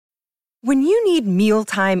When you need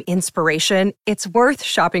mealtime inspiration, it's worth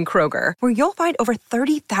shopping Kroger, where you'll find over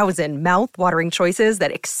 30,000 mouth-watering choices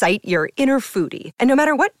that excite your inner foodie. And no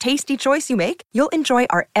matter what tasty choice you make, you'll enjoy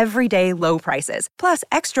our everyday low prices, plus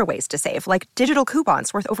extra ways to save, like digital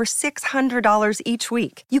coupons worth over $600 each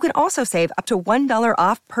week. You can also save up to $1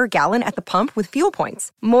 off per gallon at the pump with fuel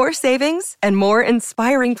points. More savings and more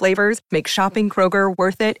inspiring flavors make shopping Kroger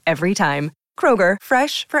worth it every time. Kroger,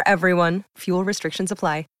 fresh for everyone. Fuel restrictions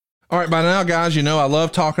apply. All right, by now, guys, you know I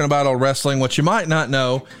love talking about old wrestling. What you might not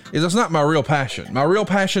know is it's not my real passion. My real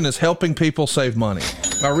passion is helping people save money.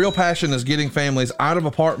 My real passion is getting families out of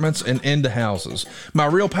apartments and into houses. My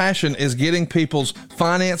real passion is getting people's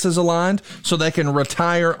finances aligned so they can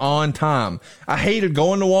retire on time. I hated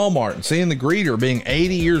going to Walmart and seeing the greeter being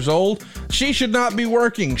 80 years old. She should not be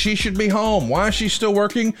working. She should be home. Why is she still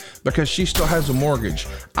working? Because she still has a mortgage.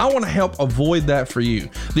 I want to help avoid that for you.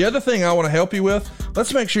 The other thing I want to help you with,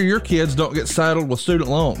 let's make sure your kids don't get saddled with student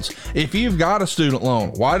loans. If you've got a student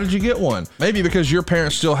loan, why did you get one? Maybe because your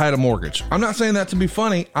parents still had a mortgage. I'm not saying that to be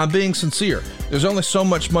funny. I'm being sincere. There's only so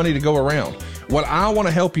much money to go around. What I want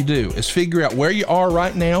to help you do is figure out where you are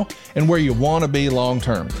right now and where you want to be long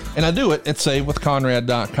term. And I do it at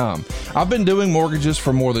SaveWithConrad.com. I've been doing mortgages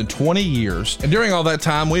for more than 20 years. And during all that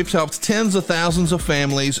time, we've helped tens of thousands of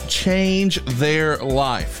families change their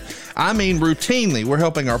life. I mean, routinely, we're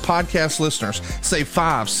helping our podcast listeners save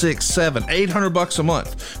 $500, $600, $700, $800 a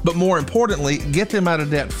month. But more importantly, get them out of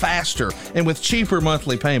debt faster and with cheaper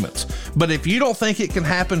monthly payments. But if you don't think it can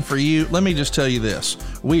happen for you, let me just tell you this.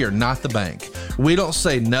 We are not the bank. We don't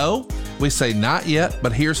say no. We say not yet,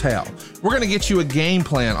 but here's how. We're going to get you a game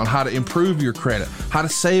plan on how to improve your credit, how to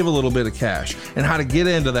save a little bit of cash, and how to get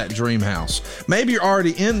into that dream house. Maybe you're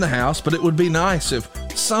already in the house, but it would be nice if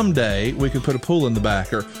someday we could put a pool in the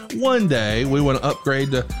back, or one day we want to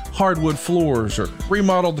upgrade to hardwood floors, or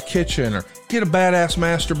remodel the kitchen, or get a badass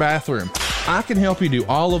master bathroom. I can help you do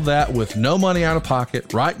all of that with no money out of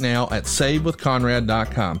pocket right now at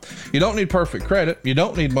SaveWithConrad.com. You don't need perfect credit. You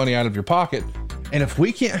don't need money out of your pocket. And if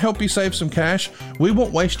we can't help you save some cash, we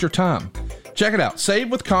won't waste your time. Check it out,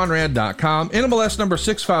 SaveWithConrad.com, NMLS number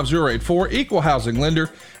 65084, equal housing lender.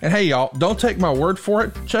 And hey, y'all, don't take my word for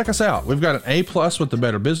it. Check us out. We've got an A+ with the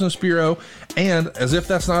Better Business Bureau. And as if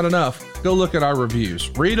that's not enough, go look at our reviews.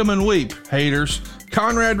 Read them and weep, haters.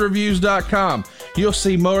 ConradReviews.com. You'll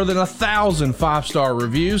see more than 1,000 5-star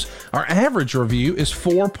reviews. Our average review is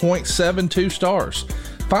 4.72 stars.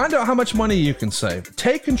 Find out how much money you can save.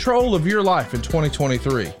 Take control of your life in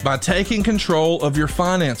 2023 by taking control of your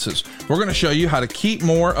finances. We're going to show you how to keep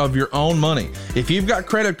more of your own money. If you've got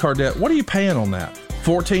credit card debt, what are you paying on that?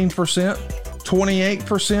 14%?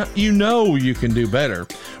 28%? You know you can do better.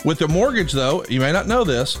 With the mortgage, though, you may not know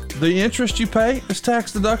this, the interest you pay is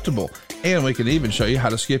tax deductible. And we can even show you how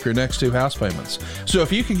to skip your next 2 house payments. So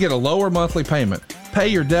if you can get a lower monthly payment, pay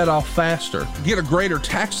your debt off faster, get a greater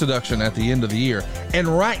tax deduction at the end of the year, and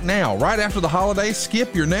right now, right after the holidays,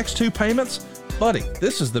 skip your next 2 payments, buddy,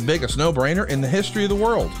 this is the biggest no-brainer in the history of the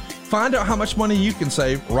world. Find out how much money you can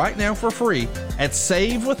save right now for free at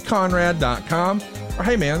SaveWithConrad.com, or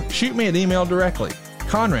hey man, shoot me an email directly,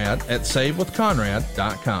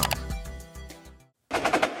 Conrad@SaveWithConrad.com.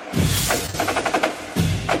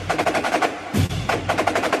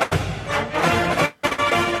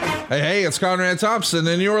 Hey, it's Conrad Thompson,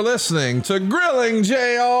 and you're listening to Grilling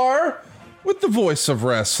JR with the voice of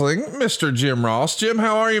wrestling, Mr. Jim Ross. Jim,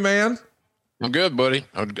 how are you, man? I'm good, buddy.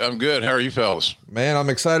 I'm good. How are you fellas? Man, I'm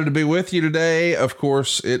excited to be with you today. Of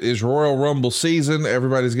course, it is Royal Rumble season.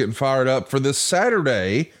 Everybody's getting fired up for this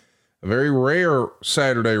Saturday, a very rare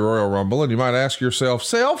Saturday Royal Rumble. And you might ask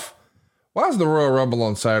yourself, why is the Royal Rumble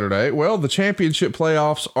on Saturday? Well, the championship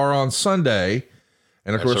playoffs are on Sunday.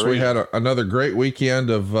 And of course, we had another great weekend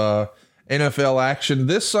of NFL action.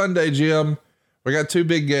 This Sunday, Jim, we got 2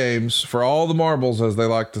 big games for all the marbles, as they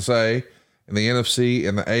like to say, in the NFC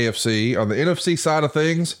and the AFC. On the NFC side of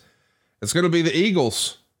things, it's going to be the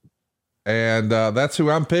Eagles. And that's who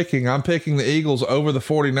I'm picking. I'm picking the Eagles over the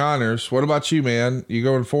 49ers. What about you, man? You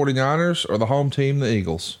going 49ers or the home team, the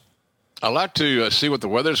Eagles? I like to see what the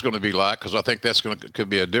weather's going to be like, because I think that's could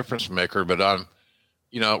be a difference maker. But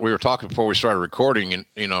we were talking before we started recording, and,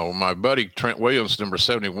 my buddy Trent Williams, number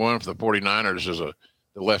 71 for the 49ers, is the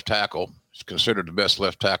left tackle. He's considered the best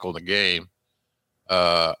left tackle in the game.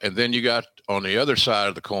 And then you got on the other side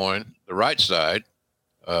of the coin, the right side,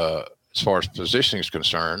 as far as positioning is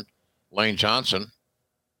concerned, Lane Johnson,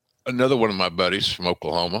 another one of my buddies from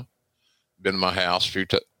Oklahoma, been to my house a few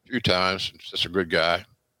times. Just a good guy.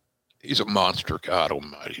 He's a monster. God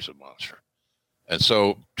almighty, he's a monster. And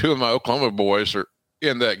so 2 of my Oklahoma boys are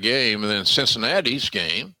in that game, and then Cincinnati's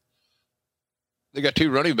game, They got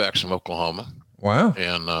 2 running backs from Oklahoma. Wow.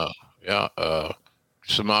 And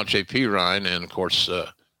Samaje Perine and, of course,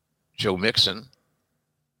 Joe Mixon.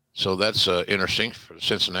 So that's interesting for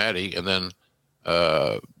Cincinnati. And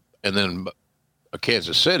then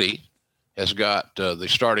Kansas City has got the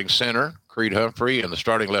starting center, Creed Humphrey, and the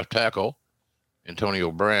starting left tackle,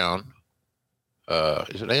 Antonio Brown.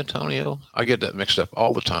 Is it Antonio? I get that mixed up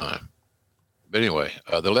all the time. But anyway,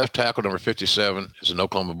 the left tackle, number 57, is an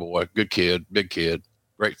Oklahoma boy. Good kid, big kid,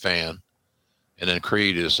 great fan. And then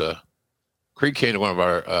Creed came to one of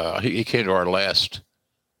our, he came to our last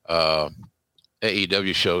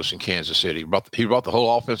AEW shows in Kansas City. He brought the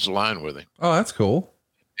whole offensive line with him. Oh, that's cool.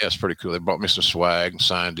 Yeah, it's pretty cool. They brought me some swag and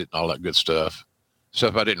signed it and all that good stuff.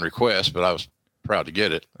 Stuff I didn't request, but I was proud to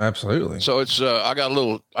get it. Absolutely. So it's I got a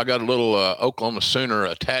little Oklahoma Sooner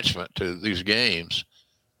attachment to these games,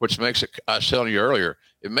 which makes it, I was telling you earlier,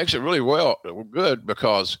 it makes it really good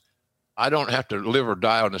because I don't have to live or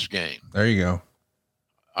die on this game. There you go.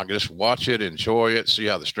 I can just watch it, enjoy it, see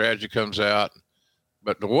how the strategy comes out.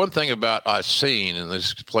 But the one thing about I've seen in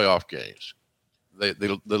these playoff games,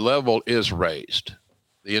 the level is raised.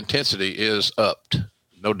 The intensity is upped,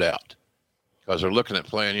 no doubt, because they're looking at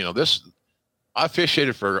playing, this. I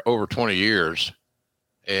officiated for over 20 years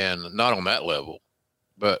and not on that level,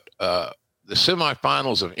 but the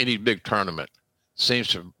semifinals of any big tournament seems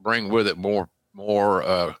to bring with it more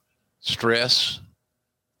stress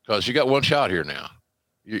because you got one shot here now.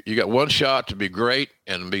 You got one shot to be great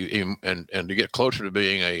and to get closer to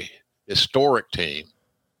being a historic team.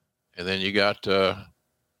 And then you got, and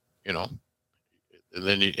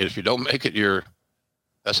then if you don't make it,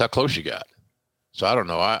 that's how close you got. So I don't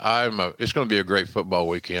know. It's going to be a great football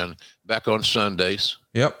weekend back on Sundays.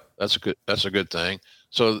 Yep. That's a good thing.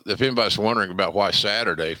 So if anybody's wondering about why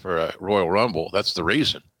Saturday for a Royal Rumble, that's the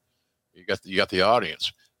reason. You got the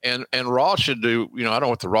audience. And Raw should do, I don't know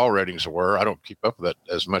what the Raw ratings were. I don't keep up with that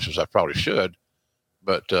as much as I probably should,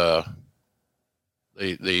 but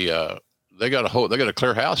they got a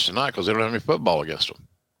clear house tonight because they don't have any football against them.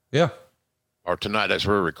 Yeah. Or tonight as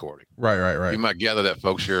we're recording. Right. You might gather that,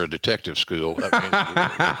 folks, you're a detective school. That means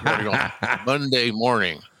we're recording on Monday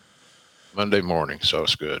morning. So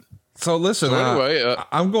it's good. So listen, so anyway,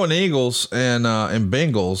 I'm going Eagles and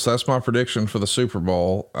Bengals. That's my prediction for the Super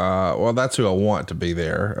Bowl. Well, that's who I want to be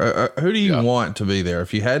there. Who do you want to be there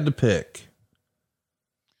if you had to pick?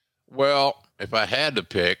 Well, if I had to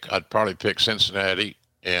pick, I'd probably pick Cincinnati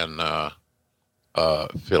and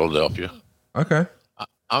Philadelphia. Okay.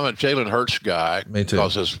 I'm a Jalen Hurts guy. Me too.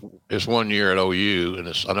 Because his 1 year at OU, and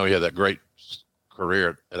I know he had that great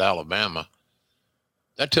career at Alabama.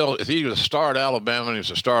 That if he was a star at Alabama and he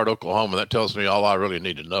was a star at Oklahoma, that tells me all I really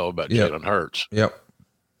need to know about Jalen Hurts. Yep.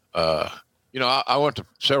 I went to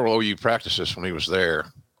several OU practices when he was there.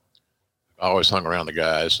 I always hung around the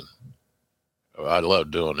guys, and I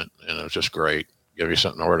loved doing it, and it was just great. Give me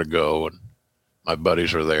something where to go, and my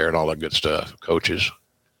buddies are there and all that good stuff. Coaches.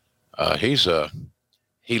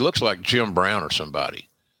 He looks like Jim Brown or somebody.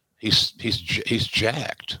 He's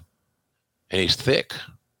jacked, and he's thick.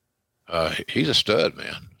 He's a stud,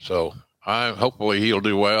 man. So hopefully he'll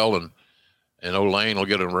do well, and Olane will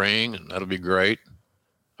get a ring, and that'll be great.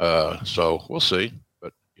 So we'll see.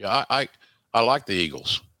 But yeah, I like the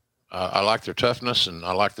Eagles. I like their toughness, and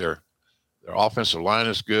I like their offensive line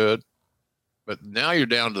is good. But now you're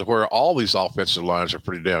down to where all these offensive lines are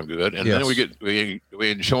pretty damn good, and then we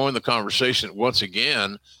join the conversation once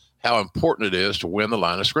again how important it is to win the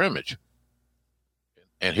line of scrimmage.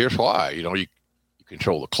 And here's why: you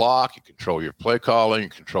control the clock, you control your play calling, you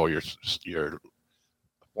control your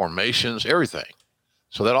formations, everything.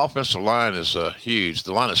 So that offensive line is huge.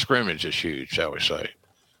 The line of scrimmage is huge, shall we say?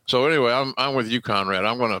 So anyway, I'm with you, Conrad.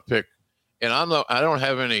 I'm going to pick, and I don't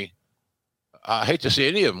have any. I hate to see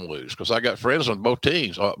any of them lose because I got friends on both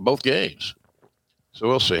teams, both games. So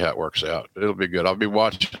we'll see how it works out. But it'll be good. I'll be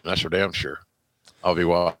watching. That's for damn sure. I'll be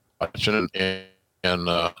watching, and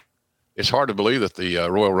it's hard to believe that the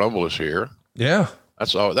Royal Rumble is here. Yeah,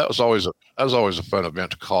 that was always a fun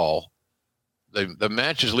event to call. The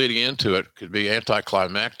matches leading into it could be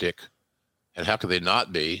anticlimactic, and how could they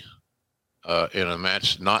not be in a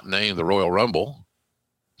match not named the Royal Rumble?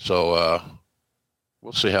 So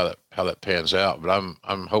we'll see how that pans out. But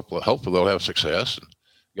I'm hopeful they'll have success, and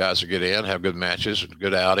guys will get in, have good matches and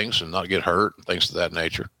good outings, and not get hurt and things of that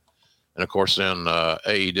nature. And of course, then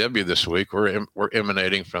AEW this week, we're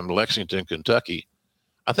emanating from Lexington, Kentucky.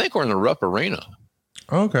 I think we're in the Rupp Arena.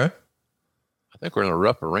 Okay. I think we're in the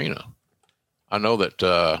Rupp Arena. I know that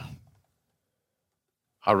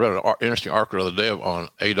I read an interesting article the other day on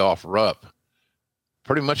Adolph Rupp,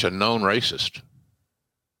 pretty much a known racist.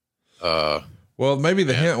 Well, Well, maybe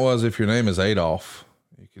the hint was if your name is Adolf,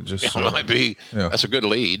 you could just. It might be. Yeah. That's a good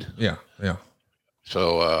lead. Yeah. Yeah.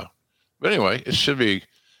 So, but anyway, it should be.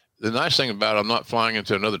 The nice thing about it, I'm not flying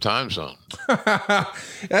into another time zone.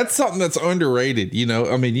 That's something that's underrated. You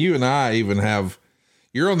know, I mean, you and I even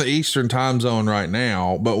you're on the Eastern time zone right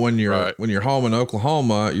now, but when you're home in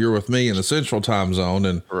Oklahoma, you're with me in the Central time zone.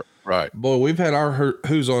 And right, boy, we've had our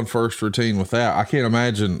Who's on First routine with that. I can't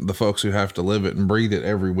imagine the folks who have to live it and breathe it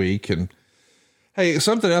every week. And hey,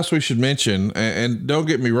 something else we should mention, and don't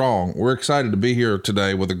get me wrong, we're excited to be here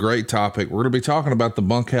today with a great topic. We're going to be talking about the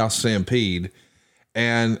Bunkhouse Stampede.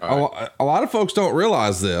 And a lot of folks don't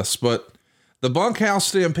realize this, but the Bunkhouse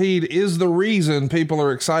Stampede is the reason people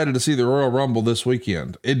are excited to see the Royal Rumble this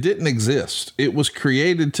weekend. It didn't exist. It was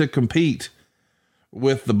created to compete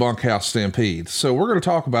with the Bunkhouse Stampede. So we're going to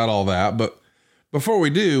talk about all that. But before we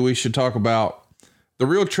do, we should talk about the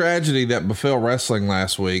real tragedy that befell wrestling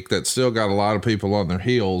last week that still got a lot of people on their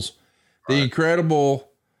heels. The incredible,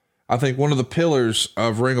 I think, one of the pillars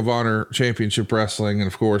of Ring of Honor Championship Wrestling. And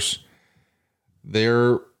of course,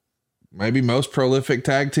 they're maybe most prolific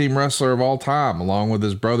tag team wrestler of all time, along with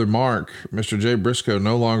his brother, Mark. Mr. Jay Briscoe,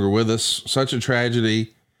 no longer with us. Such a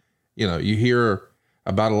tragedy. You know, you hear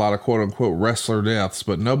about a lot of quote unquote wrestler deaths,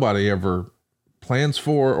 but nobody ever plans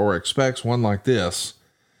for or expects one like this.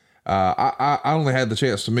 I only had the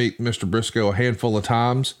chance to meet Mr. Briscoe a handful of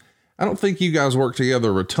times. I don't think you guys work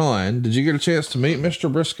together a ton. Did you get a chance to meet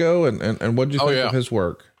Mr. Briscoe and what did you think of his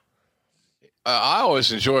work? I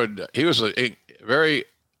always enjoyed, he was a very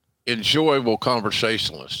enjoyable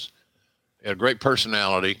conversationalist. He had a great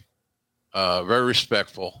personality, very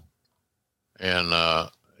respectful, and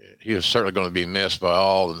he is certainly going to be missed by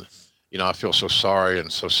all. And, you know, I feel so sorry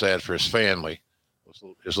and so sad for his family.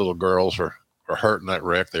 His little girls are hurt in that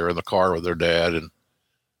wreck. They were in the car with their dad, and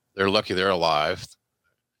they're lucky they're alive.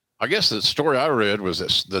 I guess the story I read was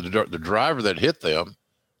that the driver that hit them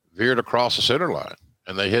veered across the center line,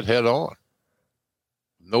 and they hit head on.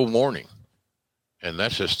 No warning. And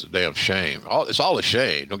that's just a damn shame. It's all a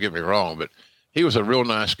shame. Don't get me wrong, but he was a real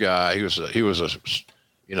nice guy. He was a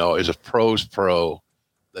pro's pro.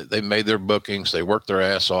 They made their bookings. They worked their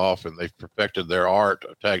ass off, and they've perfected their art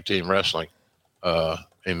of tag team wrestling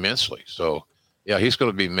immensely. So, yeah, he's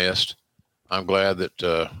going to be missed. I'm glad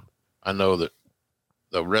that I know that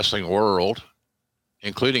the wrestling world,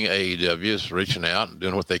 including AEW, is reaching out and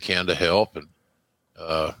doing what they can to help. And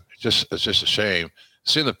it's just a shame.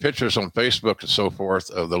 Seeing the pictures on Facebook and so forth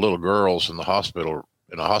of the little girls in a hospital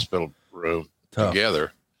room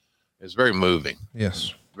together is very moving.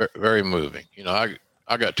 Yes. Very, very moving. You know,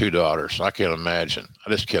 I got 2 daughters. I can't imagine. I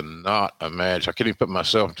just cannot imagine. I can't even put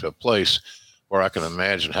myself into a place where I can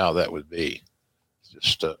imagine how that would be. It's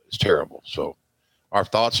just, it's terrible. So our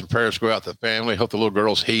thoughts and prayers go out to the family. Hope the little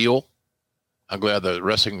girls heal. I'm glad the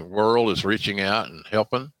wrestling world is reaching out and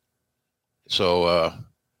helping. So,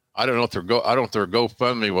 I don't know if their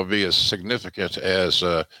GoFundMe will be as significant as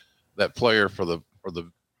that player for the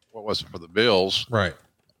Bills, right?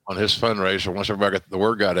 On his fundraiser. Once everybody got the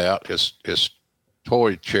word got out, his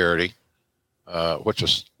toy charity, which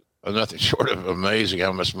is nothing short of amazing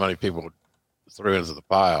how much money people threw into the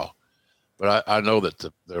pile. But I know that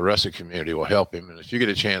the wrestling community will help him. And if you get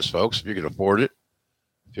a chance, folks, if you can afford it,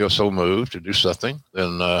 feel so moved to do something,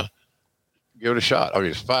 then give it a shot. I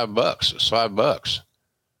mean, it's $5. It's $5.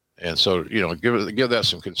 And so, you know, give that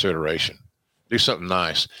some consideration. Do something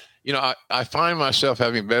nice. You know, I find myself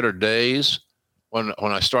having better days when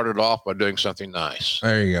I started off by doing something nice.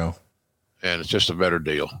 There you go. And it's just a better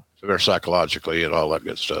deal. It's better psychologically and all that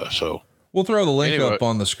good stuff. So we'll throw the link up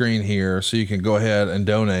on the screen here so you can go ahead and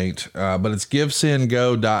donate. But it's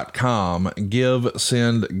givesendgo.com,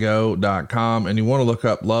 givesendgo.com. And you want to look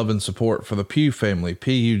up love and support for the Pugh family,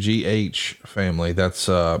 P-U-G-H family. That's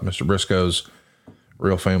Mr. Briscoe's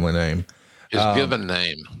real family name. His given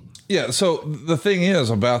name. Yeah. So the thing is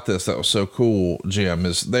about this that was so cool, Jim,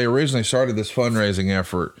 is they originally started this fundraising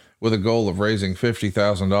effort with a goal of raising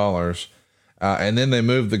 $50,000. And then they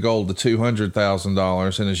moved the goal to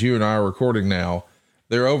 $200,000. And as you and I are recording now,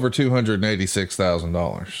 they're over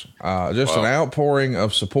 $286,000. Just an outpouring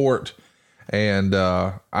of support. And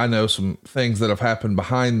I know some things that have happened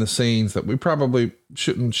behind the scenes that we probably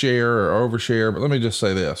shouldn't share or overshare. But let me just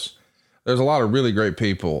say this. There's a lot of really great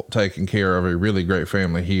people taking care of a really great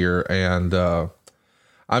family here. And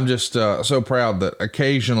I'm just so proud that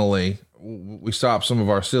occasionally we stop some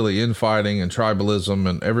of our silly infighting and tribalism,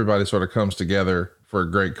 and everybody sort of comes together for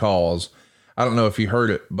a great cause. I don't know if you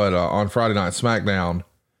heard it, but on Friday Night SmackDown,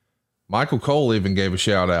 Michael Cole even gave a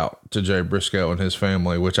shout out to Jay Briscoe and his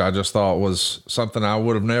family, which I just thought was something I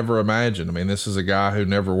would have never imagined. I mean, this is a guy who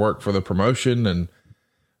never worked for the promotion, and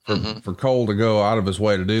for Cole to go out of his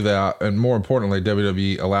way to do that, and more importantly,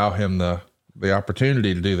 WWE allow him the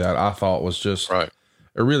opportunity to do that, I thought was just a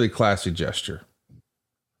really classy gesture.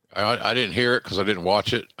 I didn't hear it because I didn't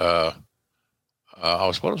watch it. What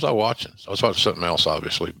was I watching? I was watching something else,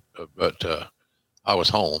 obviously, but I was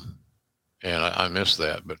home and I missed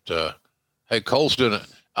that. But hey, Cole's doing it.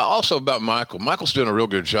 Also about Michael. Michael's doing a real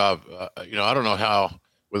good job. I don't know how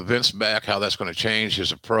with Vince back, how that's going to change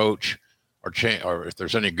his approach or if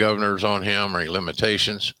there's any governors on him or any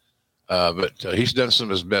limitations. But he's done some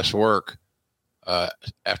of his best work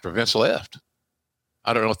after Vince left.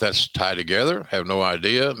 I don't know if that's tied together. I have no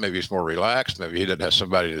idea. Maybe he's more relaxed. Maybe he didn't have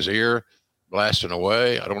somebody in his ear blasting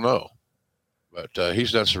away. I don't know. But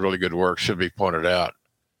he's done some really good work, should be pointed out,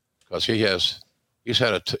 because he's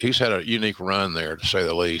had a unique run there, to say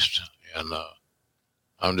the least. And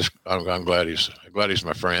I'm glad he's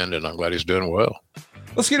my friend, and I'm glad he's doing well.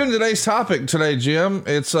 Let's get into today's topic today, Jim.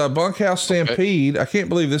 It's Bunkhouse Stampede. Okay. I can't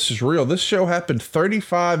believe this is real. This show happened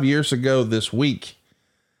 35 years ago this week.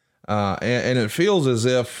 And it feels as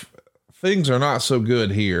if things are not so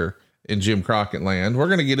good here in Jim Crockett land. We're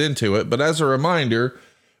going to get into it, but as a reminder,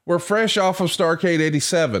 we're fresh off of Starrcade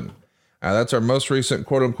 87. That's our most recent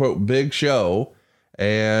quote unquote big show.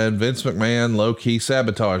 And Vince McMahon low-key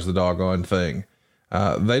sabotaged the doggone thing.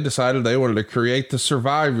 They decided they wanted to create the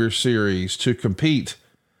Survivor Series to compete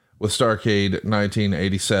with Starrcade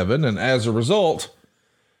 1987. And as a result,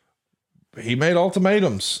 he made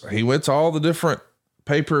ultimatums. He went to all the different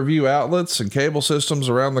pay-per-view outlets and cable systems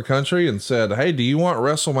around the country and said, hey, do you want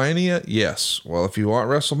WrestleMania? Yes. Well, if you want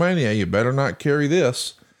WrestleMania, you better not carry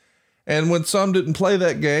this. And when some didn't play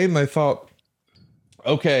that game, they thought,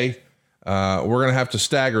 okay, we're going to have to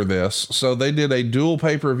stagger this. So they did a dual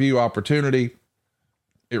pay-per-view opportunity.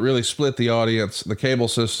 It really split the audience. The cable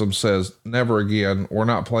system says, never again. We're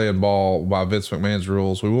not playing ball by Vince McMahon's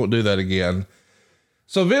rules. We won't do that again.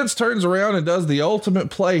 So Vince turns around and does the ultimate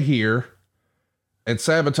play here and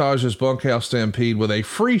sabotages Bunkhouse Stampede with a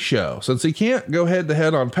free show. Since he can't go head to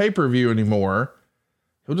head on pay-per-view anymore,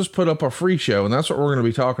 he'll just put up a free show. And that's what we're going to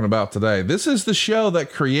be talking about today. This is the show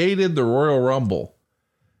that created the Royal Rumble.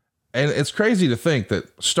 And it's crazy to think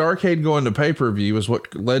that Starrcade going to pay-per-view is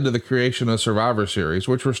what led to the creation of Survivor Series,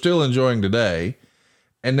 which we're still enjoying today.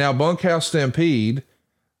 And now Bunkhouse Stampede,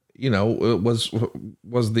 was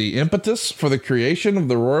the impetus for the creation of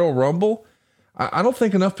the Royal Rumble. I don't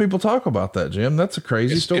think enough people talk about that, Jim. That's a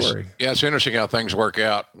crazy story. It's interesting how things work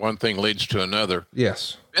out. One thing leads to another.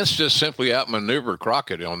 Yes. Vince just simply outmaneuvered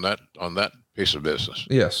Crockett on that piece of business.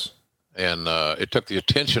 Yes. And it took the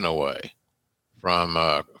attention away from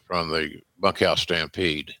the Bunkhouse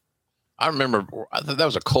Stampede. I remember that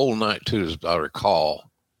was a cold night too, as I recall.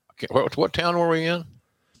 What town were we in?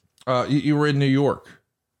 You were in New York.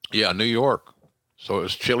 Yeah, New York. So it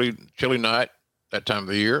was chilly night that time of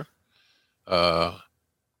the year. I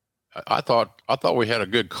thought we had a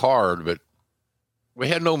good card, but we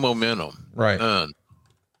had no momentum. Right. None.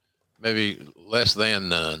 Maybe less than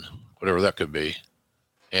none, whatever that could be.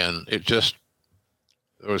 And there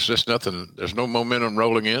was just nothing. There's no momentum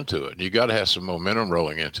rolling into it. You got to have some momentum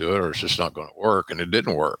rolling into it, or it's just not going to work. And it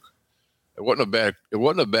didn't work. It wasn't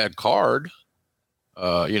a bad card.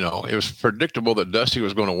 It was predictable that Dusty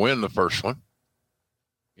was going to win the first one.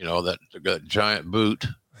 That giant boot.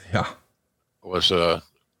 Yeah. Was a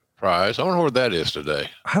prize. I don't know where that is today.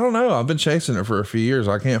 I don't know. I've been chasing it for a few years.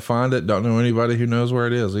 I can't find it. Don't know anybody who knows where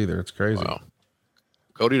it is either. It's crazy. Wow.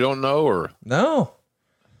 Cody don't know, or no?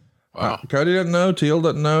 Wow. Cody doesn't know. Teal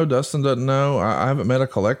doesn't know. Dustin doesn't know. I haven't met a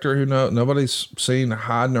collector who knows. Nobody's seen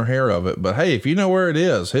hide nor hair of it. But hey, if you know where it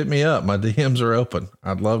is, hit me up. My DMs are open.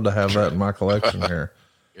 I'd love to have that in my collection here.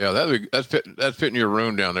 Yeah, that'd fit in your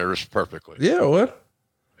room down there just perfectly. Yeah, it would.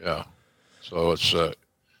 Yeah. So it's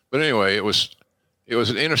but anyway, it was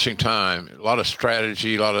an interesting time. A lot of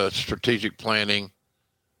strategy, a lot of strategic planning.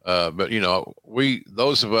 But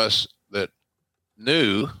those of us that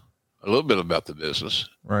knew a little bit about the business,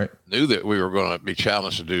 right, knew that we were going to be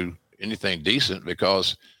challenged to do anything decent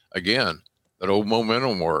because, again, that old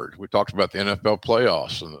momentum word. We talked about the NFL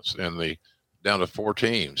playoffs and the down to 4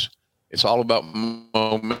 teams. It's all about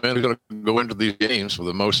momentum. We're going to go into these games with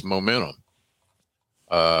the most momentum.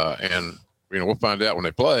 And we'll find out when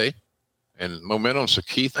they play. And momentum's a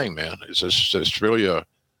key thing, man. It's really a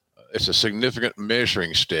significant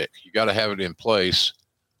measuring stick. You got to have it in place,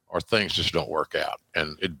 or things just don't work out.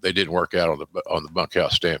 And they didn't work out on the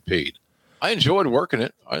Bunkhouse Stampede. I enjoyed working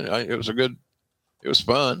it. It was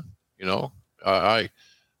fun.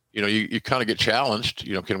 you kind of get challenged.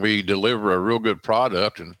 Can we deliver a real good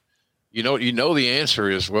product? And the answer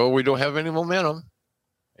is, well, we don't have any momentum,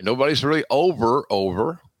 and nobody's really over.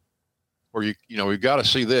 Or we've got to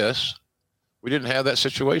see this. We didn't have that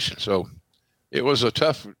situation, so it was a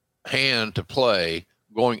tough hand to play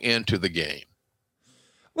going into the game.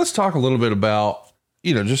 Let's talk a little bit about,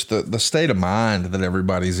 just the state of mind that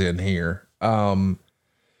everybody's in here.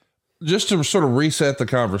 Just to sort of reset the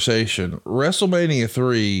conversation, WrestleMania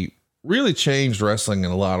 3 really changed wrestling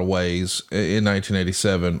in a lot of ways in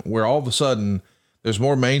 1987, where all of a sudden there's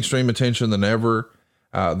more mainstream attention than ever.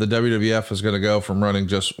 The WWF is going to go from running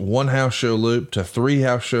just one house show loop to 3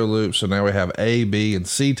 house show loops. So now we have A, B, and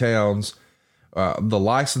C towns. The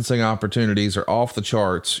licensing opportunities are off the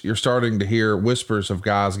charts. You're starting to hear whispers of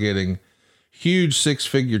guys getting huge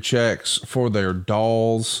 6-figure checks for their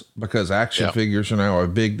dolls because action figures are now a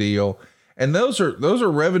big deal. And those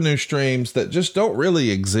are revenue streams that just don't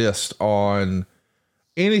really exist on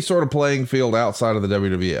any sort of playing field outside of the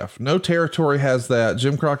WWF. No territory has that.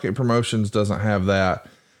 Jim Crockett Promotions doesn't have that.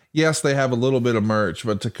 Yes, they have a little bit of merch,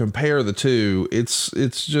 but to compare the two, it's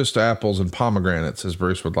just apples and pomegranates, as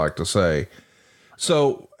Bruce would like to say.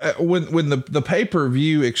 So when the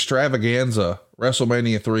pay-per-view extravaganza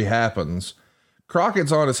WrestleMania 3 happens,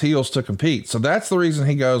 Crockett's on his heels to compete. So that's the reason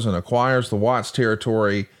he goes and acquires the Watts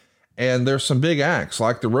territory. And there's some big acts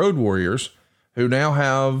like the Road Warriors who now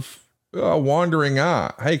have a wandering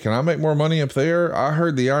eye. Hey, can I make more money up there? I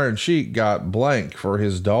heard the Iron Sheik got blank for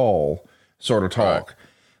his doll sort of talk. Right.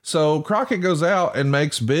 So Crockett goes out and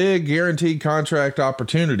makes big guaranteed contract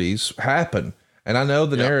opportunities happen. And I know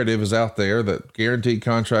the narrative is out there that guaranteed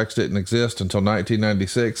contracts didn't exist until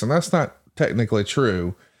 1996. And that's not technically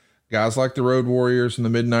true. Guys like the Road Warriors and the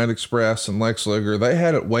Midnight Express and Lex Luger, they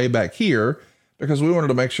had it way back here because we wanted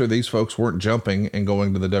to make sure these folks weren't jumping and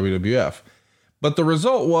going to the WWF. But the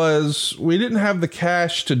result was we didn't have the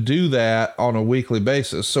cash to do that on a weekly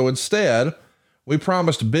basis. So instead, we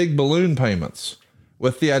promised big balloon payments,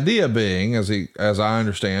 with the idea being, as I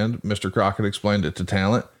understand, Mr. Crockett explained it to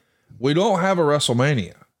Talent, we don't have a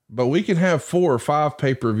WrestleMania, but we can have 4 or 5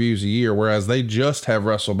 pay-per-views a year, whereas they just have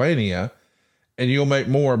WrestleMania, and you'll make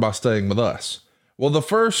more by staying with us. Well, the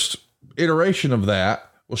first iteration of that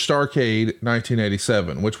was Starrcade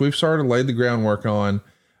 1987, which we've started to lay the groundwork on.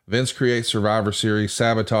 Vince creates Survivor Series,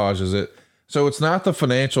 sabotages it. So it's not the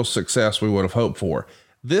financial success we would have hoped for.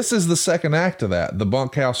 This is the second act of that, the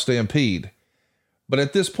Bunkhouse Stampede. But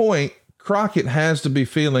at this point, Crockett has to be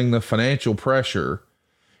feeling the financial pressure.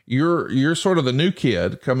 You're sort of the new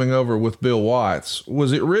kid coming over with Bill Watts.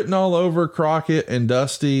 Was it written all over Crockett and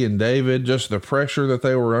Dusty and David, just the pressure that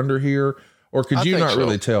they were under here? Or could you not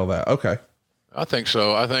really tell that? Okay. I think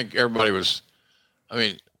so. I think everybody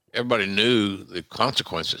knew the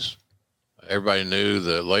consequences. Everybody knew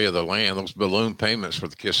the lay of the land. Those balloon payments were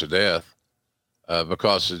the kiss of death,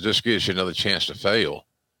 because it just gives you another chance to fail.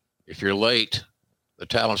 If you're late, the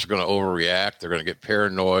talents are going to overreact. They're going to get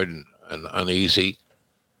paranoid and uneasy.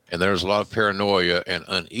 And there's a lot of paranoia and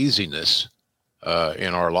uneasiness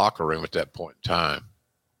in our locker room at that point in time.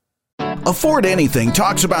 Afford Anything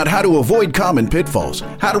talks about how to avoid common pitfalls,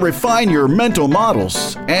 how to refine your mental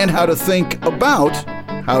models, and how to think about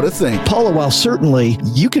how to think. Paula, while certainly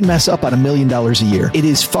you can mess up on $1 million a year, it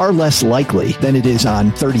is far less likely than it is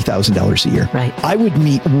on $30,000 a year. Right. I would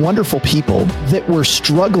meet wonderful people that were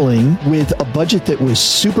struggling with a budget that was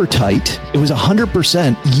super tight. It was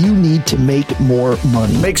 100% you need to make more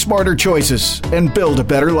money. Make smarter choices and build a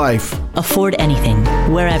better life. Afford Anything,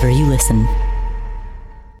 wherever you listen.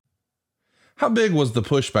 How big was the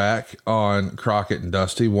pushback on Crockett and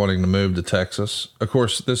Dusty wanting to move to Texas? Of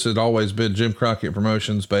course, this had always been Jim Crockett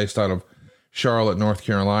Promotions based out of Charlotte, North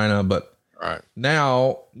Carolina. But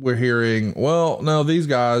now we're hearing, well, no, these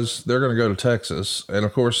guys, they're going to go to Texas. And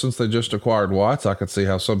of course, since they just acquired Watts, I could see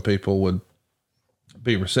how some people would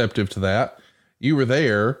be receptive to that. You were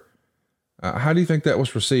there. How do you think that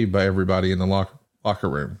was received by everybody in the locker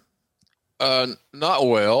room? Not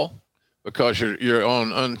well. Because you're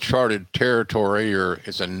on uncharted territory,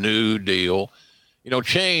 it's a new deal.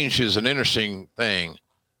 Change is an interesting thing.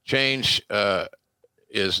 Change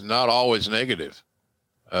is not always negative,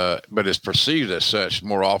 but it's perceived as such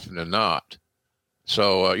more often than not.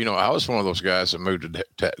 So, I was one of those guys that moved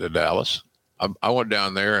to Dallas. I went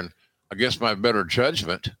down there, and against my better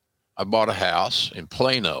judgment, I bought a house in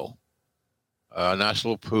Plano, a nice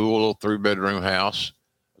little pool, little 3-bedroom house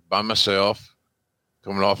by myself.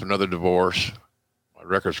 Coming off another divorce. My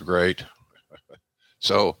record's great.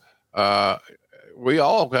 So we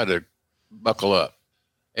all had to buckle up.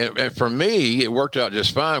 And for me, it worked out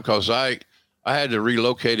just fine because I had to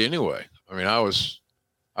relocate anyway. I mean, I was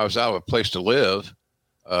I was out of a place to live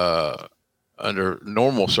under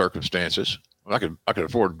normal circumstances. I could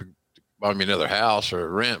afford to buy me another house or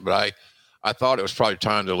rent, but I thought it was probably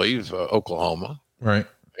time to leave Oklahoma. Right.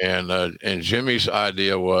 And Jimmy's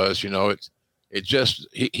idea was,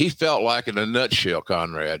 he felt like, in a nutshell,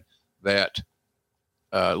 Conrad, that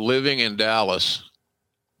living in Dallas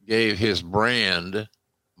gave his brand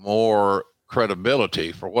more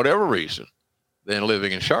credibility for whatever reason than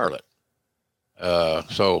living in Charlotte.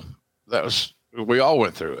 So we all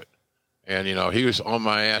went through it. And, he was on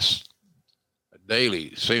my ass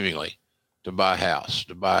daily, seemingly, to buy a house.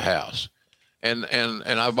 And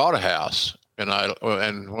I bought a house. And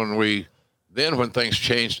when things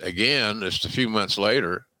changed again, just a few months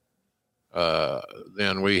later,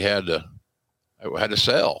 then we had to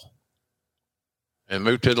sell and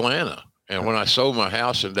move to Atlanta. And when I sold my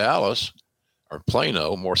house in Dallas, or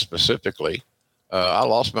Plano more specifically, I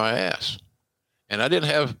lost my ass, and I didn't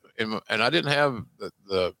have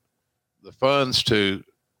the funds to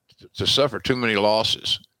suffer too many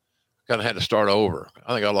losses. Kind of had to start over.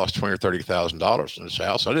 I think I lost $20,000 or $30,000 in this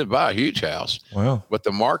house. I didn't buy a huge house. Wow. But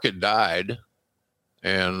the market died.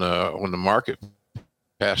 And when the market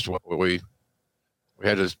passed away, we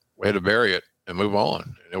had to bury it and move on.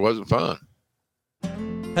 And it wasn't fun.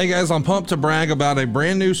 Hey guys, I'm pumped to brag about a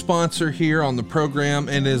brand new sponsor here on the program,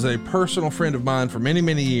 and is a personal friend of mine for many,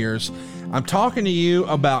 many years. I'm talking to you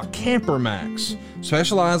about Camper Max,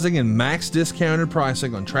 specializing in max discounted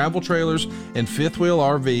pricing on travel trailers and fifth wheel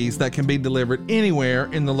RVs that can be delivered anywhere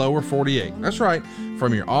in the lower 48. That's right,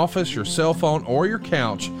 from your office, your cell phone, or your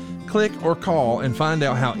couch. Click or call and find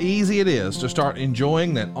out how easy it is to start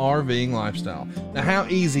enjoying that RVing lifestyle. Now, how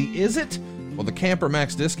easy is it? Well, the Camper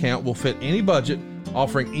Max discount will fit any budget,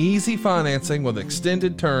 offering easy financing with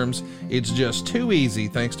extended terms. It's just too easy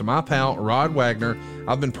thanks to my pal, Rod Wagner.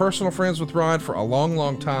 I've been personal friends with Rod for a long,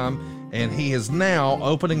 long time, and he is now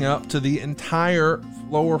opening up to the entire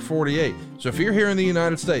lower 48. So if you're here in the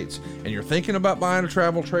United States and you're thinking about buying a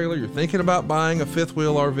travel trailer, you're thinking about buying a fifth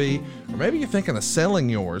wheel RV, or maybe you're thinking of selling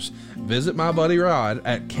yours, visit my buddy Rod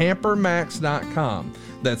at campermax.com.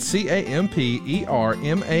 That's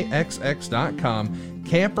CAMPERMAXX.com,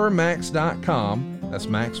 campermax.com. That's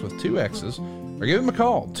Max with 2 X's. Or give him a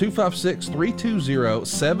call,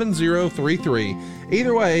 256-320-7033.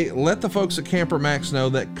 Either way, let the folks at Camper Max know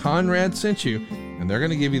that Conrad sent you, and they're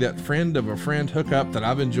going to give you that friend of a friend hookup that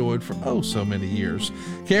I've enjoyed for so many years.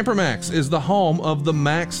 Camper Max is the home of the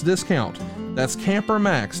Max discount. That's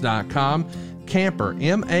campermax.com,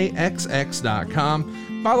 campermaxx.com.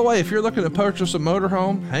 By the way, if you're looking to purchase a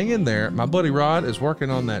motorhome, hang in there. My buddy Rod is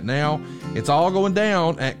working on that now. It's all going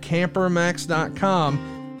down at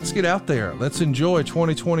campermax.com. Let's get out there. Let's enjoy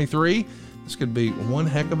 2023. This could be one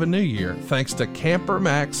heck of a new year, thanks to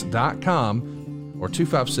campermax.com or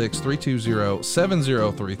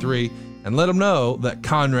 256-320-7033, and let them know that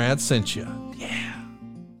Conrad sent you. Yeah.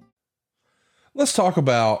 Let's talk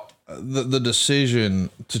about the decision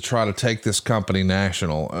to try to take this company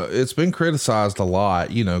national. It's been criticized a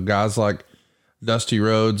lot. Guys like Dusty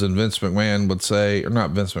Rhodes and Vince McMahon would say, or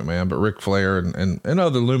not Vince McMahon, but Ric Flair and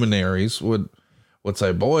other luminaries would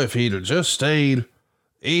say, boy, if he'd have just stayed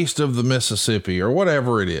east of the Mississippi or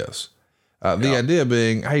whatever it is. The idea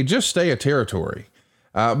being, hey, just stay a territory.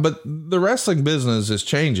 But the wrestling business is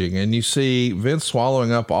changing, and you see Vince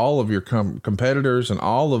swallowing up all of your competitors, and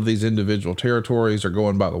all of these individual territories are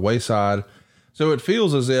going by the wayside. So it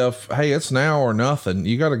feels as if, hey, it's now or nothing.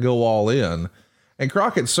 You got to go all in. And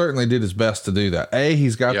Crockett certainly did his best to do that.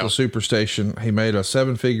 He's got the Superstation. He made a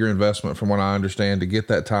 7-figure investment, from what I understand, to get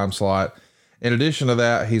that time slot. In addition to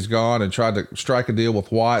that, he's gone and tried to strike a deal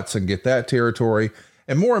with Watts and get that territory.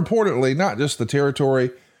 And more importantly, not just the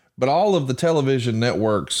territory, but all of the television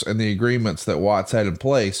networks and the agreements that Watts had in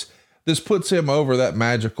place. This puts him over that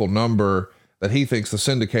magical number that he thinks the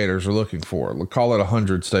syndicators are looking for. We'll call it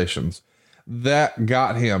 100 stations. That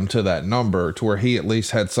got him to that number, to where he at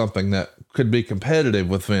least had something that could be competitive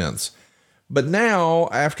with Vince. But now,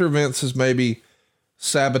 after Vince has maybe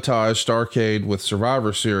sabotaged Starrcade with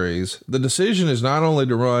Survivor Series, the decision is not only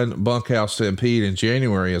to run Bunkhouse Stampede in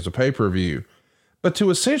January as a pay-per-view, but to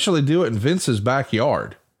essentially do it in Vince's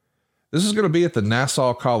backyard. This is going to be at the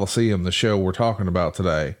Nassau Coliseum, the show we're talking about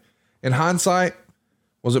today. In hindsight,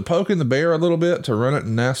 was it poking the bear a little bit to run it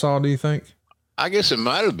in Nassau, do you think? I guess it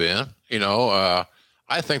might have been. I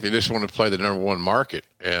think they just want to play the number one market,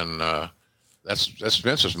 and that's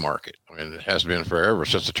Vince's market. I mean, it has been forever,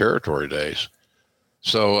 since the territory days.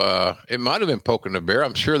 So it might have been poking the bear.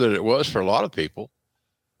 I'm sure that it was for a lot of people.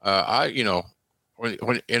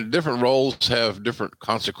 When in different roles have different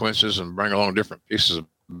consequences and bring along different pieces of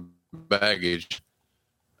baggage.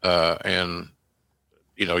 And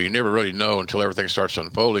you never really know until everything starts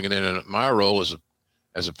unfolding. And then in my role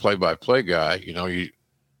as a play-by-play guy, you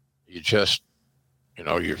just, you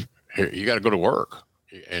got to go to work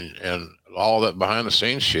and all that behind the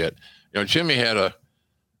scenes shit.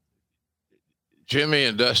 Jimmy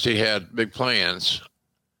and Dusty had big plans,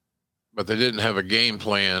 but they didn't have a game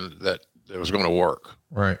plan that was going to work.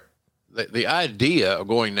 Right. The idea of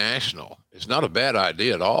going national is not a bad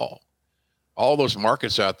idea at all. All those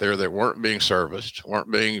markets out there that weren't being serviced,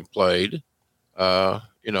 weren't being played. It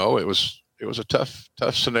was a tough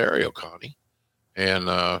scenario, Connie. And,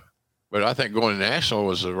 but I think going national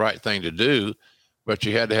was the right thing to do, but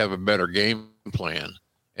you had to have a better game plan.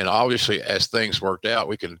 And obviously, as things worked out,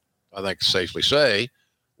 we can, I think, safely say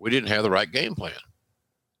we didn't have the right game plan.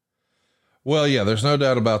 Well, yeah, there's no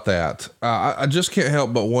doubt about that. I just can't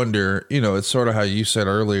help but wonder, it's sort of how you said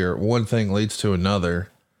earlier, one thing leads to another.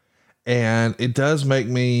 And it does make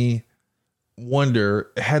me wonder,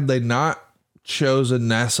 had they not chosen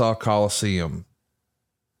Nassau Coliseum,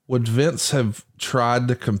 would Vince have tried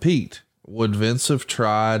to compete? Would Vince have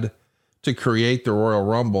tried to create the Royal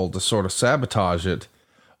Rumble to sort of sabotage it?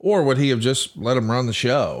 Or would he have just let him run the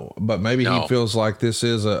show? But maybe he feels like this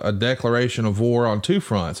is a declaration of war on two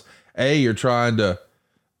fronts. A, you're trying to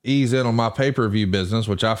ease in on my pay-per-view business,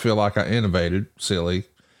 which I feel like I innovated, silly.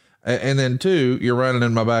 And then two, you're running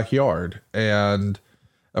in my backyard. And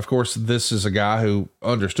of course, this is a guy who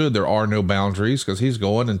understood there are no boundaries because he's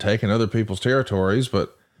going and taking other people's territories.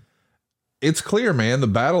 But it's clear, man, the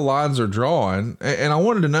battle lines are drawn. And I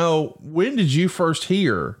wanted to know, when did you first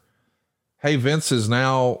hear, hey, Vince is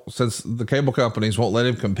now, since the cable companies won't let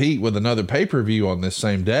him compete with another pay-per-view on this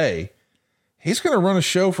same day, he's going to run a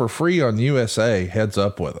show for free on USA, heads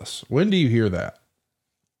up with us. When do you hear that?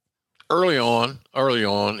 Early on,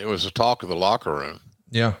 it was the talk of the locker room.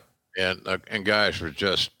 Yeah. And guys were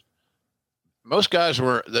most guys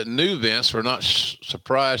that knew Vince were not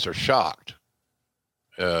surprised or shocked.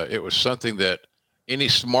 It was something that any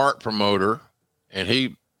smart promoter, and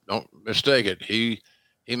he, don't mistake it, he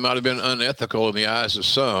might have been unethical in the eyes of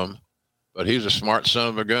some, but he's a smart son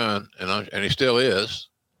of a gun, and he still is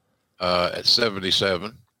at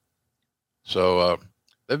 77. So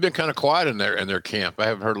they've been kind of quiet in their camp. I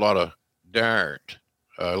haven't heard a lot of dirt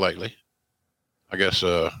lately. I guess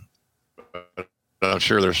I'm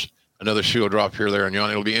sure there's another shoe will drop here, there, and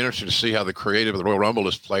yon. It'll be interesting to see how the creative of the Royal Rumble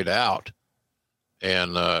is played out.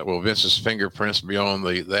 And will Vince's fingerprints be on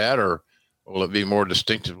that, or will it be more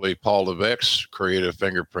distinctively Paul Levesque's creative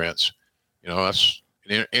fingerprints? That's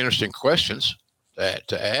interesting questions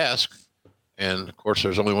to ask. And of course,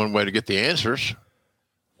 there's only one way to get the answers.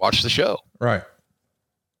 Watch the show. Right.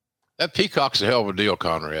 That Peacock's a hell of a deal,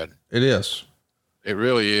 Conrad. It is. It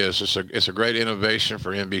really is. It's a great innovation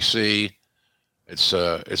for NBC. It's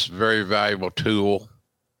a very valuable tool,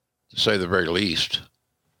 to say the very least.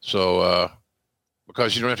 So,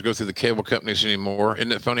 because you don't have to go through the cable companies anymore.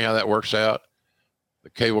 Isn't it funny how that works out? The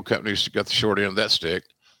cable companies got the short end of that stick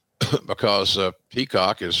because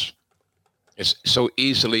Peacock is so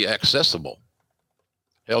easily accessible.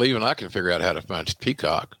 Hell, even I can figure out how to find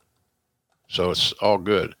Peacock. So it's all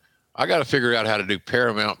good. I got to figure out how to do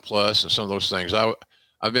Paramount Plus and some of those things.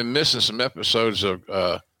 I've been missing some episodes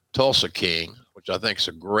of Tulsa King, which I think is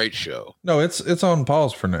a great show. No, it's on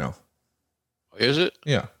pause for now. Is it?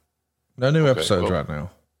 Yeah. No new episodes right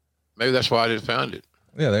now. Maybe that's why I didn't find it.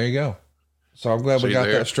 Yeah, there you go. So I'm glad we got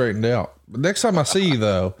that straightened out. But next time I see you,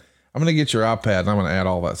 though, I'm going to get your iPad and I'm going to add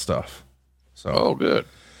all that stuff. So. Oh, good.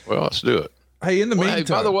 Well, let's do it. Hey, in the meantime. Hey,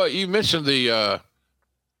 by the way, you mentioned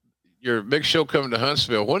your big show coming to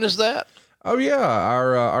Huntsville. When is that? Oh yeah.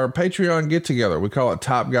 Our Patreon get together. We call it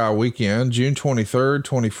Top Guy Weekend, June 23rd,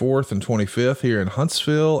 24th and 25th here in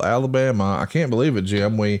Huntsville, Alabama. I can't believe it,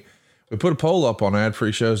 Jim. We put a poll up on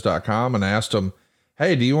adfreeshows.com and asked them,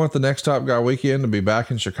 hey, do you want the next Top Guy Weekend to be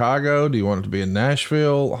back in Chicago? Do you want it to be in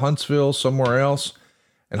Nashville, Huntsville, somewhere else?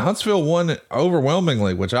 And Huntsville won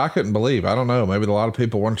overwhelmingly, which I couldn't believe. I don't know. Maybe a lot of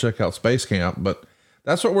people want to check out Space Camp, but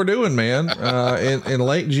that's what we're doing, man, in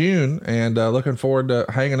late June, and looking forward to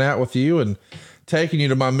hanging out with you and taking you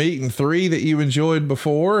to my meet and 3 that you enjoyed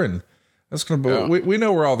before. And that's going to be, we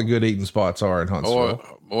know where all the good eating spots are in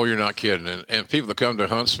Huntsville. Oh, you're not kidding. And people that come to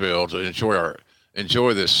Huntsville to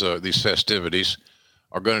enjoy these festivities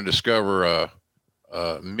are going to discover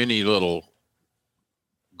many little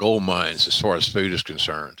gold mines as far as food is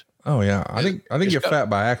concerned. Oh yeah. I think you're fat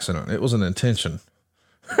by accident. It was an intention.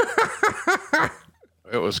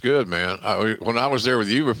 It was good, man. When I was there with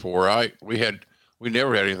you before, we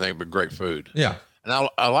never had anything but great food. Yeah. And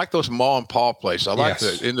I like those mom and pop places. I like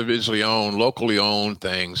the individually owned, locally owned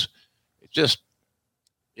things.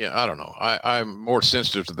 yeah, I don't know. I'm more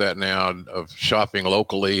sensitive to that now of shopping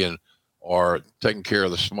locally and or taking care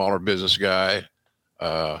of the smaller business guy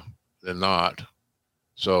than not.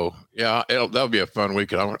 So yeah, that'll be a fun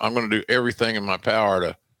weekend. I'm going to do everything in my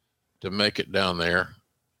power to make it down there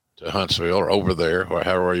to Huntsville or over there or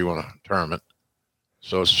however you want to term it.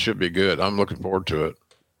 So it should be good. I'm looking forward to it.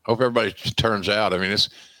 Hope everybody turns out. I mean,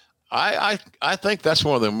 I think that's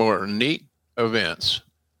one of the more neat events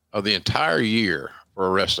of the entire year for a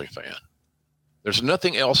wrestling fan. There's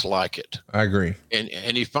nothing else like it. I agree.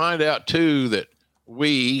 And you find out too that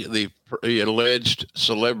we, the alleged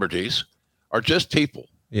celebrities, are just people.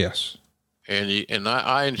 Yes. And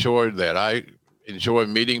I enjoyed that. I enjoy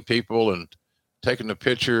meeting people and taking the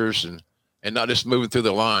pictures and not just moving through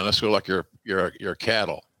the line. Let's go like you're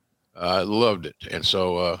cattle. I loved it. And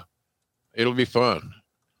so it'll be fun.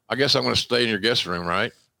 I guess I'm going to stay in your guest room,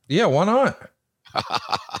 right? Yeah, why not?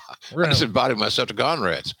 I just invited myself to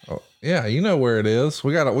Conrad's. Oh, yeah, you know where it is.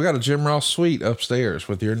 We got a Jim Ross suite upstairs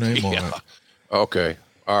with your name on it. Okay.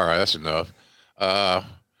 All right, that's enough.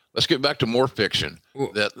 Let's get back to more fiction.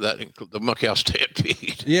 The Bunkhouse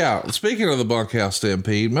Stampede. Yeah, speaking of the Bunkhouse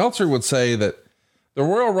Stampede, Meltzer would say that the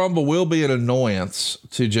Royal Rumble will be an annoyance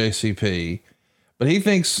to JCP, but he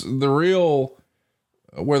thinks the real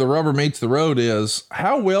where the rubber meets the road is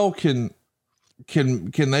how well can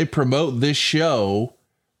they promote this show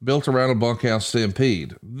built around a Bunkhouse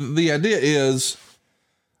Stampede. The idea is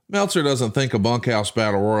Meltzer doesn't think a Bunkhouse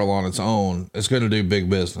Battle Royal on its own is going to do big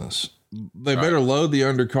business. They better load the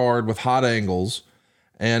undercard with hot angles.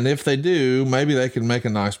 And if they do, maybe they can make a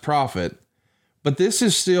nice profit. But this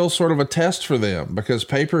is still sort of a test for them because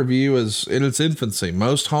pay-per-view is in its infancy.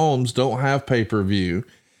 Most homes don't have pay-per-view.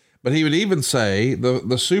 But he would even say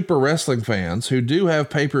the super wrestling fans who do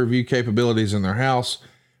have pay-per-view capabilities in their house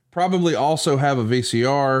probably also have a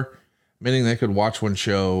VCR, meaning they could watch one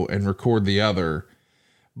show and record the other.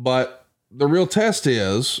 But the real test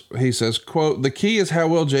is, he says, quote, the key is how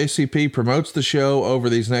well JCP promotes the show over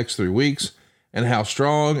these next 3 weeks and how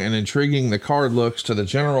strong and intriguing the card looks to the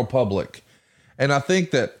general public. And I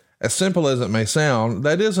think that, as simple as it may sound,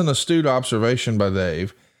 that is an astute observation by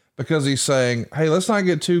Dave, because he's saying, hey, let's not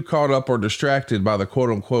get too caught up or distracted by the quote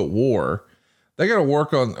unquote war. They got to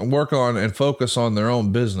work on and focus on their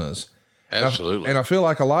own business. Absolutely. And I feel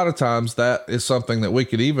like a lot of times that is something that we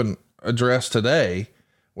could even address today,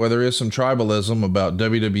 where there is some tribalism about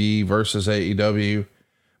WWE versus AEW.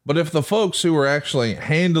 But if the folks who are actually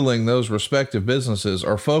handling those respective businesses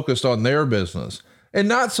are focused on their business and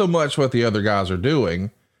not so much what the other guys are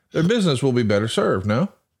doing, their business will be better served, no?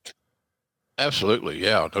 Absolutely.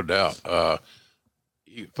 Yeah, no doubt.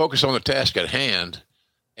 You focus on the task at hand.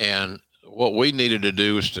 And what we needed to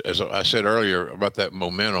do is, as I said earlier about that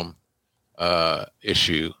momentum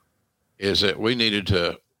issue, is that we needed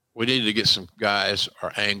to get some guys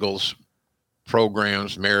or angles,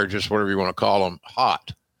 programs, marriages, whatever you want to call them,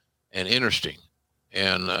 hot and interesting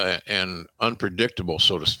and unpredictable,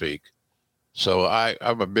 so to speak. So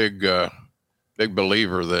I'm a big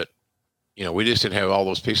believer that, we just didn't have all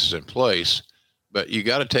those pieces in place, but you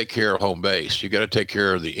got to take care of home base. You got to take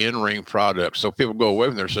care of the in-ring product. So people go away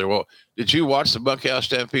from there and say, well, did you watch the Bunkhouse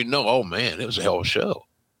Stampede? No. Oh man, it was a hell of a show.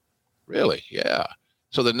 Really? Yeah.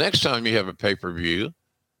 So the next time you have a pay-per-view,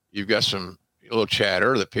 you've got some little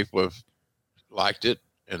chatter that people have liked it,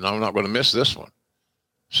 and I'm not going to miss this one.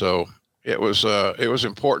 So it was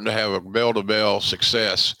important to have a bell-to-bell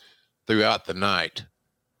success throughout the night.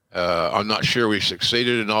 I'm not sure we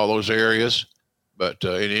succeeded in all those areas, but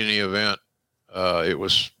in any event, it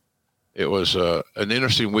was an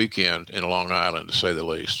interesting weekend in Long Island, to say the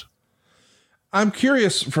least. I'm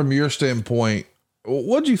curious from your standpoint,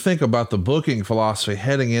 what do you think about the booking philosophy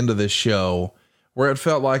heading into this show, where it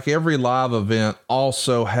felt like every live event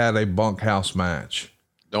also had a bunkhouse match?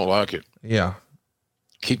 Don't like it. Yeah.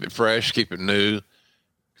 Keep it fresh, keep it new.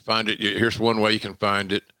 Find it. Here's one way you can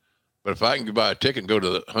find it. But if I can buy a ticket and go to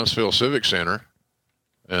the Huntsville Civic Center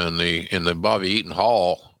and in the Bobby Eaton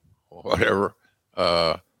Hall or whatever,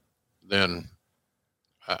 then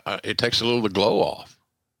it takes a little of the glow off,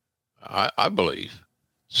 I believe.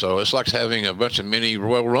 So it's like having a bunch of mini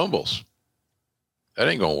Royal Rumbles. That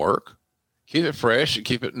ain't gonna work. Keep it fresh and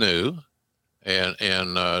keep it new, and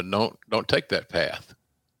don't take that path.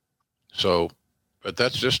 So, but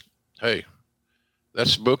that's just, hey,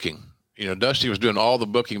 that's booking. Dusty was doing all the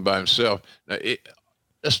booking by himself. Now,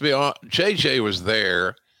 let's be honest, JJ was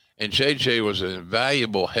there, and JJ was an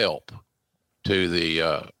invaluable help to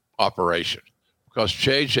the operation, because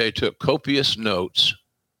JJ took copious notes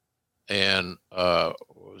and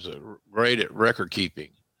was great at record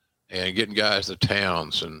keeping and getting guys to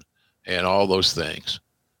towns and all those things.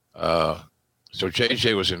 So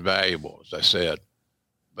JJ was invaluable, as I said,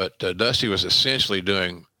 but Dusty was essentially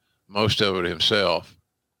doing most of it himself.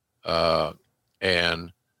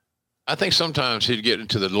 And I think sometimes he'd get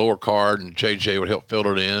into the lower card and JJ would help fill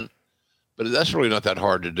it in, but that's really not that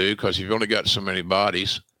hard to do because you've only got so many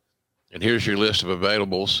bodies. And here's your list of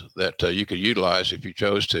availables that you could utilize if you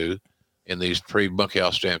chose to in these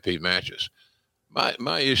pre-Bunkhouse Stampede matches.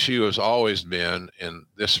 My issue has always been in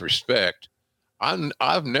this respect.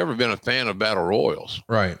 I've never been a fan of battle royals,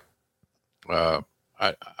 Right.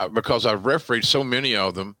 Because I've refereed so many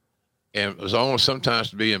of them, and it was almost sometimes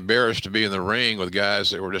to be embarrassed to be in the ring with guys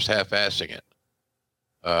that were just half-assing it.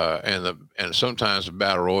 And sometimes the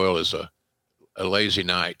battle royal is a lazy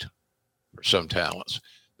night for some talents.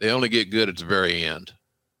 They only get good at the very end,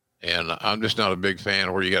 and I'm just not a big fan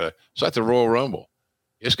of where you got to. It's like the Royal Rumble.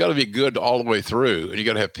 It's got to be good all the way through, and you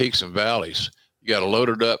got to have peaks and valleys. You got to load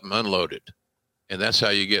it up and unload it. And that's how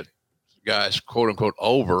you get guys, quote unquote,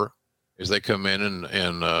 over, as they come in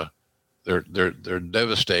and they're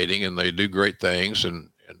devastating and they do great things. And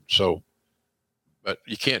so, but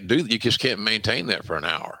you just can't maintain that for an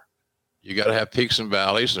hour. You got to have peaks and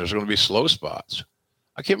valleys, and there's going to be slow spots.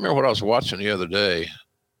 I can't remember what I was watching the other day.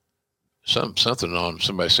 Something on,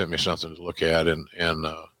 somebody sent me something to look at. And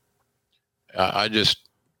I just,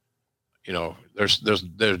 there's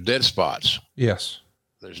dead spots. Yes.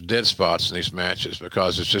 There's dead spots in these matches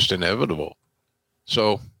because it's just inevitable.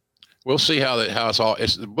 So we'll see how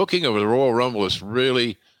it's the booking of the Royal Rumble is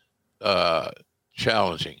really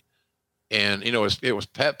challenging. And, it was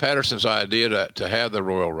Pat Patterson's idea to have the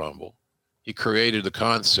Royal Rumble. He created the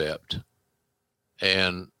concept,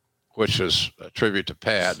 and which is a tribute to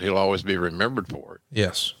Pat. He'll always be remembered for it.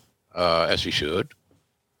 Yes. As he should.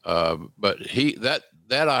 But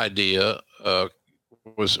that idea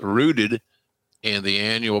was rooted in the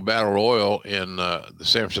annual Battle Royal in the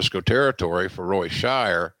San Francisco territory for Roy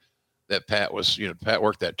Shire that Pat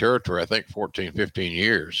worked that territory, I think 14, 15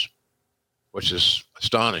 years, which is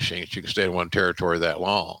astonishing that you can stay in one territory that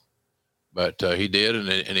long. But he did,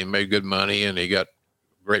 and he made good money, and he got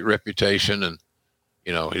great reputation, and,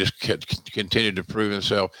 he just continued to prove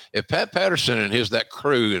himself. If Pat Patterson and that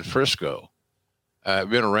crew in Frisco had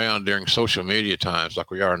been around during social media times like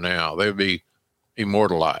we are now, they'd be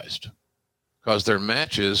immortalized. Because their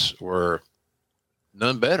matches were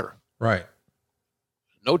none better. Right.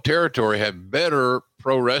 No territory had better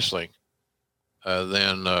pro wrestling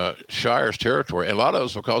than Shire's territory. And a lot of it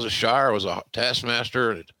was because Shire was a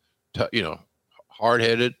taskmaster,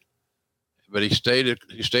 hard-headed, but he stayed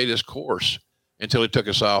his course until he took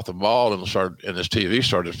us off the ball and his TV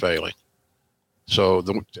started failing. So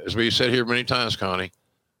as we said here many times, Connie,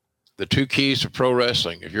 the two keys to pro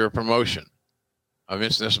wrestling, if you're a promotion, I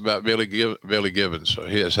mentioned this about Billy Gibbons. So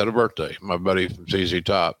he has had a birthday, my buddy from ZZ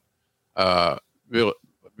Top.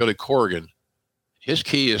 Billy Corrigan, his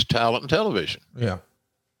key is talent and television. Yeah.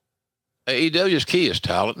 AEW's key is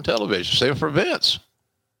talent and television. Same for Vince.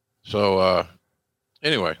 So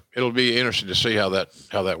anyway, it'll be interesting to see how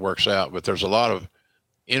that works out. But there's a lot of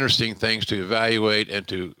interesting things to evaluate and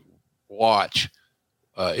to watch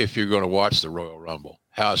if you're going to watch the Royal Rumble.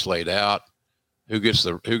 How it's laid out. Who gets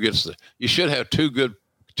the you should have two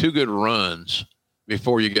good runs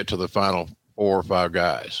before you get to the final 4 or 5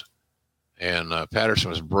 guys. And Patterson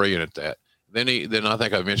was brilliant at that. Then I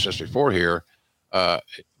think I mentioned this before here.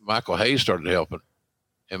 Michael Hayes started helping,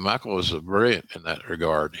 and Michael was brilliant in that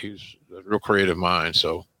regard. He's a real creative mind.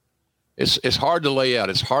 So it's hard to lay out.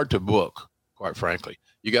 It's hard to book, quite frankly.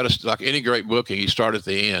 You got to, like any great booking, you start at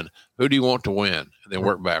the end. Who do you want to win? And then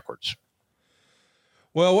work backwards.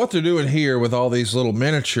 Well, what they're doing here with all these little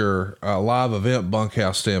miniature live event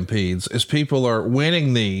Bunkhouse Stampedes is people are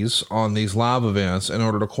winning these on these live events in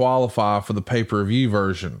order to qualify for the pay-per-view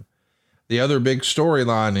version. The other big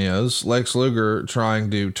storyline is Lex Luger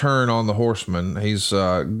trying to turn on the Horseman. He's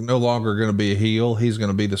no longer going to be a heel. He's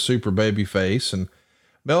going to be the super baby face. And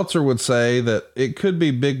Meltzer would say that it could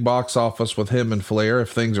be big box office with him and Flair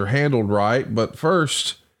if things are handled right. But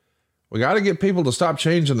first, we got to get people to stop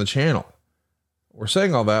changing the channel. We're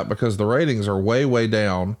saying all that because the ratings are way, way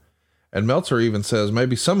down. And Meltzer even says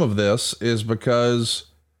maybe some of this is because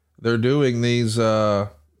they're doing these,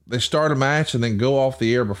 they start a match and then go off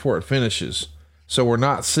the air before it finishes. So we're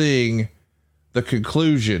not seeing the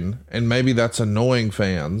conclusion, and maybe that's annoying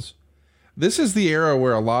fans. This is the era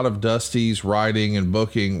where a lot of Dusty's writing and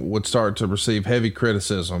booking would start to receive heavy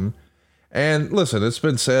criticism. And listen, it's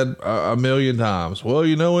been said a million times. Well,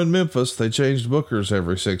 in Memphis, they changed bookers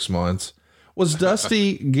every 6 months. Was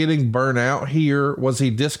Dusty getting burnt out here? Was he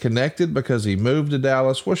disconnected because he moved to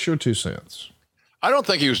Dallas? What's your 2 cents? I don't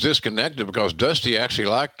think he was disconnected because Dusty actually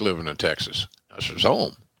liked living in Texas. That's his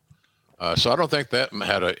home. So I don't think that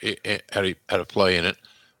had a play in it.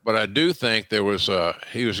 But I do think there was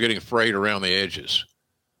he was getting frayed around the edges,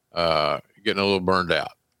 getting a little burned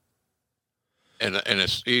out. And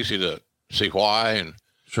it's easy to see why and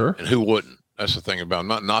Sure. And who wouldn't. That's the thing about I'm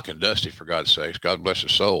not knocking Dusty, for God's sakes. God bless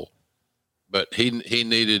his soul. But he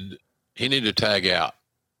needed to tag out.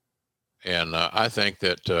 And I think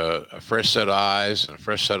that a fresh set of eyes and a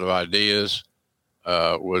fresh set of ideas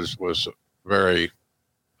was very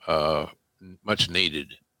much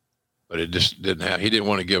needed. But it just didn't have. He didn't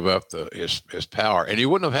want to give up his power, and he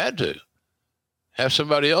wouldn't have had to. Have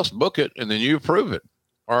somebody else book it, and then you approve it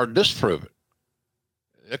or disprove it.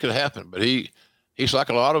 It could happen, but he's like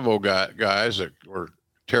a lot of old guys that were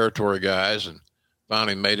territory guys, and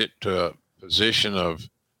finally made it to a position of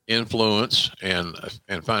influence and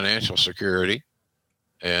financial security.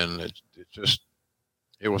 And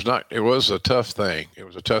it was a tough thing. It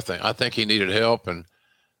was a tough thing. I think he needed help, and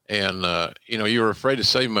you were afraid to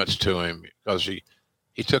say much to him because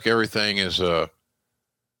he took everything as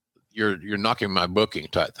you're knocking my booking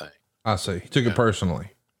type thing. I see. He took it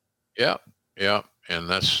personally. Yeah. And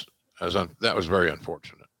that was very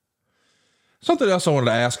unfortunate. Something else I wanted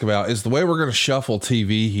to ask about is the way we're going to shuffle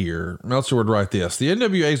TV here. Meltzer would write this. The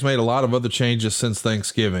NWA's made a lot of other changes since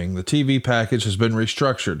Thanksgiving. The TV package has been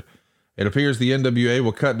restructured. It appears the NWA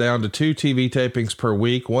will cut down to 2 TV tapings per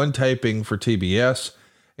week, 1 taping for TBS,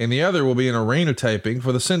 and the other will be an arena taping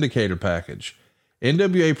for the syndicated package.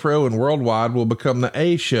 NWA Pro and Worldwide will become the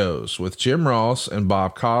A shows, with Jim Ross and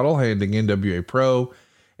Bob Caudle handling NWA Pro,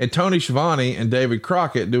 and Tony Schiavone and David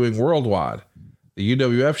Crockett doing Worldwide. The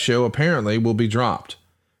UWF show apparently will be dropped.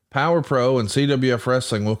 Power Pro and CWF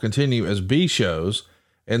Wrestling will continue as B shows,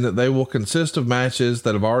 and that they will consist of matches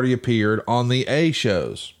that have already appeared on the A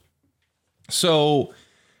shows. So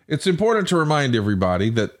it's important to remind everybody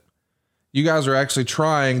that you guys are actually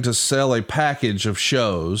trying to sell a package of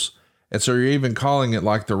shows. And so you're even calling it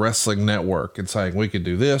like the Wrestling Network and saying we could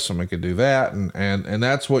do this and we could do that. And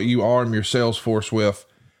that's what you arm your sales force with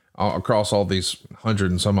across all these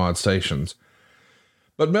 100 and some odd stations.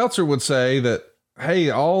 But Meltzer would say that, hey,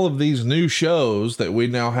 all of these new shows that we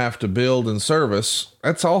now have to build and service,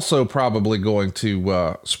 that's also probably going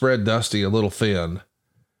to spread Dusty a little thin.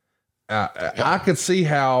 I could see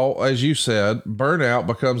how, as you said, burnout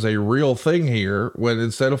becomes a real thing here when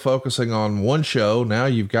instead of focusing on one show, now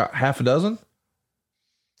you've got half a dozen.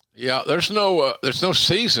 Yeah, there's no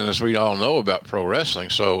season, as we all know about pro wrestling,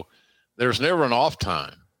 so there's never an off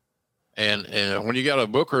time. And when you got a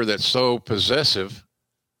booker that's so possessive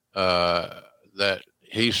that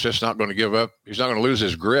he's just not going to give up, he's not going to lose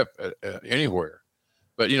his grip anywhere.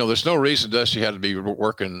 But there's no reason Dusty had to be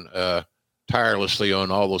working tirelessly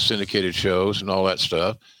on all those syndicated shows and all that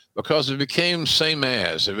stuff, because it became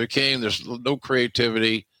there's no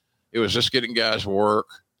creativity. It was just getting guys work.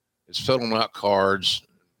 It's filling out cards,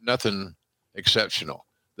 nothing exceptional.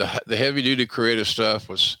 The heavy duty creative stuff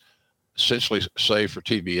was essentially saved for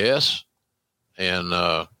TBS. And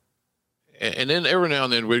then every now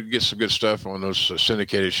and then we'd get some good stuff on those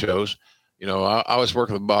syndicated shows. I was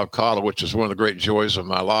working with Bob Caudle, which is one of the great joys of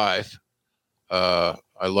my life.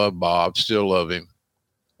 I love Bob, still love him.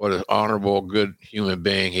 What an honorable, good human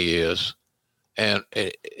being he is. And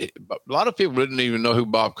a lot of people didn't even know who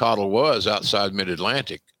Bob Caudle was outside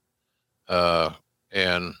Mid-Atlantic.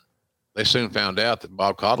 And they soon found out that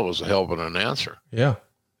Bob Caudle was a hell of an announcer. Yeah.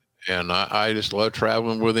 And I just love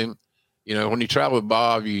traveling with him. When you travel with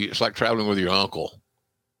Bob, it's like traveling with your uncle.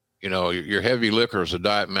 Your heavy liquor is a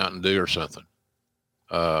Diet Mountain Dew or something.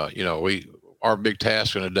 Our big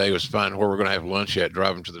task in a day was finding where we're going to have lunch at,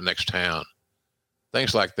 driving to the next town.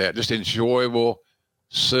 Things like that. Just enjoyable,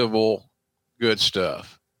 civil, good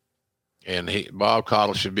stuff. And Bob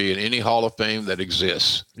Caudle should be in any Hall of Fame that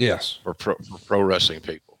exists. Yes. For pro wrestling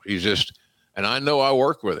people. He's just, and I know I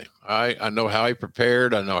worked with him. I know how he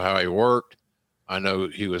prepared. I know how he worked. I know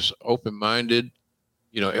he was open-minded.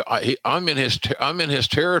 I'm in his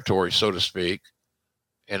territory, so to speak,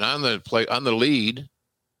 and I'm the lead.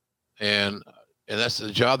 And that's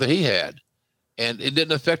the job that he had, and it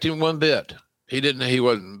didn't affect him one bit. He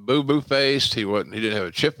wasn't boo-boo faced. He didn't have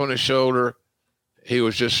a chip on his shoulder. He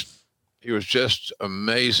was just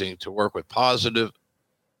amazing to work with, positive.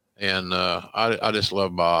 And I just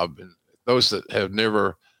love Bob. And those that have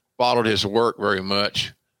never followed his work very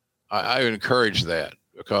much, I encourage that,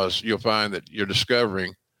 because you'll find that you're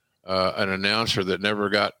discovering an announcer that never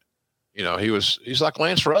got, he's like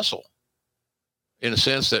Lance Russell, in the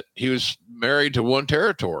sense that he was married to one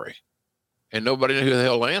territory and nobody knew who the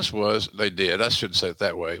hell Lance was. They did. I shouldn't say it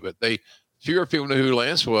that way, but they fewer people knew who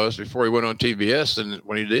Lance was before he went on TBS than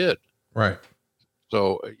when he did. Right.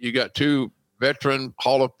 So you got two veteran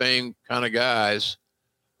Hall of Fame kind of guys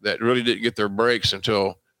that really didn't get their breaks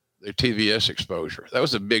until the TBS exposure. That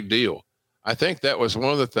was a big deal. I think that was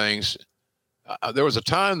one of the things. There was a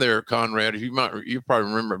time there, Conrad, you probably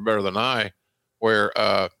remember it better than I, where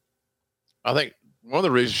I think one of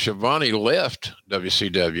the reasons Schiavone left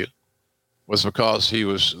WCW was because they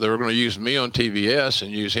were going to use me on TBS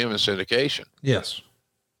and use him in syndication. Yes.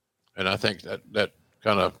 And I think that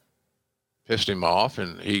kind of pissed him off,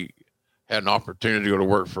 and he had an opportunity to go to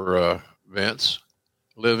work for Vince,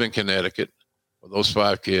 live in Connecticut with those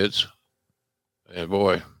 5 kids. And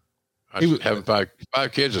boy, having five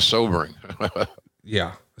kids is sobering.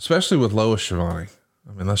 Yeah. Especially with Lois Schiavone.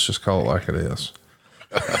 I mean, let's just call it like it is.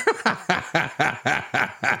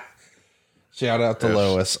 Shout out to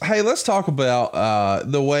Lois. Hey, let's talk about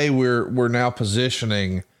the way we're now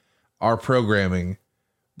positioning our programming,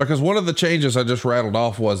 because one of the changes I just rattled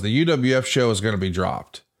off was the UWF show is going to be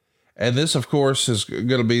dropped. And this, of course, is going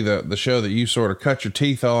to be the show that you sort of cut your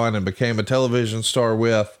teeth on and became a television star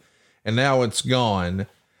with, and now it's gone.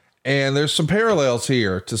 And there's some parallels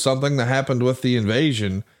here to something that happened with the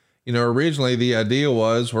Invasion. You know, originally the idea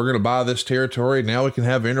was we're going to buy this territory. Now we can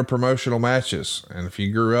have interpromotional matches. And if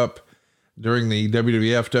you grew up during the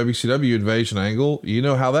WWF WCW Invasion angle, you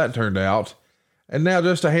know how that turned out. And now,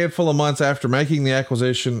 just a handful of months after making the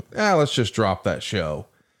acquisition, let's just drop that show.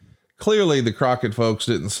 Clearly the Crockett folks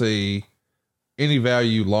didn't see any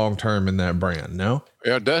value long-term in that brand. No?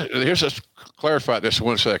 Yeah. Here's just clarify this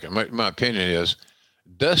 1 second. My opinion is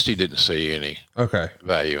Dusty didn't see any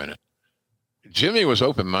value in it. Jimmy was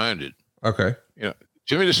open-minded. Okay. You know,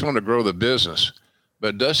 Jimmy just wanted to grow the business,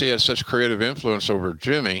 but Dusty had such creative influence over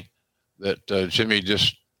Jimmy that Jimmy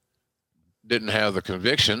just didn't have the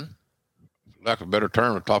conviction, lack of a better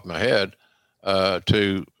term on top of my head,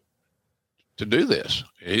 to do this.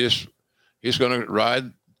 He's going to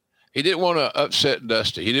ride. He didn't want to upset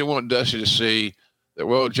Dusty. He didn't want Dusty to see that,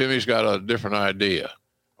 well, Jimmy's got a different idea,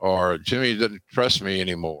 or Jimmy doesn't trust me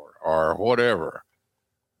anymore, or whatever.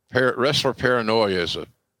 Wrestler paranoia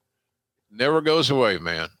never goes away,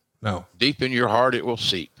 man. No. Deep in your heart, it will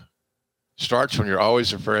seep. Starts when you're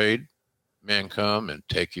always afraid men come and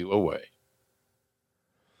take you away.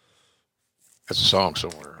 That's a song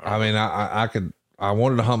somewhere. I mean, I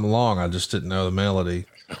wanted to hum along. I just didn't know the melody.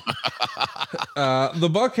 The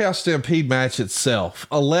Bunkhouse Stampede match itself,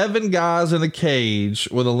 11 guys in a cage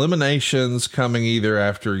with eliminations coming either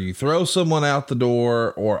after you throw someone out the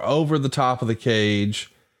door or over the top of the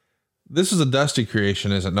cage. This is a Dusty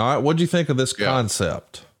creation, is it not? What'd you think of this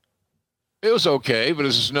concept? It was okay, but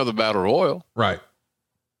this is another battle royal. Right.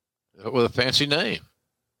 With a fancy name.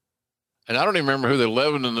 And I don't even remember who the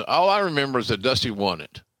 11 all I remember is that Dusty won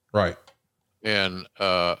it. Right. And,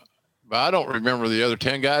 but I don't remember the other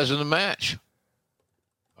 10 guys in the match.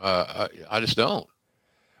 I just don't.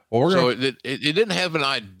 Well, it didn't have an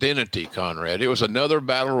identity, Conrad. It was another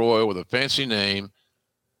battle royal with a fancy name.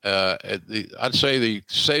 I'd say the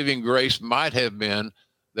saving grace might have been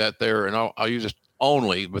that and I'll use this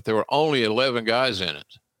only, but there were only 11 guys in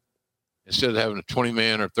it instead of having a 20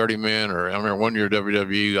 man or 30 men, or I remember one year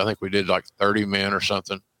WWE, I think we did like 30 men or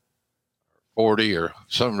something, 40 or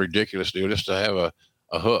some ridiculous deal just to have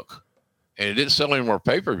a hook. And it didn't sell any more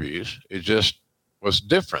pay-per-views. It just was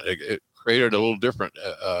different. It created a little different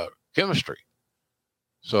chemistry.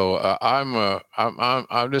 So I'm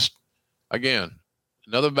just, again,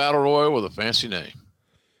 another battle royal with a fancy name.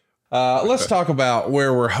 Let's talk about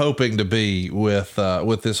where we're hoping to be with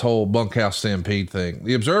this whole Bunkhouse Stampede thing.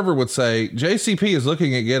 The Observer would say JCP is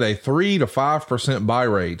looking at get a 3 to 5% buy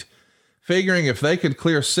rate, figuring if they could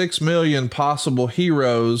clear 6 million possible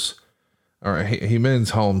heroes, or he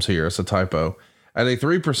means homes here, it's a typo, at a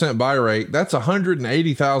 3% buy rate, that's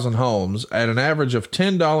 180,000 homes at an average of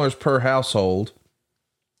 $10 per household.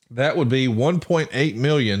 That would be 1.8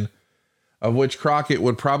 million, of which Crockett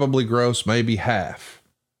would probably gross maybe half.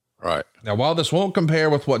 Right. Now, while this won't compare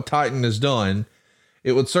with what Titan has done,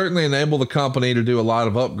 it would certainly enable the company to do a lot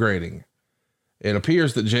of upgrading. It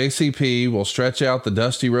appears that JCP will stretch out the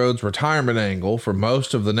Dusty Rhodes retirement angle for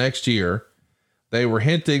most of the next year. They were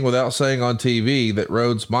hinting without saying on TV that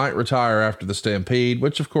Rhodes might retire after the Stampede,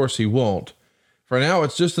 which of course he won't. For now,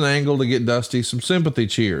 it's just an angle to get Dusty some sympathy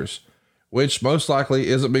cheers, which most likely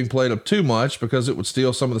isn't being played up too much because it would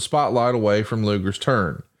steal some of the spotlight away from Luger's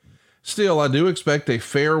turn. Still, I do expect a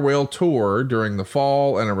farewell tour during the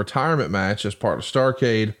fall and a retirement match as part of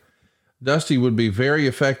Starrcade. Dusty would be very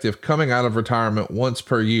effective coming out of retirement once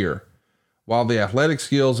per year. While the athletic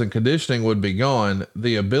skills and conditioning would be gone,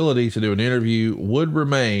 the ability to do an interview would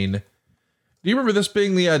remain, Do you remember this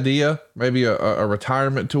being the idea? Maybe a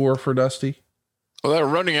retirement tour for Dusty? Well, they're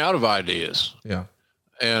running out of ideas. Yeah.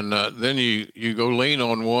 And then you go lean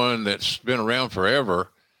on one that's been around forever.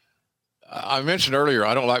 I mentioned earlier,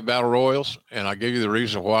 I don't like battle royals, and I gave you the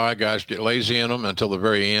reason why. Guys get lazy in them until the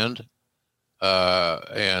very end.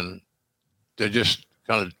 And they just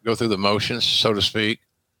kind of go through the motions, so to speak.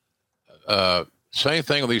 Same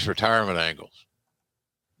thing with these retirement angles.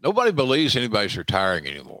 Nobody believes anybody's retiring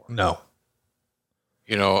anymore. No.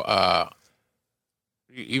 You know,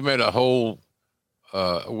 you made a whole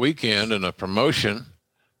weekend and a promotion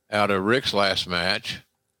out of Rick's last match.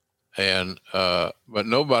 And, but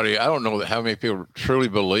nobody, I don't know how many people truly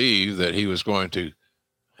believe that he was going to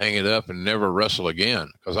hang it up and never wrestle again.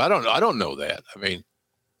 Cause I don't know that. I mean,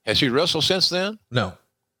 has he wrestled since then? No.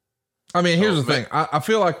 I mean, here's the thing. I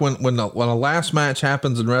feel like when a last match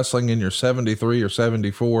happens in wrestling and you're 73 or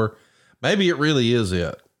 74, maybe it really is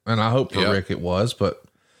it. And I hope for Rick it was, but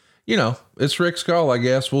you know, it's Rick's call, I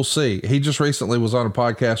guess. We'll see. He just recently was on a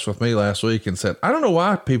podcast with me last week and said, I don't know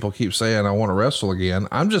why people keep saying I want to wrestle again.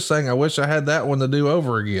 I'm just saying, I wish I had that one to do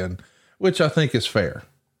over again, which I think is fair.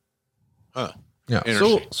 Huh. Yeah.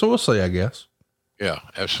 So we'll see, I guess. Yeah,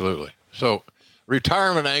 absolutely. So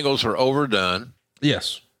retirement angles are overdone.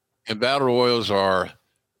 Yes. And battle royals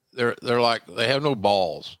they're like, they have no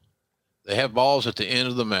balls. They have balls at the end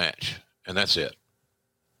of the match, and that's it.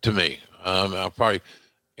 To me, I'm probably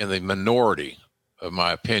in the minority of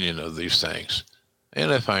my opinion of these things.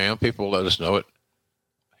 And if I am, people let us know it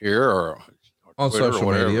here or on Twitter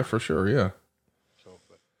social media for sure. Yeah. So,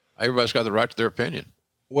 but everybody's got the right to their opinion.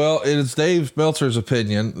 Well, it is Dave Meltzer's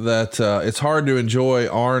opinion that it's hard to enjoy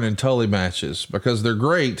Arn and Tully matches because they're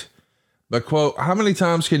great, but quote, how many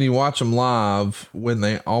times can you watch them live when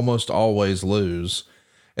they almost always lose?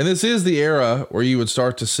 And this is the era where you would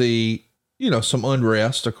start to see, you know, some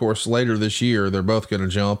unrest. Of course, later this year, they're both going to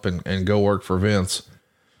jump and go work for Vince.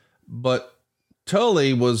 But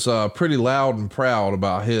Tully was pretty loud and proud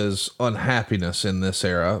about his unhappiness in this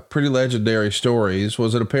era. Pretty legendary stories.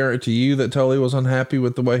 Was it apparent to you that Tully was unhappy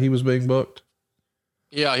with the way he was being booked?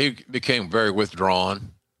 Yeah, he became very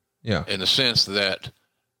withdrawn. Yeah. In the sense that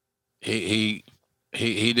he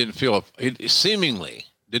didn't feel, he seemingly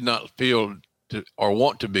did not feel to, or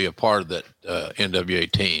want to be a part of that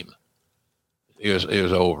NWA team. It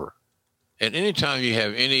was over. And anytime you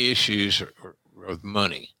have any issues with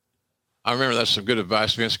money, I remember that's some good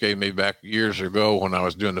advice Vince gave me back years ago when I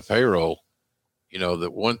was doing the payroll. You know, the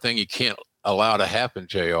one thing you can't allow to happen,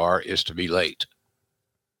 JR, is to be late.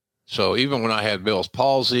 So even when I had Bell's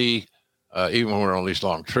palsy, even when we're on these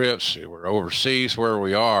long trips, we're overseas, where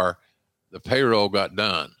we are, the payroll got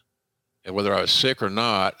done. And whether I was sick or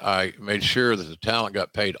not, I made sure that the talent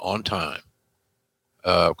got paid on time.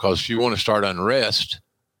 Because if you want to start unrest,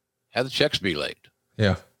 have the checks be late.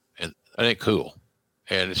 Yeah. And that ain't cool.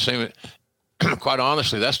 And it's same, quite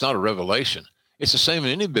honestly, that's not a revelation. It's the same in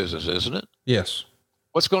any business, isn't it? Yes.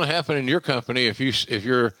 What's going to happen in your company if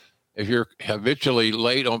you're habitually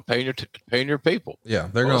late on paying your people? Yeah,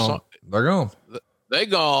 they're gone. They're gone. They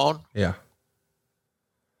gone. Yeah.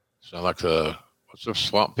 Sound like what's the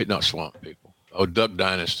swamp people? Not swamp people. Oh, Duck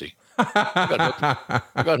Dynasty. I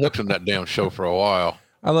got hooked on that damn show for a while.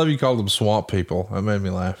 I love you called them swamp people. That made me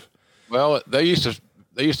laugh. Well, they used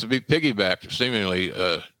to be piggybacked seemingly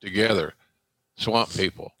together. Swamp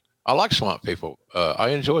people. I like swamp people. I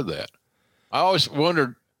enjoyed that. I always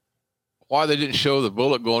wondered why they didn't show the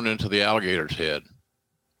bullet going into the alligator's head.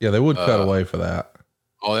 Yeah, they would cut away for that.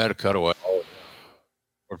 Oh, they had to cut away.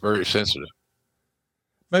 We're very sensitive.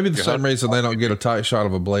 Maybe the same reason they don't get a tight shot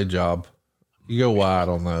of a blade job. You go wide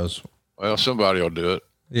on those. Well, somebody will do it.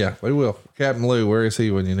 Yeah, they will. Captain Lou, where is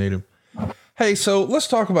he when you need him? Hey, so let's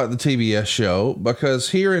talk about the TBS show,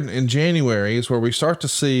 because here in January is where we start to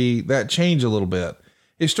see that change a little bit.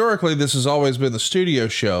 Historically, this has always been the studio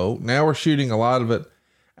show. Now we're shooting a lot of it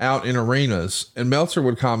out in arenas, and Meltzer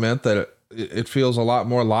would comment that it feels a lot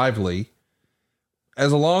more lively.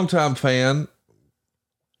 As a longtime fan,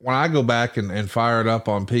 when I go back and fire it up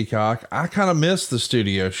on Peacock, I kind of miss the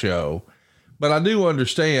studio show, but I do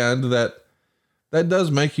understand that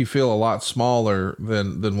does make you feel a lot smaller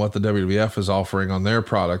than what the WWF is offering on their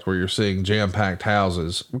product, where you're seeing jam-packed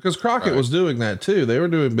houses, because Crockett was doing that too. They were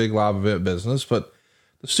doing big live event business, but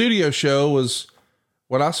the studio show was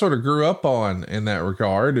what I sort of grew up on in that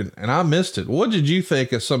regard. And I missed it. What did you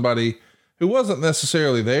think as somebody who wasn't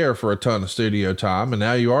necessarily there for a ton of studio time, and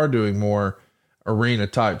now you are doing more arena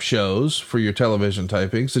type shows for your television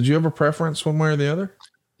tapings? Did you have a preference one way or the other?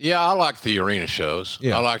 Yeah, I like the arena shows.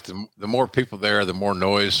 Yeah. I like the more people there, the more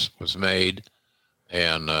noise was made,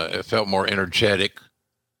 and it felt more energetic.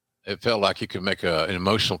 It felt like you could make an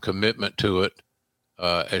emotional commitment to it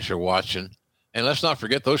as you're watching. And let's not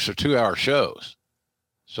forget, those are 2-hour shows.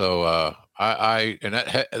 So and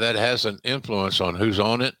that has an influence on who's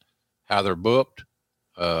on it, how they're booked,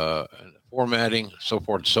 formatting, so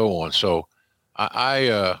forth and so on. So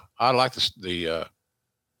I like the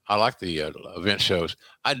event shows.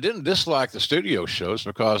 I didn't dislike the studio shows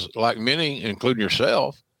because, like many, including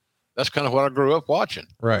yourself, that's kind of what I grew up watching.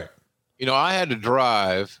 Right. I had to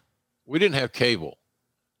drive. We didn't have cable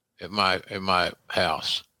at my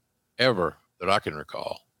house ever that I can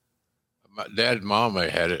recall. My dad and mom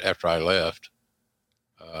had it after I left.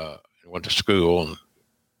 Went to school and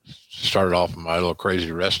started off my little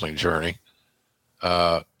crazy wrestling journey.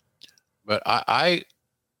 But I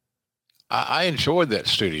enjoyed that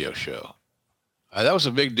studio show. That was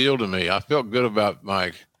a big deal to me. I felt good about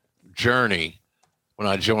my journey when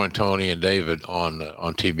I joined Tony and David on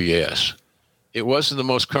TBS. It wasn't the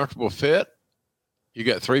most comfortable fit. You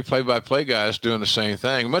got 3 play-by-play guys doing the same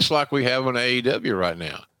thing, much like we have on AEW right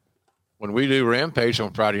now. When we do Rampage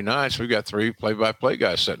on Friday nights, we got 3 play-by-play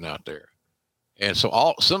guys sitting out there. And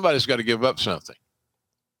so somebody's got to give up something.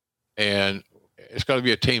 And it's got to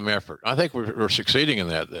be a team effort. I think we're succeeding in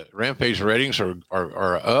that. The Rampage ratings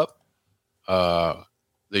are up.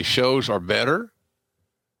 The shows are better.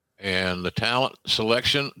 And the talent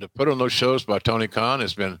selection to put on those shows by Tony Khan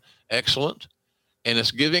has been excellent. And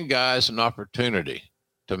it's giving guys an opportunity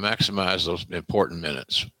to maximize those important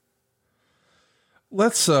minutes.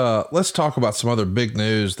 Let's talk about some other big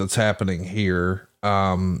news that's happening here.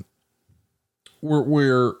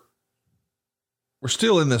 We're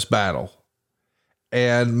still in this battle,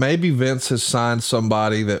 and maybe Vince has signed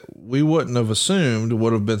somebody that we wouldn't have assumed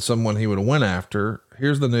would have been someone he would have went after.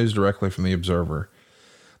 Here's the news directly from the Observer.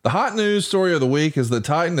 The hot news story of the week is that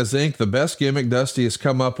Titan has inked the best gimmick Dusty has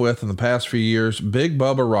come up with in the past few years, Big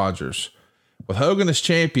Bubba Rogers. With Hogan as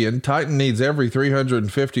champion, Titan needs every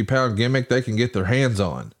 350-pound gimmick they can get their hands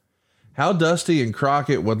on. How Dusty and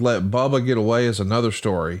Crockett would let Bubba get away is another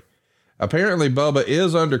story. Apparently, Bubba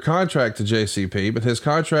is under contract to JCP, but his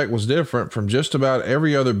contract was different from just about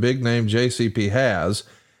every other big name JCP has,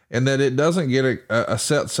 in that it doesn't get a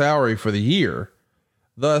set salary for the year.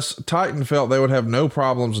 Thus, Titan felt they would have no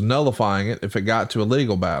problems nullifying it if it got to a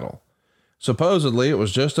legal battle. Supposedly, it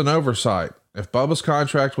was just an oversight. If Bubba's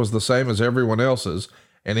contract was the same as everyone else's,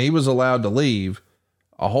 and he was allowed to leave,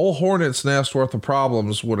 a whole hornet's nest worth of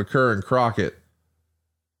problems would occur in Crockett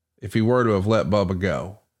if he were to have let Bubba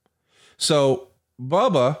go. So,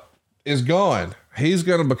 Bubba is gone. He's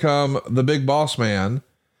going to become the big boss man,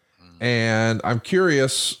 and I'm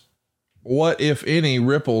curious what, if any,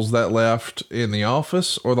 ripples that left in the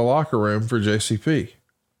office or the locker room for JCP.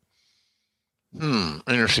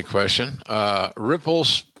 Interesting question.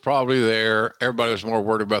 Ripples probably there. Everybody was more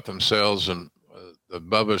worried about themselves and the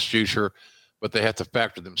Bubba's future, but they have to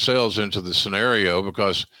factor themselves into the scenario,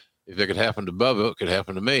 because if it could happen to Bubba, it could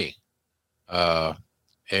happen to me.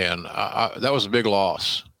 And that was a big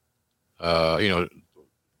loss. Bubba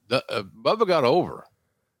got over.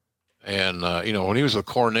 And, when he was with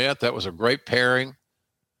Cornette, that was a great pairing.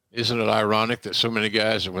 Isn't it ironic that so many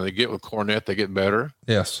guys, when they get with Cornette, they get better?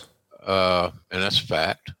 Yes. And that's a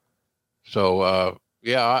fact. So,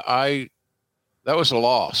 that was a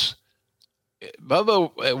loss.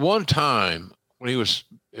 Bubba, at one time, when his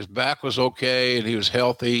back was okay and he was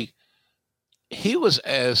healthy, he was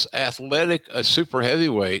as athletic a super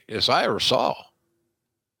heavyweight as I ever saw.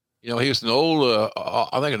 He was an old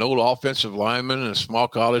offensive lineman in a small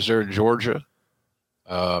college there in Georgia.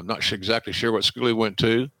 I'm not exactly sure what school he went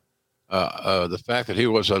to. The fact that he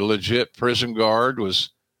was a legit prison guard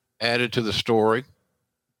was added to the story.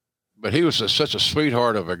 But he was such a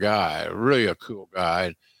sweetheart of a guy, really a cool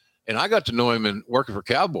guy. And I got to know him in working for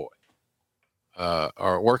Cowboy,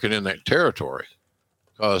 or working in that territory,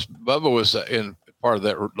 because Bubba was in part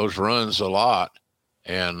of those runs a lot.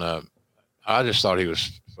 And I just thought he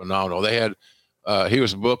was phenomenal. He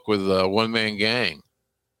was booked with a one-man gang.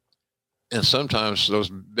 And sometimes those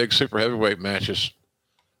big super heavyweight matches,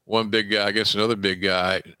 one big guy against another big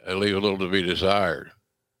guy, leave a little to be desired.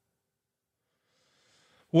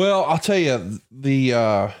 Well, I'll tell you,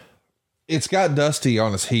 it's got Dusty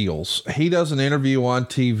on his heels. He does an interview on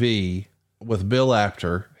TV with Bill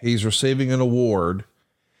Apter. He's receiving an award,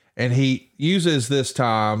 and he uses this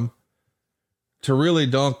time to really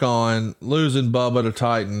dunk on losing Bubba to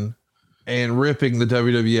Titan and ripping the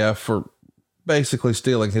WWF for basically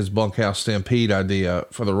stealing his Bunkhouse Stampede idea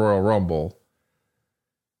for the Royal Rumble.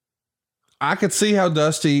 I could see how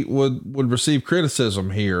Dusty would receive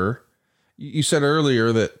criticism here. You said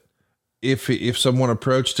earlier that if someone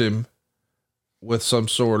approached him with some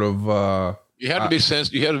sort of, you had to be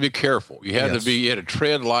sensitive. You had to be careful. You had to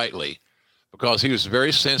tread lightly, because he was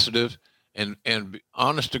very sensitive and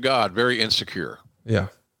honest to God, very insecure. Yeah.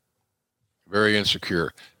 Very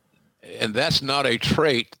insecure. And that's not a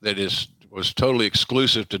trait that was totally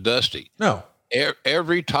exclusive to Dusty. No.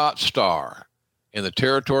 Every top star in the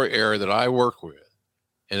territory area that I work with,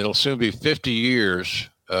 and it'll soon be 50 years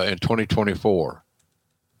in 2024,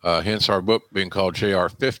 hence our book being called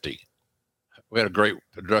JR50. We had a great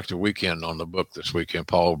productive weekend on the book this weekend,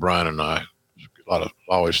 Paul O'Brien and I.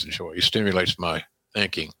 Always enjoy. He stimulates my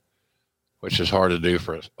thinking, which is hard to do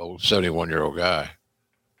for an old 71-year-old guy.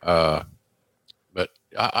 But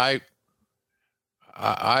it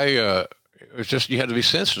was just, you had to be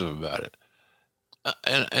sensitive about it.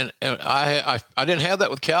 And I didn't have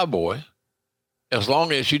that with Cowboy, as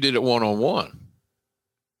long as you did it one-on-one.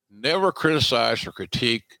 Never criticize or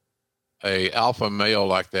critique a alpha male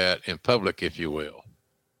like that in public, if you will.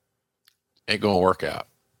 Ain't gonna work out.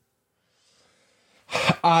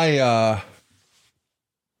 I'm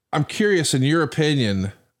curious, in your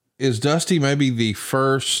opinion, is Dusty maybe the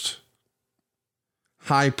first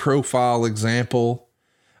high profile example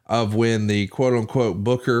of when the quote unquote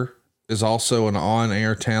booker is also an on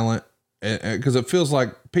air talent? Because it feels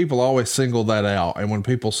like people always single that out. And when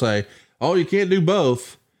people say, oh, you can't do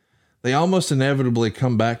both, they almost inevitably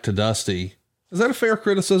come back to Dusty. Is that a fair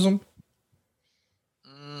criticism?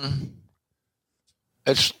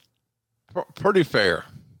 It's pretty fair.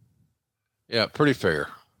 Yeah, pretty fair.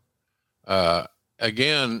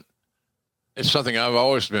 Again, it's something I've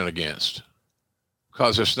always been against,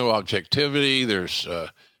 because there's no objectivity.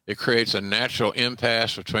 It creates a natural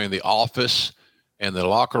impasse between the office and the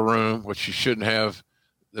locker room, which you shouldn't have.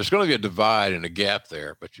 There's going to be a divide and a gap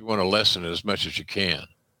there, but you want to lessen it as much as you can.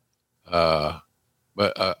 That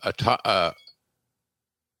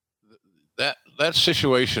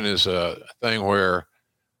situation is a thing where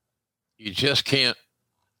you just can't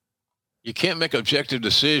make objective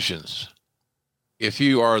decisions if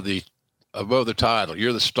you are above the title.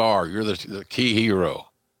 You're the star. You're the key hero,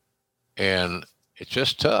 and it's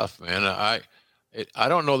just tough, man. I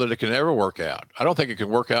don't know that it can ever work out. I don't think it can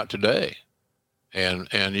work out today,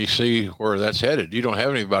 and you see where that's headed. You don't have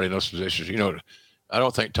anybody in those positions. I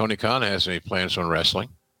don't think Tony Khan has any plans on wrestling.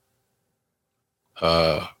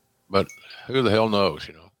 But who the hell knows?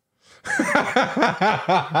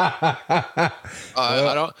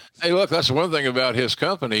 I don't. Hey, look, that's one thing about his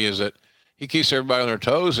company, is that he keeps everybody on their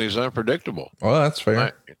toes, and he's unpredictable. Well, that's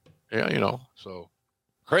fair. Yeah, so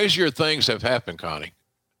crazier things have happened, Connie.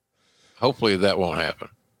 Hopefully that won't happen,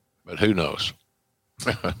 but who knows?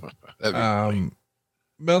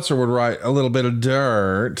 Meltzer would write a little bit of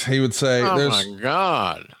dirt. He would say, "Oh there's my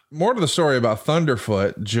God." More to the story about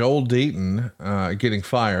Thunderfoot, Joel Deaton, getting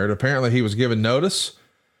fired. Apparently he was given notice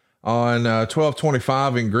on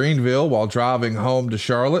 12/25 in Greenville while driving home to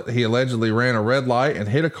Charlotte. He allegedly ran a red light and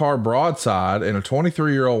hit a car broadside, and a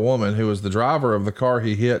 23-year-old woman who was the driver of the car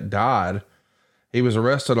he hit died. He was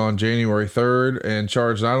arrested on January 3rd and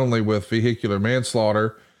charged not only with vehicular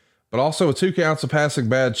manslaughter, but also with 2 counts of passing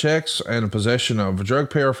bad checks and possession of drug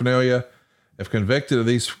paraphernalia. If convicted of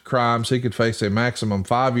these crimes, he could face a maximum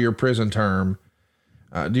 5-year prison term.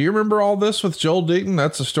 Do you remember all this with Joel Deaton?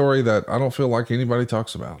 That's a story that I don't feel like anybody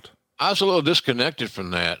talks about. I was a little disconnected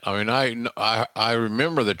from that. I mean, I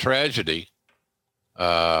remember the tragedy,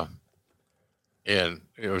 and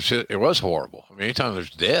it was horrible. I mean, anytime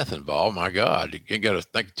there's death involved, my God, you ain't got to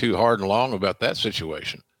think too hard and long about that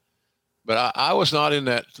situation. But I was not in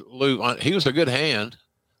that loop. He was a good hand.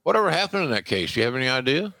 Whatever happened in that case? Do you have any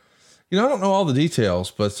idea? I don't know all the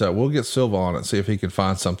details, but we'll get Silva on it, see if he can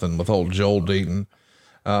find something with old Joel Deaton.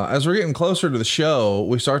 As we're getting closer to the show,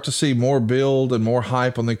 we start to see more build and more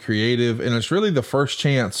hype on the creative, and it's really the first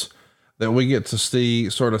chance that we get to see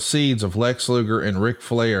sort of seeds of Lex Luger and Ric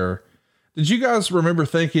Flair. Did you guys remember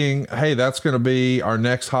thinking, hey, that's going to be our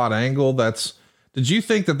next hot angle? Did you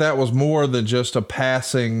think that was more than just a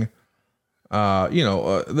passing, we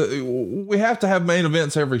have to have main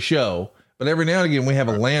events every show, but every now and again we have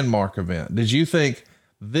a landmark event. Did you think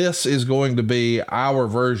this is going to be our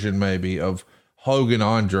version maybe of Hogan,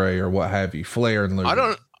 Andre, or what have you, Flair and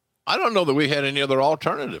Luger? I don't know that we had any other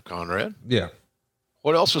alternative, Conrad. Yeah.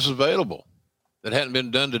 What else was available that hadn't been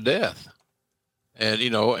done to death? And,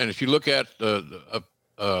 and if you look at a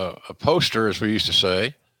poster, as we used to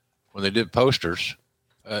say, when they did posters,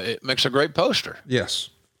 it makes a great poster. Yes.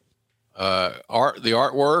 The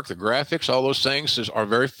artwork, the graphics, all those things are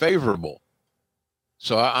very favorable.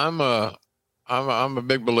 So I'm a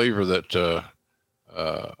big believer that,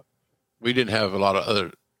 we didn't have a lot of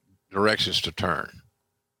other directions to turn.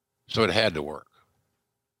 So it had to work.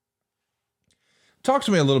 Talk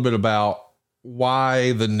to me a little bit about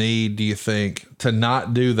why the need, do you think, to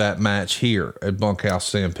not do that match here at Bunkhouse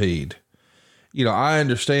Stampede? You know, I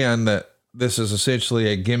understand that this is essentially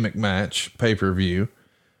a gimmick match pay-per-view,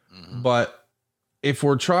 but if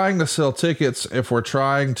we're trying to sell tickets, if we're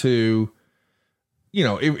trying to, you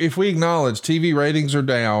know, if we acknowledge TV ratings are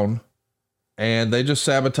down and they just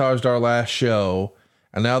sabotaged our last show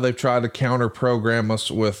and now they've tried to counter program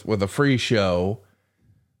us with a free show,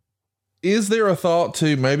 is there a thought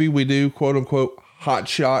to maybe we do quote unquote hot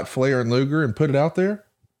shot Flair and Luger and put it out there?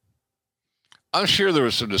 I'm sure there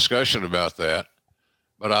was some discussion about that,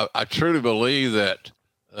 but I truly believe that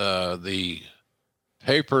the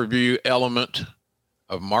pay-per-view element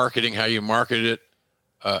of marketing, how you market it,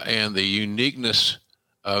 and the uniqueness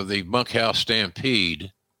of the Bunkhouse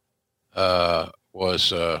Stampede was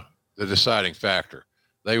the deciding factor.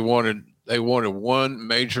 They wanted one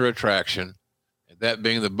major attraction, that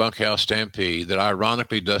being the Bunkhouse Stampede, that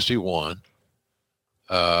ironically Dusty won.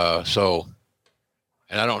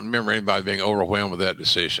 And I don't remember anybody being overwhelmed with that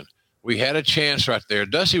decision. We had a chance right there.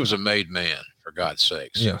 Dusty was a made man, for God's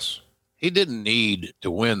sakes. Yes. He didn't need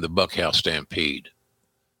to win the Bunkhouse Stampede.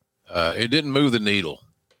 It didn't move the needle.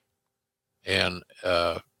 And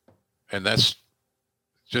that's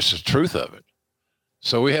just the truth of it.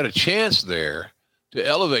 So we had a chance there to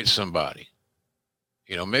elevate somebody,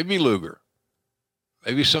 you know, maybe Luger,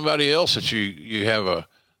 maybe somebody else that you have a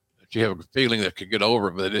feeling that could get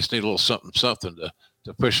over, but they just need a little something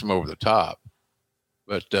to push them over the top.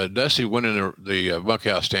 But Dusty winning the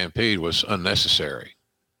Bunkhouse Stampede was unnecessary.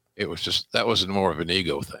 It was just, that was more of an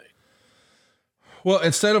ego thing. Well,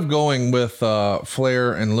 instead of going with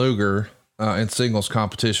Flair and Luger in singles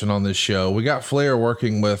competition on this show, we got Flair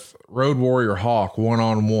working with Road Warrior Hawk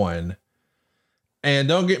one-on-one. And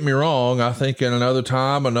don't get me wrong, I think in another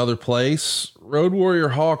time, another place, Road Warrior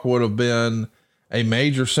Hawk would have been a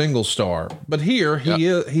major single star. But here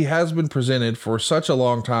he has been presented for such a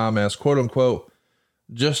long time as quote unquote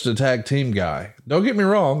just a tag team guy. Don't get me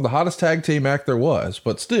wrong, the hottest tag team act there was,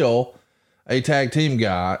 but still a tag team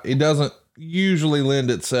guy. It doesn't usually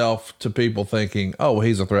lend itself to people thinking, oh,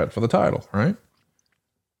 he's a threat for the title, right?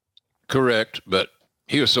 Correct, but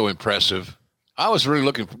he was so impressive. I was really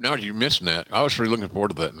looking, now you mentioned that, I was really looking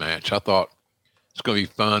forward to that match. I thought it's going to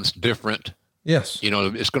be fun, it's different. Yes. You know,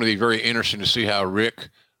 it's going to be very interesting to see how Rick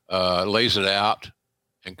lays it out.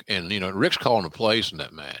 And, you know, Rick's calling the plays in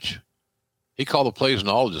that match. He called the plays in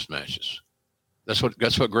all of his matches. That's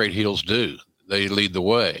what great heels do. They lead the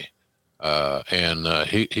way.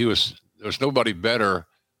 There was nobody better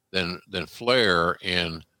than Flair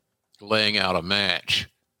in laying out a match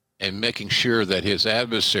and making sure that his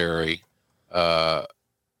adversary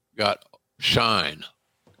got shine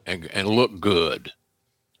and looked good.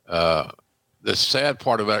 The sad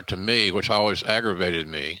part about it to me, which always aggravated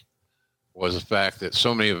me, was the fact that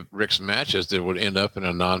so many of Rick's matches that would end up in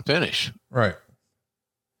a non-finish. Right.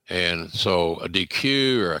 And so a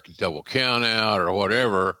DQ or a double count out or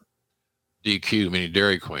whatever, DQ meaning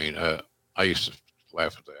Dairy Queen. I used to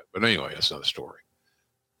laugh at that, but anyway, that's another story.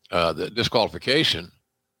 The disqualification,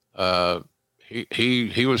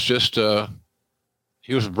 he was just,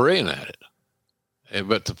 he was brilliant at it.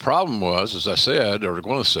 But the problem was, as I said, or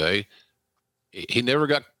going to say, he never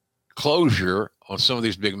got closure on some of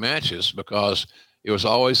these big matches because it was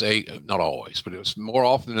always not always, but it was more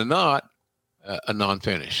often than not a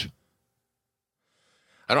non-finish.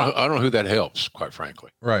 I don't know who that helps, quite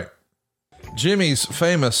frankly. Right. Jimmy's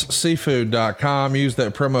Famous Seafood.com. Use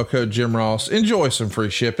that promo code Jim Ross. Enjoy some free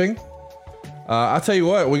shipping. I tell you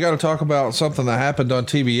what, we got to talk about something that happened on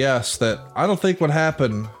TBS that I don't think would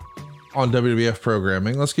happen on WWF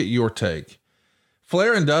programming. Let's get your take.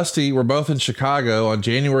 Flair and Dusty were both in Chicago on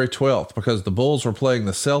January 12th because the Bulls were playing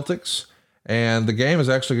the Celtics, and the game is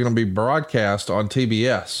actually going to be broadcast on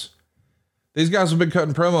TBS. These guys have been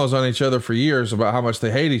cutting promos on each other for years about how much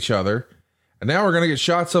they hate each other, and now we're going to get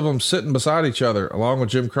shots of them sitting beside each other, along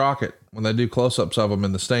with Jim Crockett, when they do close-ups of them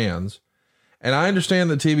in the stands. And I understand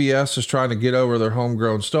that TBS is trying to get over their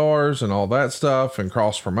homegrown stars and all that stuff and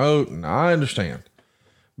cross-promote, and I understand.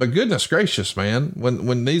 But goodness gracious, man,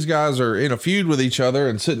 when these guys are in a feud with each other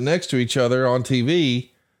and sitting next to each other on TV,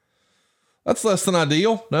 that's less than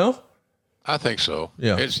ideal, no? I think so.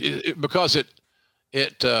 Yeah. Because it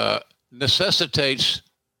necessitates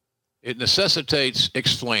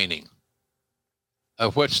explaining,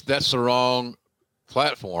 of which that's the wrong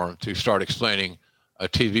platform to start explaining a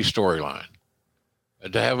TV storyline.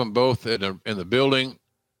 And to have them both in the building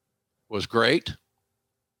was great.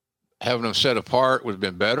 Having them set apart would have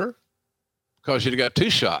been better because you'd have got two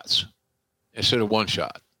shots instead of one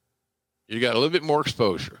shot. You got a little bit more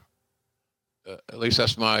exposure. At least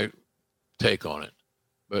that's my take on it.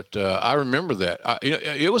 But I remember that.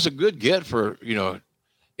 It was a good get for,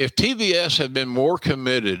 if TBS had been more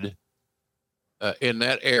committed in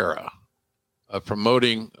that era of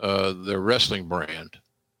promoting their wrestling brand,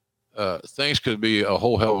 things could be a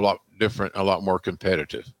whole hell of a lot different, a lot more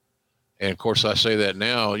competitive. And of course, I say that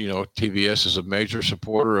now, TBS is a major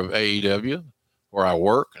supporter of AEW, where I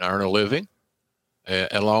work and I earn a living,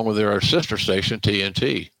 along with their sister station,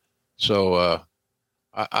 TNT. So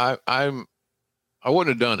I wouldn't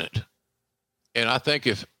have done it. And I think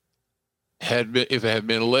if it had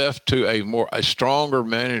been left to a stronger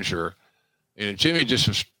manager, and Jimmy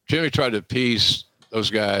tried to appease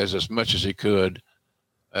those guys as much as he could.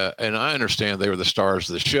 And I understand they were the stars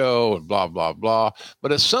of the show and blah, blah, blah.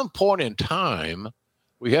 But at some point in time,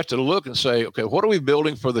 we have to look and say, okay, what are we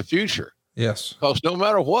building for the future? Yes. Because no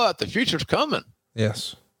matter what, the future's coming.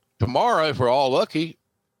 Yes. Tomorrow, if we're all lucky,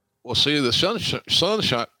 we'll see the sun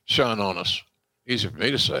shine on us. Easy for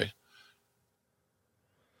me to say.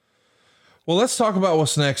 Well, let's talk about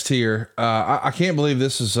what's next here. I can't believe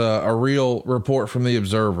this is a real report from the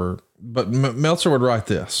Observer, but Meltzer would write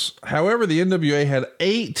this. However, the NWA had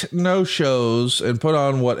 8 no-shows and put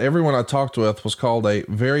on what everyone I talked with was called a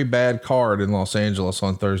very bad card in Los Angeles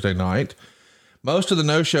on Thursday night. Most of the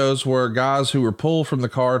no-shows were guys who were pulled from the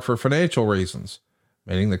card for financial reasons,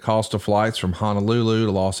 meaning the cost of flights from Honolulu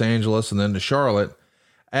to Los Angeles and then to Charlotte,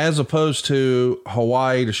 as opposed to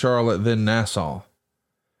Hawaii to Charlotte, then Nassau.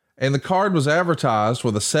 And the card was advertised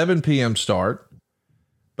with a 7 p.m. start,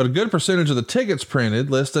 but a good percentage of the tickets printed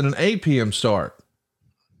listed an 8 p.m. start.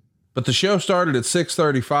 But the show started at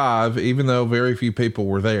 6:35, even though very few people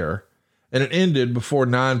were there, and it ended before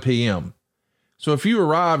 9 p.m. So if you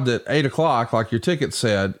arrived at 8 o'clock, like your ticket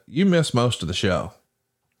said, you missed most of the show.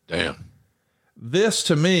 Damn. This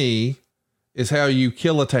to me is how you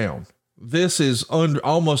kill a town. This is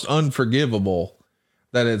almost unforgivable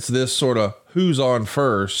that it's this sort of who's on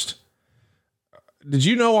first. Did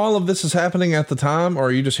you know all of this is happening at the time, or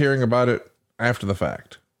are you just hearing about it after the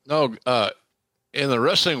fact? No, in the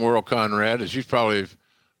wrestling world, Conrad, as you've probably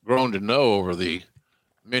grown to know over the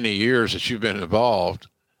many years that you've been involved,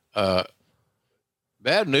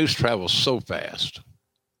 bad news travels so fast.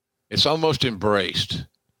 It's almost embraced.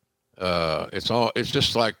 It's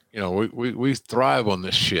just like, we thrive on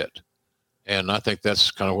this shit. And I think that's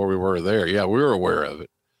kind of where we were there. Yeah, we were aware of it.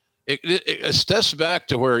 It steps back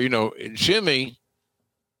to where, Jimmy,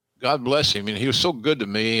 God bless him. I mean, he was so good to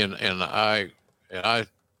me and I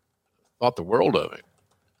thought the world of him,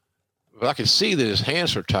 but I could see that his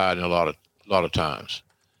hands were tied in a lot of times.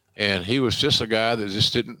 And he was just a guy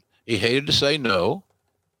that he hated to say no.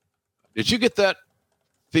 Did you get that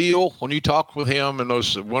feel when you talked with him in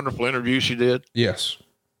those wonderful interviews you did? Yes.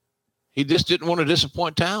 He just didn't want to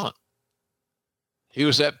disappoint talent. He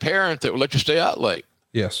was that parent that would let you stay out late.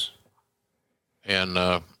 Yes. And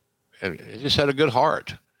he just had a good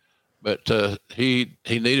heart, but he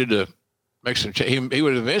needed to make some change. He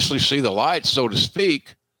would eventually see the light, so to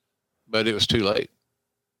speak, but it was too late.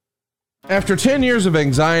 After 10 years of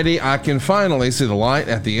anxiety, I can finally see the light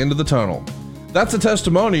at the end of the tunnel. That's a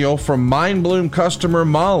testimonial from MindBloom customer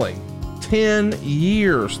Molly. 10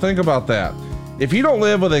 years. Think about that. If you don't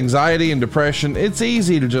live with anxiety and depression, it's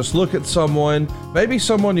easy to just look at someone, maybe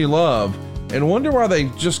someone you love, and wonder why they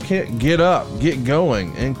just can't get up, get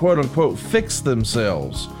going, and quote unquote fix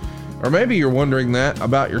themselves. Or maybe you're wondering that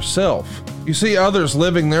about yourself. You see others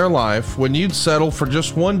living their life when you'd settle for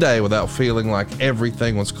just one day without feeling like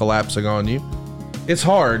everything was collapsing on you. It's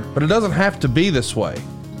hard, but it doesn't have to be this way.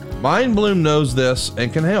 MindBloom knows this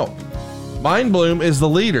and can help. MindBloom is the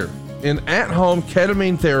leader in at-home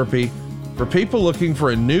ketamine therapy for people looking for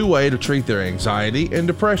a new way to treat their anxiety and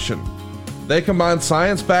depression. They combine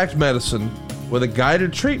science-backed medicine with a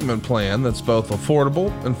guided treatment plan that's both affordable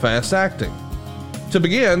and fast-acting. To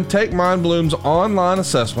begin, take MindBloom's online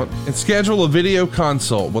assessment and schedule a video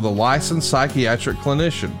consult with a licensed psychiatric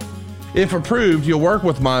clinician. If approved, you'll work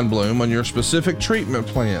with MindBloom on your specific treatment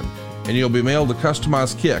plan, and you'll be mailed a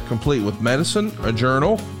customized kit complete with medicine, a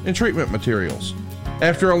journal, and treatment materials.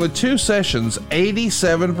 After only 2 sessions,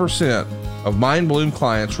 87% of MindBloom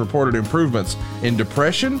clients reported improvements in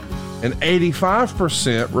depression and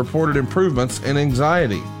 85% reported improvements in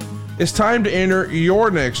anxiety. It's time to enter your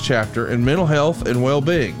next chapter in mental health and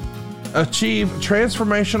well-being. Achieve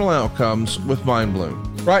transformational outcomes with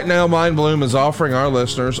MindBloom. Right now, MindBloom is offering our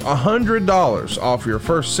listeners $100 off your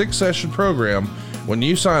first 6-session program when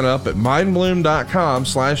you sign up at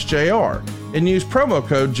mindbloom.com/JR and use promo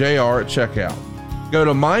code JR at checkout. Go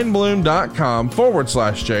to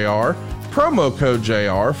mindbloom.com/JR promo code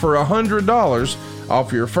JR for $100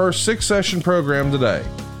 off your first 6-session program today.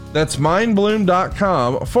 That's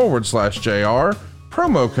mindbloom.com/JR,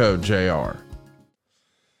 promo code JR.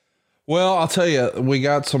 Well, I'll tell you, we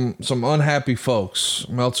got some unhappy folks.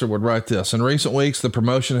 Meltzer would write this. In recent weeks, the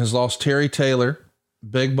promotion has lost Terry Taylor,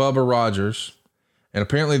 Big Bubba Rogers, and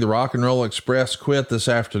apparently the Rock and Roll Express quit this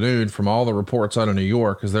afternoon from all the reports out of New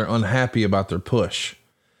York because they're unhappy about their push.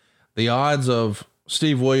 The odds of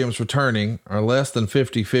Steve Williams returning are less than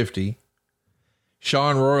 50-50.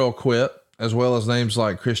 Sean Royal quit, as well as names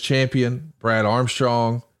like Chris Champion, Brad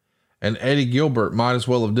Armstrong, and Eddie Gilbert might as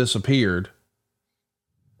well have disappeared.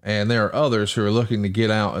 And there are others who are looking to get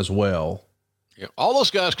out as well. Yeah, all those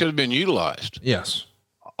guys could have been utilized. Yes.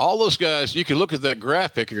 All those guys, you can look at that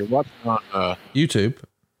graphic if you're watching on YouTube.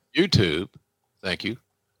 Thank you.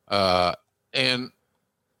 And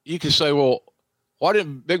you can say, well, why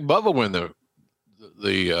didn't Big Bubba win the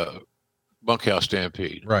Bunkhouse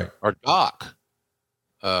Stampede? Right. Or Doc?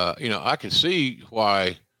 I can see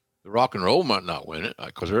why the Rock and Roll might not win it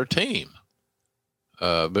because they're a team.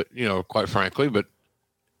 But quite frankly,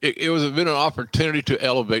 it was been an opportunity to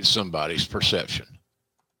elevate somebody's perception.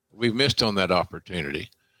 We missed on that opportunity,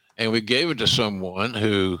 and we gave it to someone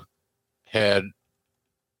who had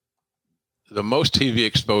the most TV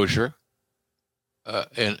exposure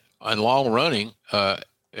and long running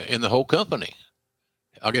in the whole company.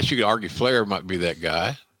 I guess you could argue Flair might be that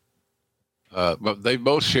guy, but they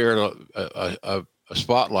both shared a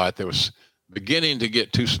spotlight that was beginning to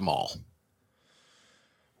get too small.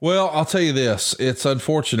 Well, I'll tell you this, it's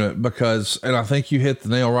unfortunate because, and I think you hit the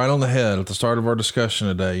nail right on the head at the start of our discussion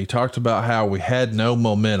today. You talked about how we had no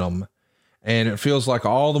momentum, and it feels like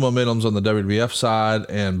all the momentum's on the WWF side,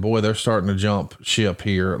 and boy, they're starting to jump ship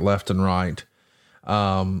here left and right.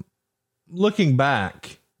 Looking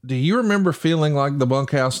back, do you remember feeling like the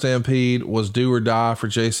Bunkhouse Stampede was do or die for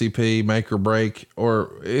JCP, make or break,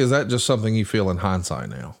 or is that just something you feel in hindsight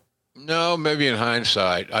now? No, maybe in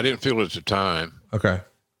hindsight. I didn't feel it at the time. Okay.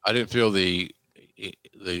 I didn't feel the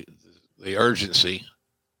urgency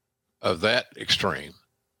of that extreme,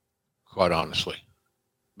 quite honestly.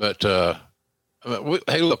 But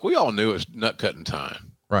hey, look, we all knew it was nut cutting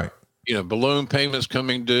time, right? Balloon payments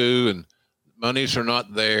coming due, and monies are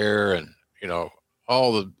not there, and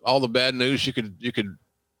all the bad news you could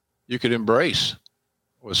embrace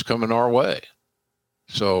was coming our way.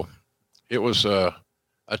 So it was a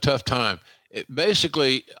tough time.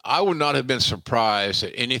 Basically, I would not have been surprised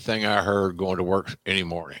at anything I heard going to work any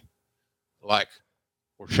morning, like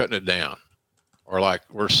we're shutting it down, or like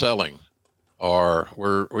we're selling, or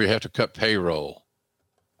we have to cut payroll.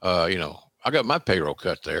 I got my payroll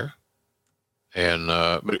cut there, and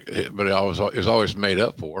but it was always made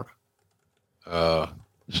up for.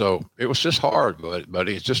 So it was just hard, but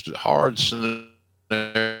it's just a hard scenario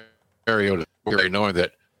to knowing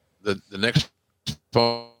that the next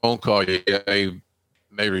phone call you gave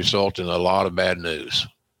may result in a lot of bad news.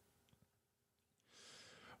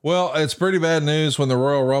 Well, it's pretty bad news when the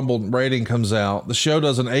Royal Rumble rating comes out. The show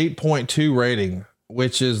does an 8.2 rating,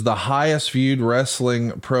 which is the highest viewed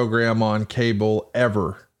wrestling program on cable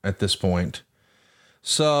ever at this point.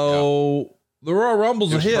 So the Royal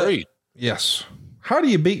Rumble's a hit. Free. Yes. How do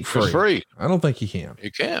you beat free? It's free. I don't think you can.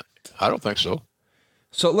 You can't. I don't think so.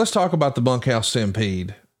 So let's talk about the Bunkhouse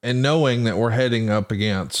Stampede. And knowing that we're heading up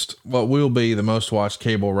against what will be the most watched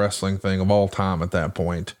cable wrestling thing of all time at that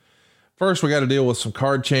point. First, we got to deal with some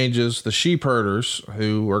card changes. The Sheep Herders,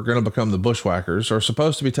 who are going to become the Bushwhackers, are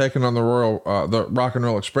supposed to be taking on the Rock and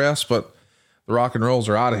Roll Express, but the Rock and Rolls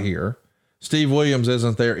are out of here. Steve Williams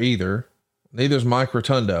isn't there either. Neither's Mike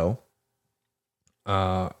Rotundo.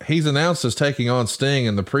 He's announced as taking on Sting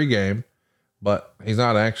in the pregame, but he's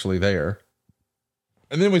not actually there.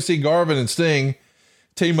 And then we see Garvin and Sting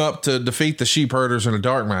team up to defeat the Sheep Herders in a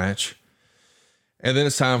dark match. And then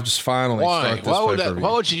it's time to just finally start this pay-per-view.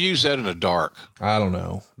 Why would you use that in the dark? I don't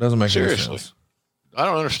know. Doesn't make any sense. I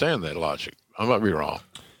don't understand that logic. I might be wrong.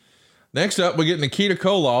 Next up, we get Nikita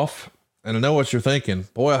Koloff. And I know what you're thinking.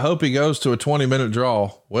 Boy, I hope he goes to a 20-minute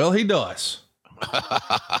draw. Well, he does.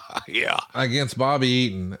 Yeah. Against Bobby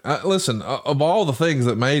Eaton. Listen, of all the things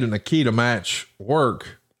that made a Nikita match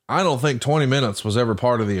work, I don't think 20 minutes was ever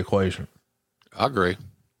part of the equation. I agree.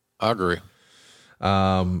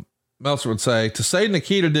 Meltzer would say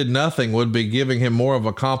Nikita did nothing would be giving him more of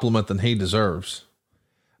a compliment than he deserves.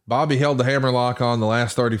 Bobby held the hammerlock on the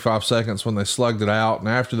last 35 seconds when they slugged it out. And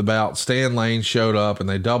after the bout, Stan Lane showed up and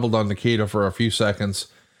they doubled on Nikita for a few seconds.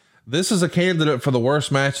 This is a candidate for the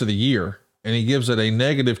worst match of the year, and he gives it a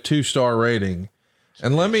negative 2-star rating.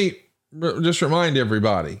 And let me just remind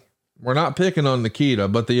everybody, We're not picking on Nikita,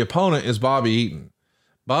 but the opponent is Bobby Eaton.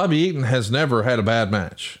 Bobby Eaton has never had a bad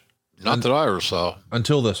match. Not that I ever saw.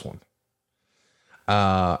 Until this one.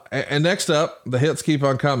 And next up, the hits keep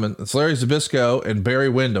on coming. It's Larry Zbyszko and Barry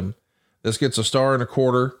Windham. This gets a star and a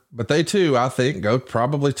quarter, but they too, I think, go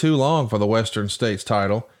probably too long for the Western States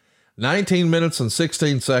title. 19 minutes and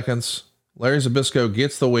 16 seconds. Larry Zbyszko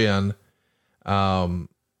gets the win. That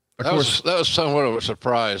was somewhat of a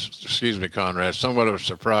surprise. Excuse me, Conrad. Somewhat of a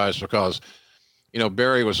surprise because,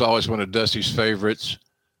 Barry was always one of Dusty's favorites.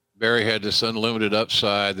 Barry had this unlimited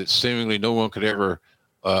upside that seemingly no one could ever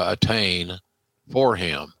attain for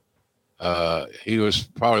him. He was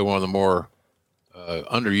probably one of the more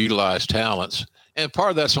underutilized talents, and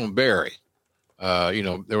part of that's on Barry.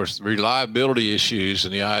 There was reliability issues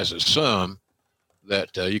in the eyes of some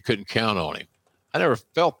that you couldn't count on him. I never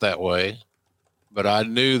felt that way, but I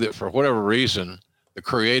knew that for whatever reason, the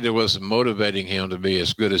creator was motivating him to be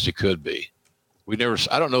as good as he could be.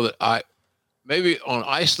 I don't know that maybe on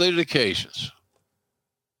isolated occasions,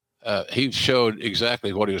 he showed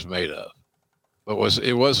exactly what he was made of, but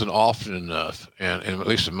it wasn't often enough, and at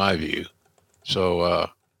least in my view. So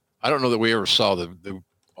I don't know that we ever saw the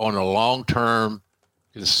on a long-term,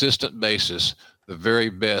 consistent basis, the very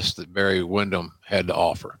best that Barry Windham had to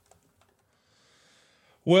offer.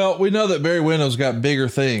 Well, we know that Barry Windham's got bigger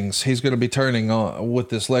things. He's going to be turning on with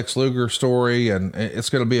this Lex Luger story, and it's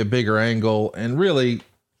going to be a bigger angle. And really,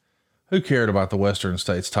 who cared about the Western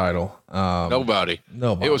States title? Nobody.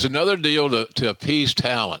 It was another deal to appease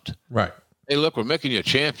talent. Right. Hey, look, we're making you a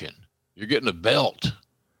champion. You're getting a belt.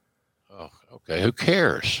 Oh, okay. Who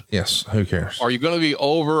cares? Yes. Who cares? Are you going to be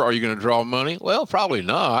over? Are you going to draw money? Well, probably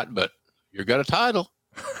not, but you got a title.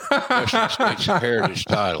 Western States Heritage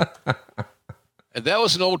title. And that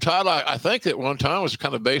was an old title. I think at one time was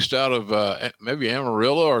kind of based out of maybe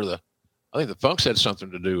Amarillo I think the Funks had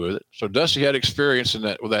something to do with it. So Dusty had experience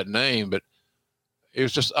with that name, but it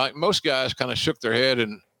was just most guys kind of shook their head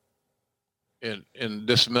in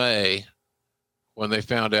dismay when they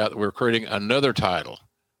found out that we were creating another title,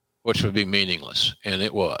 which would be meaningless, and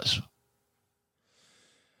it was.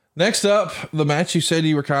 Next up, the match you said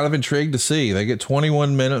you were kind of intrigued to see. They get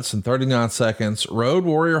 21 minutes and 39 seconds. Road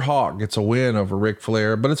Warrior Hawk gets a win over Ric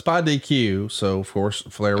Flair, but it's by DQ, so of course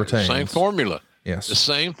Flair retains. Same formula. Yes. The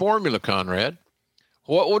same formula, Conrad.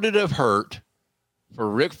 What would it have hurt for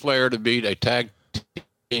Ric Flair to beat a tag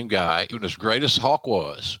team guy, even as great as Hawk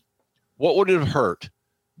was? What would it have hurt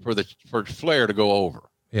for Flair to go over?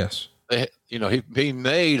 Yes. He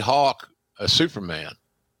made Hawk a Superman.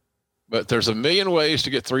 But there's a million ways to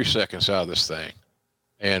get 3 seconds out of this thing.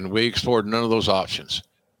 And we explored none of those options.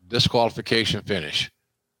 Disqualification finish.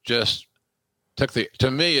 Just took it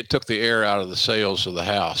took the air out of the sails of the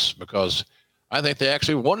house because I think they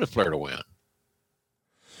actually wanted Flair to win.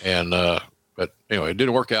 And, but anyway, it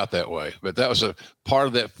didn't work out that way, but that was a part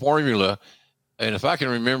of that formula. And if I can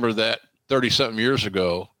remember that 30 something years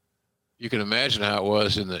ago, you can imagine how it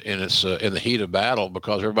was in the heat of battle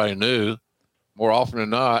because everybody knew more often than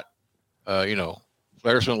not,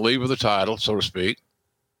 Flair's going to leave with the title, so to speak,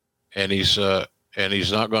 and he's not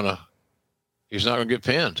going to get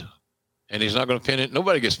pinned, and he's not going to pin it.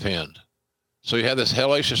 Nobody gets pinned. So you have this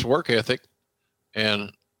hellacious work ethic,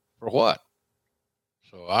 and for what?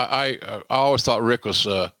 So I always thought Rick was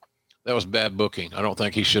that was bad booking. I don't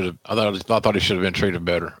think he should have. I thought he should have been treated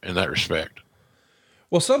better in that respect.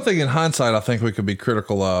 Well, something in hindsight I think we could be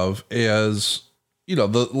critical of is,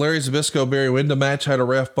 the Larry Zbyszko Barry Windham match had a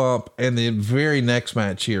ref bump, and the very next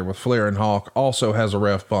match here with Flair and Hawk also has a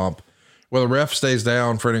ref bump where the ref stays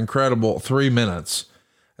down for an incredible 3 minutes.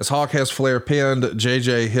 As Hawk has Flair pinned,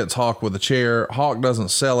 JJ hits Hawk with a chair. Hawk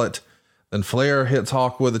doesn't sell it. Then Flair hits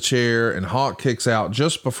Hawk with a chair, and Hawk kicks out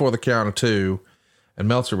just before the count of 2. And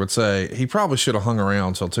Meltzer would say he probably should have hung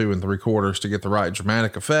around till 2 3/4 to get the right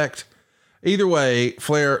dramatic effect. Either way,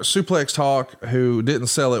 Flair suplexed Hawk, who didn't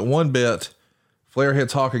sell it one bit. Flair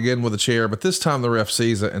hits Hawk again with a chair, but this time the ref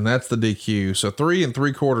sees it, and that's the DQ. So 3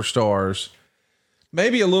 3/4 stars.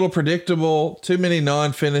 Maybe a little predictable, too many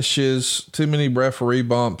non-finishes, too many referee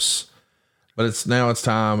bumps, but it's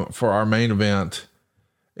time for our main event.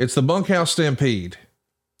 It's the Bunkhouse Stampede.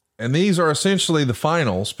 And these are essentially the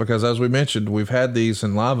finals because, as we mentioned, we've had these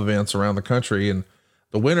in live events around the country, and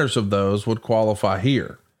the winners of those would qualify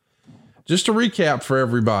here. Just to recap for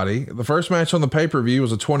everybody, the first match on the pay-per-view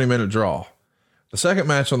was a 20-minute draw. The second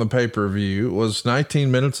match on the pay-per-view was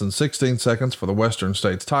 19 minutes and 16 seconds for the Western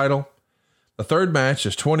States title. The third match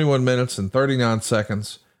is 21 minutes and 39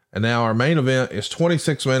 seconds. And now our main event is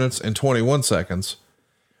 26 minutes and 21 seconds.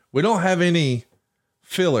 We don't have any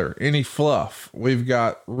filler, any fluff. We've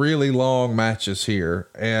got really long matches here.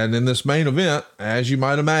 And in this main event, as you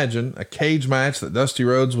might imagine, a cage match that Dusty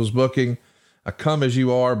Rhodes was booking, a come as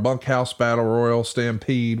you are, bunkhouse battle royal,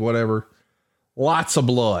 stampede, whatever. Lots of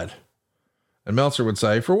blood. And Meltzer would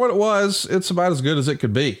say, for what it was, it's about as good as it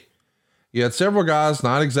could be. You had several guys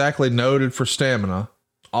not exactly noted for stamina,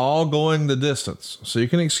 all going the distance. So you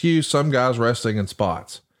can excuse some guys resting in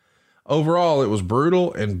spots. Overall, it was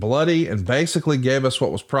brutal and bloody and basically gave us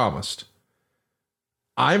what was promised.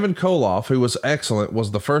 Ivan Koloff, who was excellent,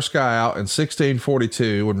 was the first guy out in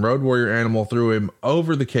 1642 when Road Warrior Animal threw him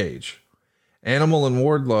over the cage. Animal and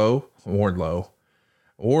Warlord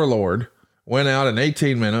went out in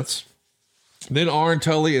 18 minutes. Then Arn,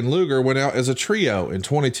 Tully, and Luger went out as a trio in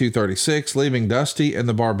 22:36, leaving Dusty and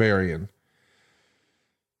the Barbarian.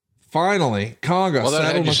 Finally, Conga. Well,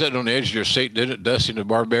 that had you sitting on the edge of your seat, didn't it, Dusty and the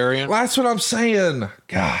Barbarian? Well, that's what I'm saying.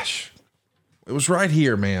 Gosh, it was right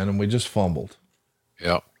here, man, and we just fumbled.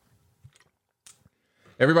 Yep.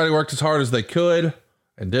 Everybody worked as hard as they could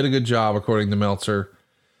and did a good job, according to Meltzer.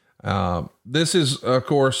 This is, of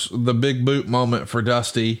course, the big boot moment for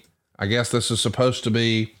Dusty. I guess this is supposed to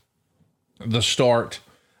be the start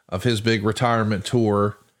of his big retirement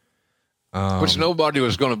tour. Which nobody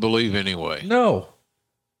was going to believe anyway. No.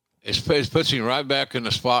 It puts him right back in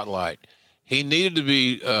the spotlight. He needed to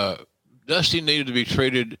be, Dusty needed to be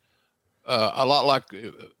treated a lot like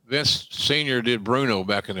Vince Sr. did Bruno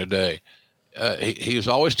back in the day. He was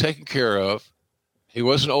always taken care of. He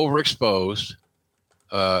wasn't overexposed.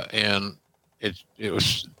 And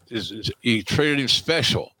he treated him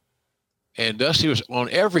special. And Dusty was on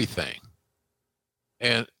everything.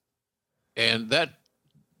 And that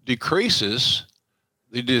decreases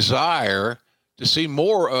the desire to see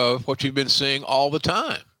more of what you've been seeing all the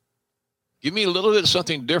time. Give me a little bit of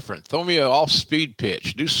something different. Throw me an off-speed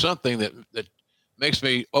pitch. Do something that makes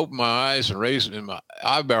me open my eyes and raise in my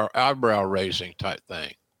eyebrow raising type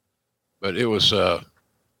thing. But it was, I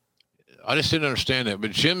just didn't understand that. But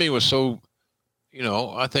Jimmy was so,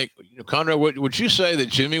 I think, Conrad, would you say that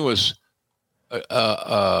Jimmy was,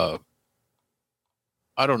 I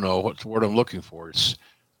don't know what word I'm looking for.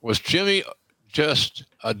 Was Jimmy just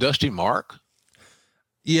a Dusty Mark?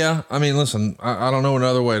 Yeah. I mean, listen, I don't know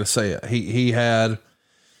another way to say it. He had,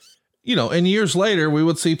 and years later we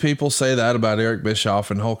would see people say that about Eric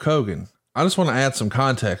Bischoff and Hulk Hogan. I just want to add some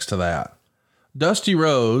context to that. Dusty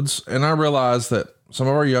Rhodes, and I realize that some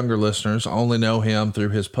of our younger listeners only know him through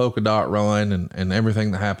his polka dot run and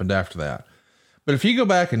everything that happened after that. But if you go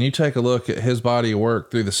back and you take a look at his body of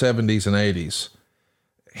work through the 70s and 80s,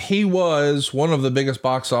 he was one of the biggest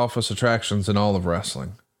box office attractions in all of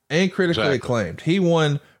wrestling and critically acclaimed. He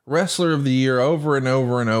won Wrestler of the Year over and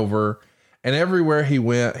over and over. And everywhere he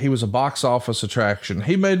went, he was a box office attraction.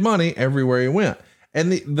 He made money everywhere he went.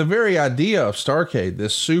 And the very idea of Starrcade,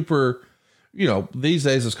 this super, these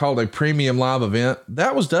days it's called a premium live event.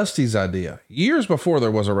 That was Dusty's idea years before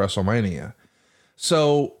there was a WrestleMania.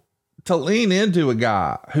 So to lean into a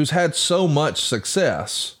guy who's had so much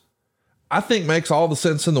success, I think makes all the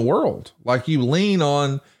sense in the world. Like you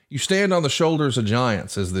stand on the shoulders of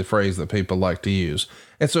giants is the phrase that people like to use.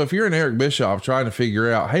 And so if you're an Eric Bischoff trying to figure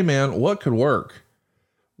out, hey man, what could work?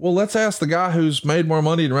 Well, let's ask the guy who's made more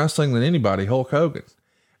money in wrestling than anybody, Hulk Hogan.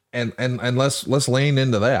 And let's lean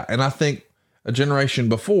into that. And I think a generation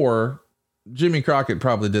before, Jimmy Crockett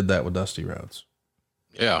probably did that with Dusty Rhodes.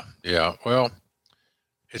 Yeah. Yeah. Well,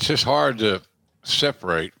 it's just hard to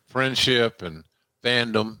separate friendship and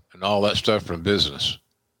fandom and all that stuff from business.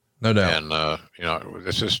 No doubt. And,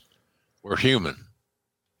 it's just, we're human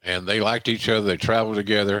and they liked each other. They traveled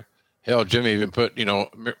together. Hell, Jimmy even put,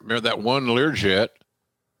 remember that one Learjet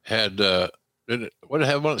had, did it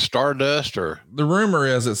have one Stardust or? The rumor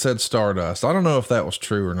is it said Stardust. I don't know if that was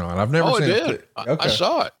true or not. I've never seen it. Did. I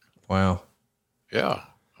saw it. Wow. Yeah.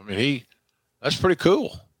 I mean, that's pretty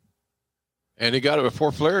cool. And he got it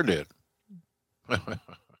before Flair did.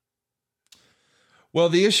 Well,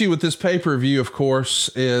 the issue with this pay-per-view, of course,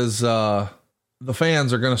 is the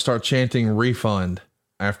fans are going to start chanting refund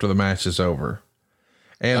after the match is over.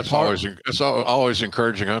 And that's always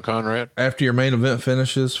encouraging, huh, Conrad? After your main event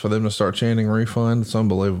finishes, for them to start chanting refund, it's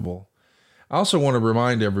unbelievable. I also want to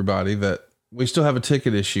remind everybody that we still have a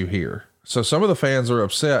ticket issue here. So some of the fans are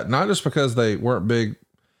upset, not just because they weren't big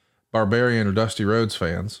Barbarian or Dusty Rhodes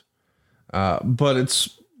fans, but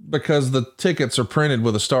it's because the tickets are printed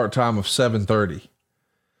with a start time of 7:30.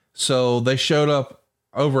 So they showed up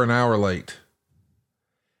over an hour late.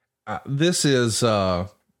 This is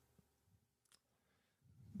what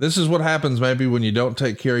happens maybe when you don't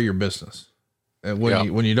take care of your business and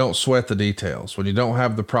when you don't sweat the details, when you don't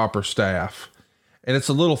have the proper staff And it's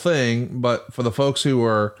a little thing, but for the folks who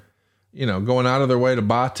are, going out of their way to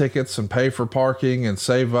buy tickets and pay for parking and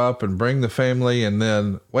save up and bring the family, and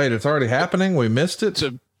then wait, it's already happening. We missed it.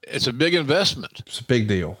 It's a big investment. It's a big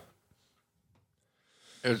deal.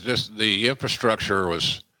 It's just the infrastructure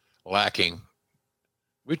was lacking.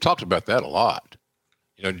 We talked about that a lot.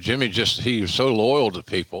 Jimmy he was so loyal to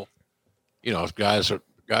people. Guys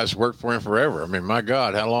worked for him forever. I mean, my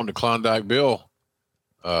God, how long did Klondike Bill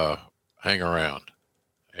hang around?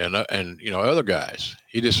 And other guys,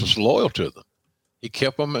 he just was loyal to them. He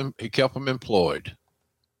kept them employed,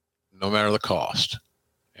 no matter the cost.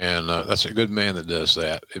 And that's a good man that does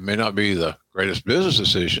that. It may not be the greatest business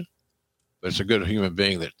decision, but it's a good human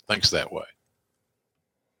being that thinks that way.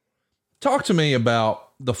 Talk to me about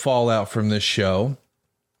the fallout from this show.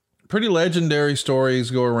 Pretty legendary stories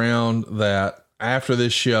go around that after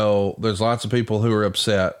this show, there's lots of people who are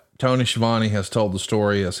upset. Tony Schiavone has told the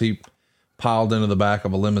story as he piled into the back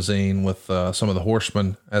of a limousine with some of the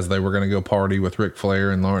Horsemen as they were going to go party with Ric Flair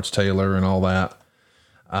and Lawrence Taylor and all that.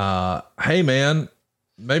 Hey man,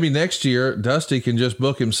 maybe next year Dusty can just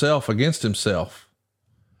book himself against himself.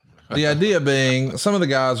 The idea being some of the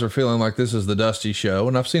guys are feeling like this is the Dusty show.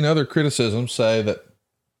 And I've seen other criticisms say that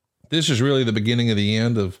this is really the beginning of the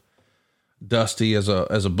end of Dusty as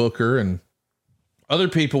a booker. And other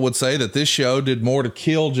people would say that this show did more to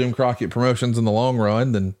kill Jim Crockett Promotions in the long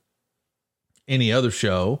run than any other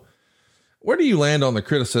show. Where do you land on the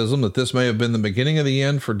criticism that this may have been the beginning of the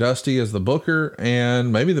end for Dusty as the booker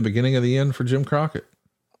and maybe the beginning of the end for Jim Crockett?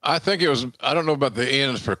 I think it was, I don't know about the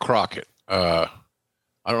end for Crockett. I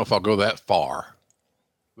don't know if I'll go that far,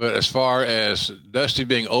 but as far as Dusty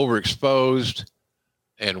being overexposed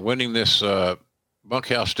and winning this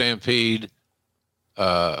bunkhouse stampede,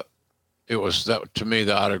 it was that to me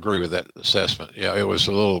that I'd agree with that assessment. Yeah, it was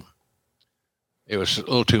a little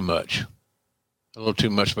too much. A little too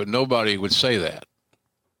much, but nobody would say that.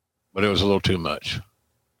 But it was a little too much.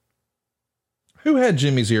 Who had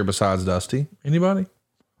Jimmy's ear besides Dusty? Anybody?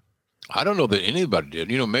 I don't know that anybody did.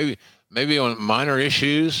 Maybe on minor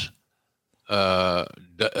issues,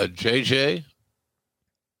 JJ,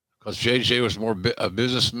 because JJ was more a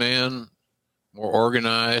businessman, more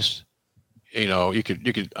organized. You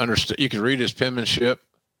could understand. You could read his penmanship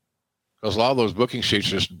because a lot of those booking sheets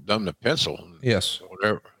are just done to pencil. Yes.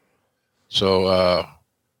 Whatever. So,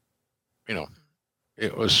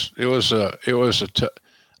 it was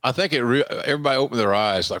I think everybody opened their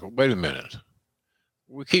eyes like, wait a minute,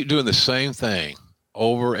 we keep doing the same thing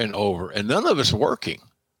over and over and none of it's working.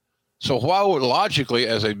 So why would logically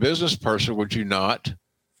as a business person, would you not,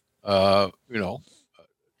 try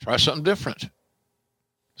something different?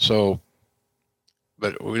 So,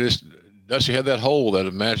 but Dusty had that hole, that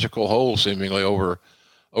magical hole seemingly over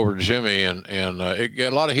Jimmy, and it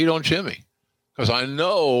got a lot of heat on Jimmy because I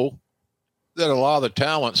know that a lot of the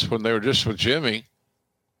talents when they were just with Jimmy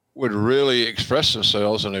would really express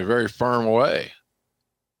themselves in a very firm way.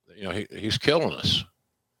 He's killing us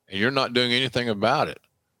and you're not doing anything about it.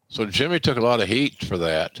 So Jimmy took a lot of heat for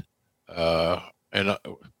that. And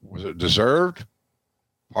was it deserved?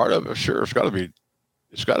 Part of it, sure. It's got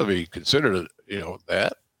to be considered,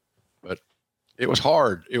 that, but it was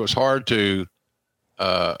hard. It was hard to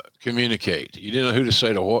communicate. You didn't know who to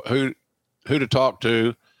say to who to talk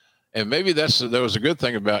to. And maybe there was a good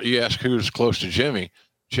thing about, you ask who's close to Jimmy,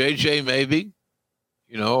 JJ, maybe,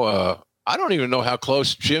 I don't even know how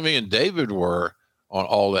close Jimmy and David were on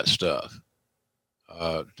all that stuff,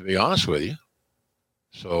 to be honest with you.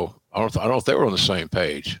 So I don't know if they were on the same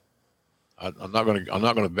page. I'm not going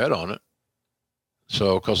to bet on it.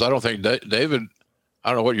 So, cause I don't think David, I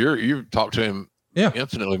don't know what you've talked to him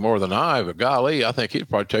infinitely more than I, but golly, I think he'd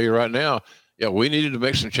probably tell you right now, yeah, we needed to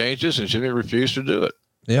make some changes and Jimmy refused to do it.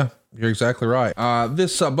 Yeah, you're exactly right.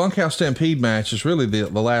 This Bunkhouse Stampede match is really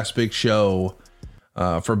the last big show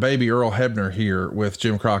for baby Earl Hebner here with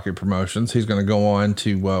Jim Crockett Promotions. He's going to go on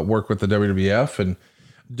to work with the WWF and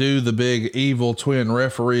do the big evil twin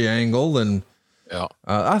referee angle. And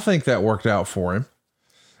I think that worked out for him.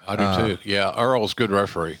 I do too. Yeah. Earl's a good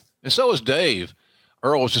referee. And so is Dave.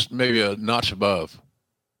 Earl was just maybe a notch above.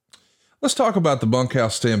 Let's talk about the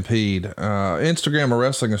Bunkhouse Stampede. Instagram a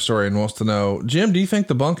wrestling historian wants to know, Jim, do you think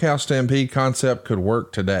the Bunkhouse Stampede concept could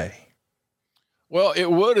work today? Well,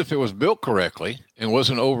 it would if it was built correctly and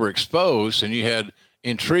wasn't overexposed, and you had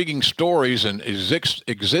intriguing stories and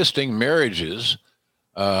existing marriages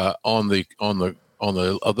on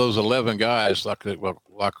those 11 guys like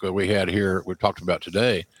we had here. We talked about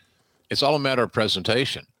today. It's all a matter of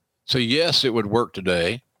presentation. So yes, it would work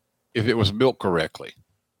today if it was built correctly.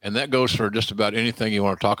 And that goes for just about anything you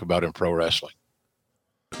want to talk about in pro wrestling.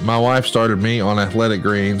 My wife started me on Athletic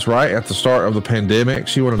Greens right at the start of the pandemic.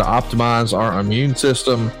 She wanted to optimize our immune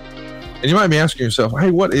system. And you might be asking yourself, hey,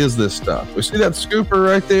 what is this stuff? We see that scooper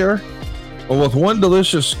right there? Well, with one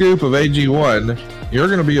delicious scoop of AG1, you're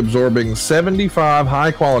going to be absorbing 75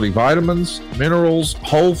 high-quality vitamins, minerals,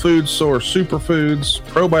 whole food source superfoods,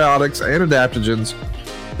 probiotics, and adaptogens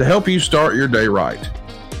to help you start your day right.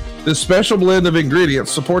 This special blend of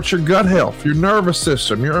ingredients supports your gut health, your nervous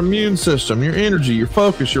system, your immune system, your energy, your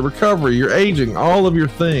focus, your recovery, your aging, all of your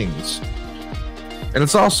things. And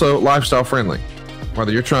it's also lifestyle friendly.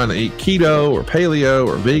 Whether you're trying to eat keto or paleo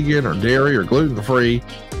or vegan or dairy or gluten-free,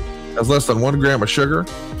 has less than 1 gram of sugar,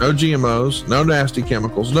 no GMOs, no nasty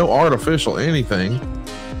chemicals, no artificial anything,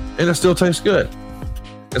 and it still tastes good.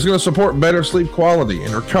 It's going to support better sleep quality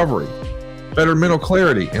and recovery, better mental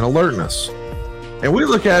clarity and alertness. And we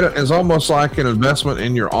look at it as almost like an investment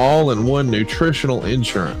in your all-in-one nutritional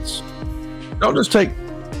insurance. Don't just take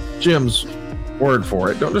Jim's word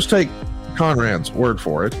for it. Don't just take Conrad's word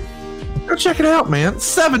for it. Go check it out, man.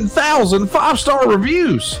 7,000 5-star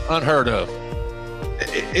reviews. Unheard of.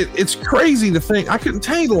 It's crazy to think. I couldn't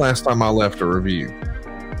tell you the last time I left a review.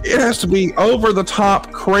 It has to be over the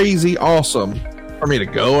top, crazy awesome for me to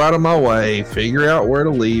go out of my way, figure out where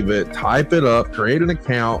to leave it, type it up, create an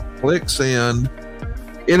account, click send.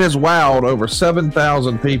 It has wowed over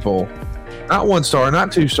 7,000 people. Not 1 star,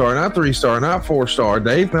 not 2 star, not 3 star, not 4 star.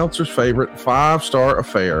 Dave Meltzer's favorite 5-star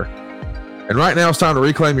affair. And right now it's time to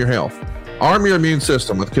reclaim your health. Arm your immune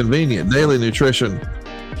system with convenient daily nutrition.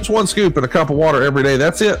 Just 1 scoop and a cup of water every day.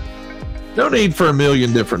 That's it. No need for a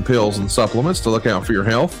million different pills and supplements to look out for your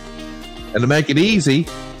health. And to make it easy,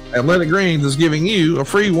 Athletic Greens is giving you a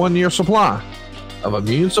free 1-year supply of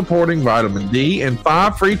immune-supporting vitamin D and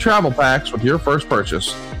 5 free travel packs with your first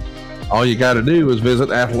purchase. All you got to do is visit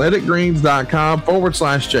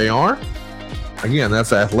athleticgreens.com/JR. Again,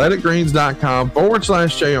 that's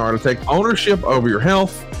athleticgreens.com/JR to take ownership over your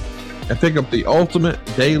health and pick up the ultimate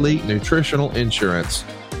daily nutritional insurance.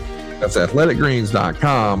 That's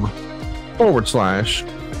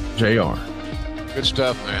athleticgreens.com/JR. Good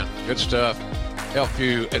stuff, man. Good stuff. Help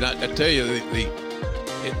you. And I tell you,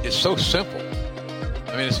 it's so simple.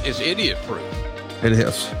 I mean, it's idiot proof. It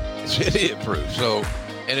is. It's idiot proof. So,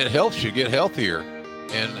 and it helps you get healthier.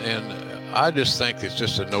 And I just think it's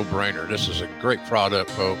just a no-brainer. This is a great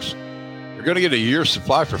product, folks. You're going to get a year's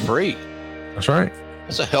supply for free. That's right.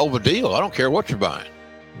 That's a hell of a deal. I don't care what you're buying.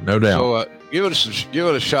 No doubt. So give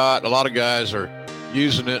it a shot. A lot of guys are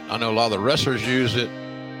using it. I know a lot of the wrestlers use it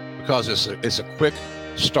because it's a quick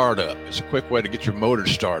startup. It's a quick way to get your motor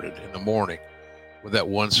started in the morning with that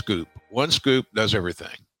 1 scoop. 1 scoop does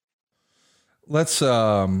everything. Let's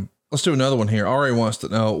do another one here. Ari wants to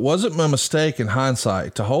know, was it my mistake in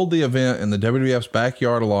hindsight to hold the event in the WWF's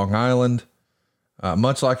backyard of Long Island,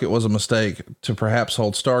 much like it was a mistake to perhaps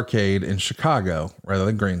hold Starrcade in Chicago rather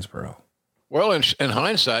than Greensboro? Well, in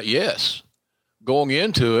hindsight, yes. Going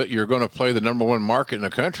into it, you're going to play the number 1 market in the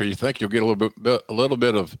country. You think you'll get a little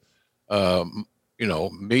bit of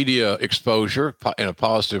media exposure in a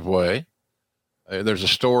positive way. There's a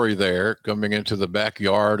story there coming into the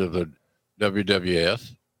backyard of the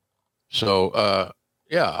WWF. So,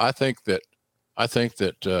 I think that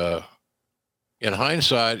in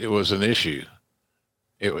hindsight, it was an issue.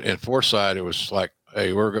 In foresight, it was like,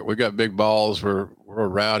 hey, we got big balls. We're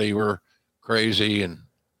rowdy. We're crazy and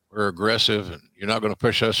we're aggressive and you're not going to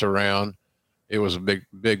push us around. It was a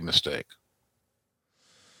big mistake.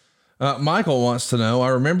 Michael wants to know, I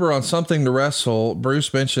remember on Something to Wrestle,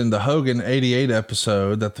 Bruce mentioned the Hogan 88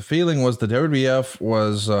 episode that the feeling in the WWF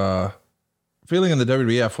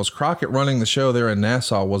was Crockett running the show there in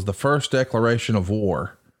Nassau was the first declaration of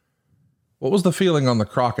war. What was the feeling on the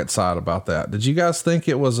Crockett side about that? Did you guys think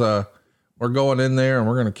it was we're going in there and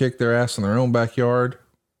we're going to kick their ass in their own backyard?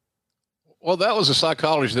 Well, that was the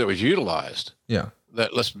psychology that was utilized. Yeah.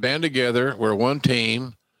 That let's band together. We're one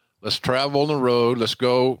team. Let's travel on the road. Let's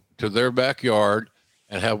go to their backyard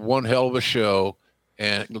and have one hell of a show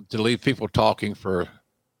and to leave people talking for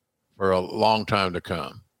a long time to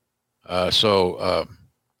come. It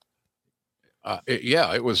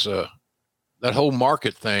was, that whole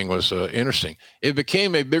market thing was interesting. It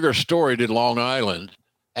became a bigger story to Long Island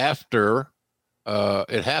after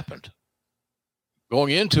it happened.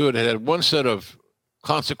 Going into it, it had one set of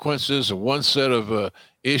consequences and one set of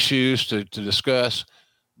issues to discuss.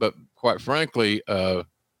 But quite frankly, after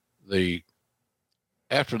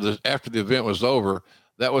the event was over,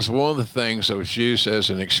 that was one of the things that was used as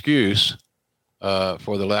an excuse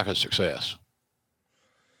for the lack of success.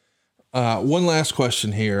 One last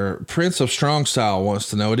question here. Prince of Strong Style wants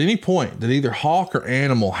to know, at any point, did either Hawk or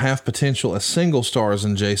Animal have potential as single stars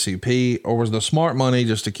in JCP, or was the smart money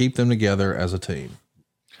just to keep them together as a team?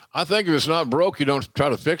 I think if it's not broke, you don't try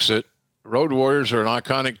to fix it. Road Warriors are an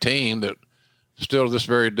iconic team that still to this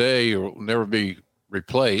very day will never be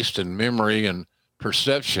replaced in memory and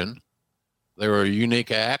perception. They were a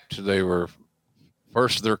unique act. They were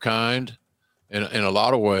first of their kind in a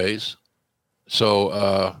lot of ways.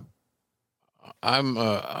 So, I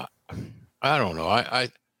don't know.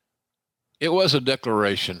 It was a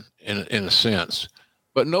declaration in a sense,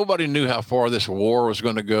 but nobody knew how far this war was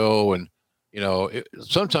going to go. And,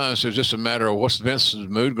 sometimes it's just a matter of what's Vince's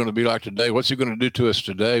mood going to be like today? What's he going to do to us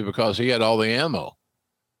today? Because he had all the ammo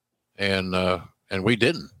and we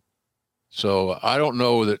didn't. So I don't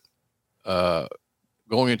know that,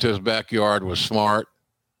 going into his backyard was smart.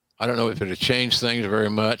 I don't know if it had changed things very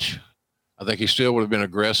much. I think he still would have been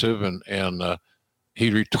aggressive and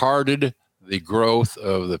he retarded the growth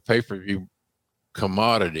of the pay-per-view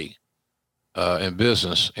commodity in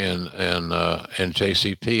business and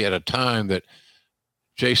JCP at a time that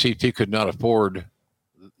JCP could not afford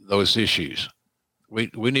those issues. We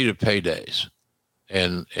needed paydays,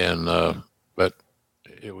 but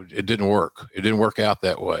it didn't work. It didn't work out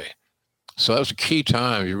that way. So that was a key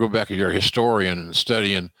time. You go back to your historian and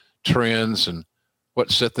studying trends and what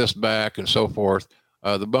set this back and so forth.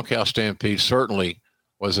 The Bunkhouse Stampede certainly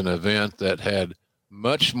was an event that had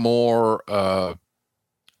much more,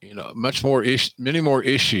 many more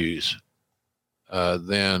issues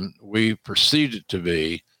than we perceived it to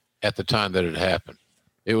be at the time that it happened.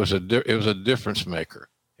 It was a difference maker.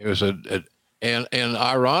 It was and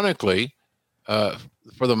ironically,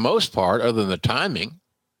 for the most part, other than the timing,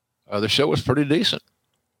 the show was pretty decent.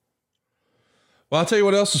 Well, I'll tell you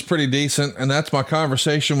what else is pretty decent, and that's my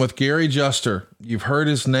conversation with Gary Juster. You've heard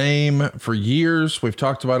his name for years. We've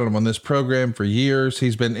talked about him on this program for years.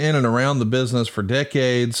 He's been in and around the business for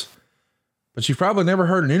decades, but you've probably never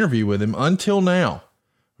heard an interview with him until now.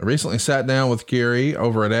 I recently sat down with Gary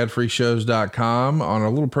over at adfreeshows.com on a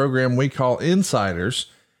little program we call Insiders,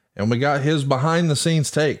 and we got his behind the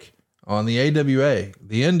scenes take on the AWA,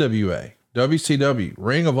 the NWA, WCW,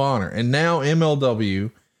 Ring of Honor, and now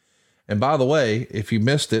MLW. And by the way, if you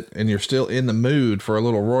missed it and you're still in the mood for a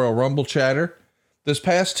little Royal Rumble chatter, this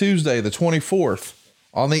past Tuesday, the 24th,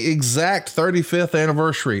 on the exact 35th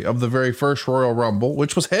anniversary of the very first Royal Rumble,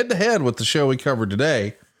 which was head to head with the show we covered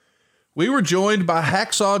today, we were joined by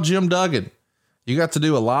Hacksaw Jim Duggan. You got to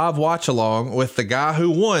do a live watch along with the guy who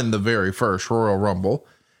won the very first Royal Rumble.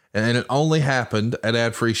 And it only happened at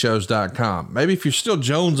adfreeshows.com. Maybe if you're still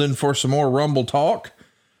jonesing for some more Rumble talk,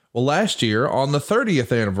 well, last year on the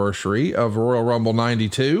 30th anniversary of Royal Rumble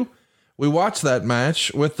 92, we watched that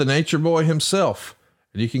match with the Nature Boy himself.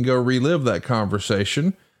 And you can go relive that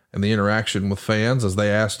conversation and the interaction with fans as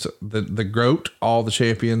they asked the GOAT all the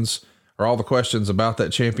champions or all the questions about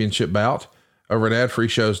that championship bout over at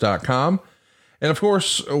adfreeshows.com. And of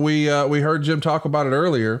course, we heard Jim talk about it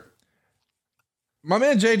earlier. My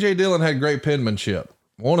man JJ Dillon had great penmanship.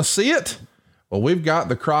 Want to see it? Well, we've got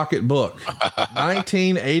the Crockett book,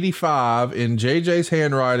 1985 in JJ's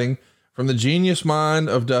handwriting from the genius mind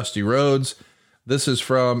of Dusty Rhodes. This is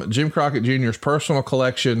from Jim Crockett Jr.'s personal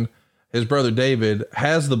collection. His brother David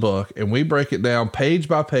has the book, and we break it down page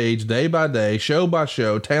by page, day by day, show by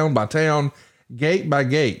show, town by town, gate by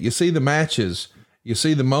gate. You see the matches, you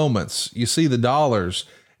see the moments, you see the dollars.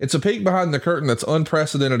 It's a peek behind the curtain that's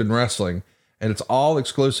unprecedented in wrestling, and it's all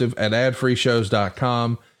exclusive at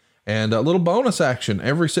adfreeshows.com. And a little bonus action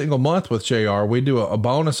every single month with JR. We do a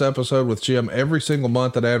bonus episode with Jim every single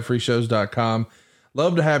month at adfreeshows.com.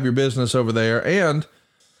 Love to have your business over there. And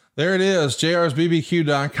there it is,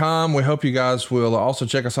 jrsbbq.com. We hope you guys will also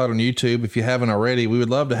check us out on YouTube. If you haven't already, we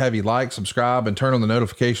would love to have you like, subscribe, and turn on the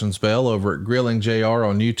notifications bell over at GrillingJR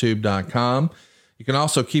on youtube.com. You can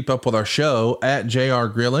also keep up with our show at JR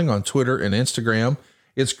Grilling on Twitter and Instagram.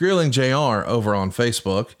 It's Grilling JR over on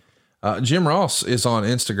Facebook. Jim Ross is on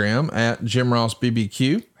Instagram at Jim Ross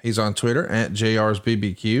BBQ. He's on Twitter at JR's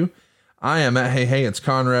BBQ. I am at Hey It's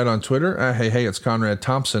Conrad on Twitter, at Hey It's Conrad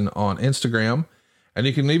Thompson on Instagram. And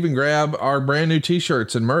you can even grab our brand new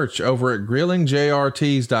t-shirts and merch over at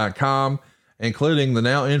grillingjrtees.com, including the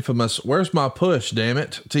now infamous Where's My Push, Damn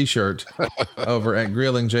It t-shirt over at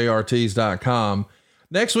grillingjrtees.com.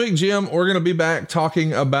 Next week, Jim, we're going to be back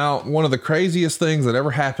talking about one of the craziest things that ever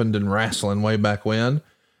happened in wrestling way back when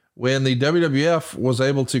the WWF was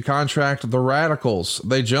able to contract the Radicals.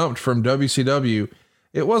 They jumped from WCW.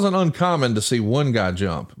 It wasn't uncommon to see one guy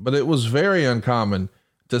jump, but it was very uncommon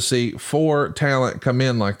to see 4 talent come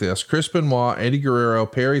in like this. Chris Benoit, Eddie Guerrero,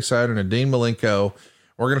 Perry Saturn, and Dean Malenko.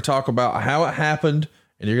 We're going to talk about how it happened,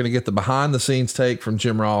 and you're going to get the behind the scenes take from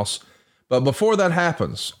Jim Ross. But before that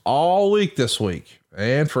happens, all week this week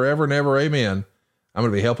and forever and ever, amen, I'm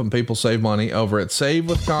going to be helping people save money over at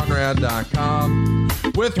SaveWithConrad.com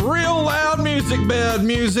with real loud music, bed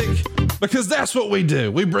music, because that's what we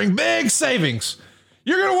do. We bring big savings.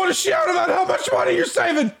 You're going to want to shout about how much money you're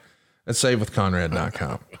saving at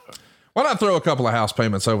SaveWithConrad.com. Why not throw a couple of house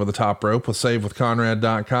payments over the top rope with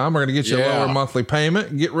SaveWithConrad.com? We're going to get you a lower monthly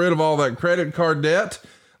payment, get rid of all that credit card debt.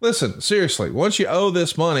 Listen, seriously, once you owe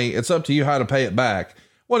this money, it's up to you how to pay it back.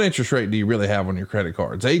 What interest rate do you really have on your credit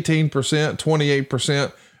cards? 18%,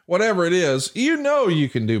 28%, whatever it is, you know you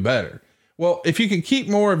can do better. Well, if you can keep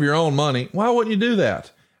more of your own money, why wouldn't you do that?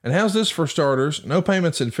 And how's this for starters? No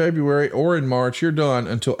payments in February or in March. You're done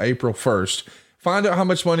until April 1st. Find out how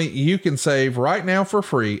much money you can save right now for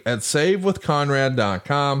free at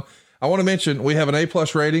SaveWithConrad.com. I want to mention we have an A+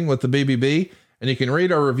 rating with the BBB, and you can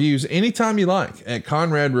read our reviews anytime you like at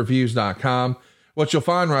ConradReviews.com. What you'll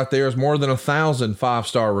find right there is more than 1,000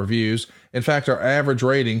 5-star reviews. In fact, our average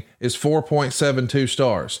rating is 4.72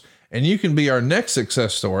 stars. And you can be our next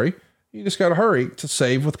success story. You just got to hurry to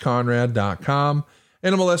SaveWithConrad.com.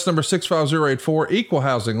 NMLS number 65084, equal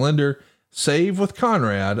housing lender,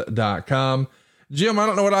 SaveWithConrad.com. Jim, I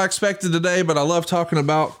don't know what I expected today, but I love talking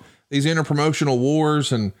about these interpromotional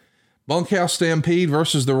wars, and Bunkhouse Stampede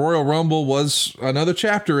versus the Royal Rumble was another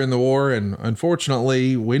chapter in the war. And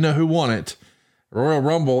unfortunately, we know who won it. Royal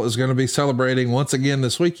Rumble is going to be celebrating once again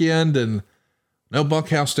this weekend, and no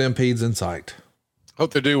Bunkhouse Stampedes in sight.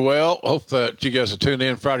 Hope they do well. Hope that you guys will tune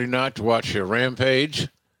in Friday night to watch Rampage.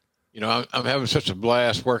 You know, I'm having such a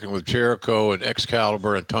blast working with Jericho and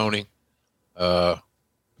Excalibur and Tony.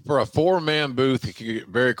 For a 4-man booth, it can get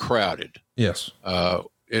very crowded. Yes.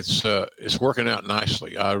 It's working out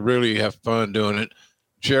nicely. I really have fun doing it.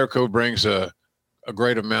 Jericho brings a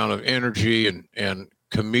great amount of energy and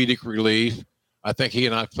comedic relief. I think he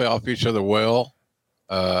and I play off each other well.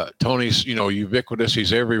 Tony's, ubiquitous.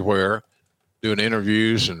 He's everywhere doing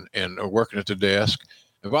interviews and working at the desk.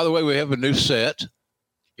 And by the way, we have a new set.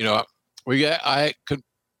 I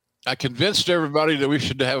convinced everybody that we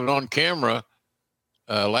should have it on camera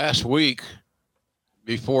last week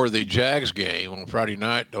before the Jags game on Friday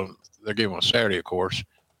night. Their game on Saturday, of course.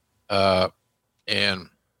 And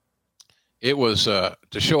it was to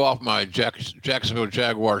show off my Jacksonville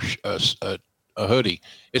Jaguars a hoodie.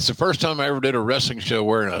 It's the first time I ever did a wrestling show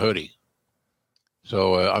wearing a hoodie.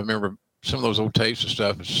 So I remember some of those old tapes and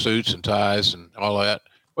stuff, and suits and ties and all that,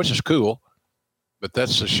 which is cool. But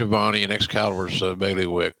that's the Shivani and Excalibur's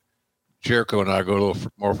bailiwick. Jericho and I go a little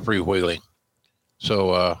more freewheeling.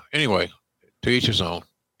 So anyway, to each his own.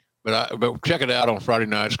 But check it out on Friday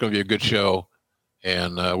night. It's going to be a good show,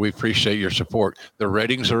 and we appreciate your support. The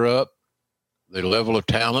ratings are up. The level of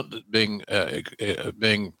talent being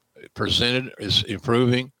presented is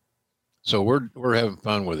improving. So we're having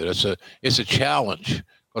fun with it. It's a challenge,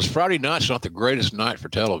 because Friday night's not the greatest night for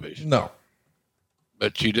television. No.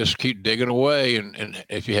 But you just keep digging away, and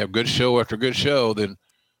if you have good show after good show, then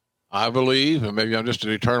I believe, and maybe I'm just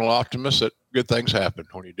an eternal optimist, that good things happen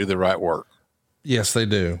when you do the right work. Yes, they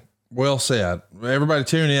do. Well said. Everybody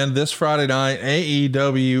tune in this Friday night.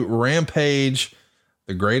 AEW Rampage,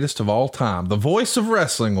 the greatest of all time. The voice of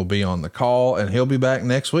wrestling will be on the call, and he'll be back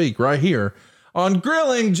next week right here on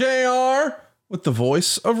Grilling JR with the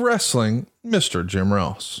voice of wrestling, Mr. Jim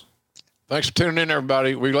Ross. Thanks for tuning in,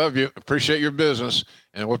 everybody. We love you. Appreciate your business.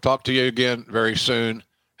 And we'll talk to you again very soon.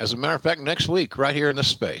 As a matter of fact, next week, right here in this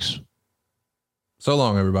space. So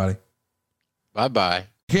long, everybody. Bye-bye.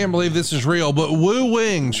 Can't believe this is real, but Woo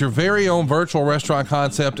Wings, your very own virtual restaurant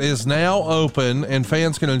concept, is now open, and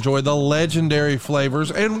fans can enjoy the legendary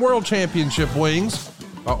flavors and world championship wings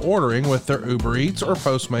by ordering with their Uber Eats or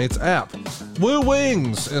Postmates app. Woo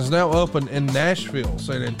Wings is now open in Nashville,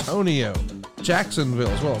 San Antonio, Jacksonville,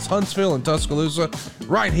 as well as Huntsville and Tuscaloosa,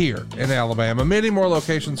 right here in Alabama. Many more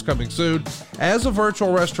locations coming soon. As a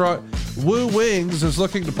virtual restaurant, Woo Wings is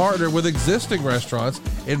looking to partner with existing restaurants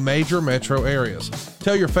in major metro areas.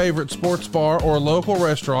 Tell your favorite sports bar or local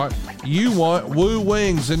restaurant you want Woo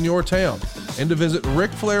Wings in your town, and to visit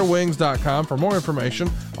RicFlairWings.com for more information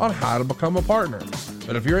on how to become a partner.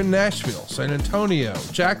 But if you're in Nashville, San Antonio,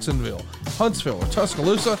 Jacksonville, Huntsville, or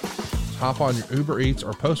Tuscaloosa, hop on your Uber Eats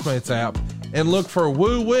or Postmates app and look for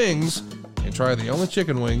Woo Wings and try the only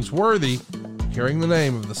chicken wings worthy of carrying the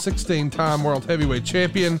name of the 16-time world heavyweight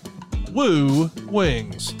champion, Woo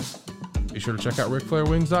Wings. Be sure to check out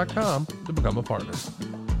RicFlairWings.com to become a partner.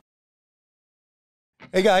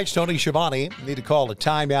 Hey guys, Tony Schiavone. Need to call a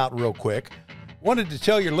timeout real quick. Wanted to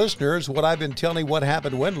tell your listeners what I've been telling What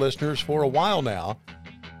Happened When listeners for a while now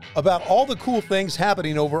about all the cool things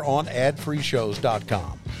happening over on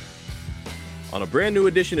adfreeshows.com. On a brand new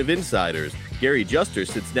edition of Insiders, Gary Juster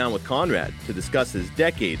sits down with Conrad to discuss his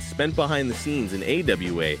decades spent behind the scenes in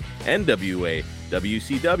AWA, NWA,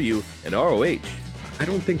 WCW, and ROH. I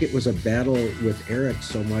don't think it was a battle with Eric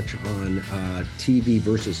so much on TV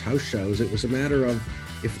versus house shows. It was a matter of,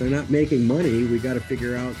 if they're not making money, we got to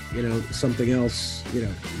figure out, something else.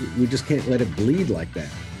 We just can't let it bleed like that.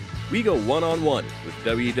 We go one-on-one with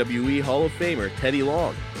WWE Hall of Famer Teddy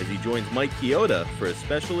Long as he joins Mike Chioda for a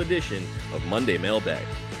special edition of Monday Mailbag.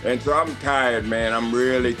 And so I'm tired, man. I'm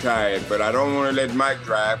really tired, but I don't want to let Mike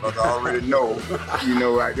drive because I already know,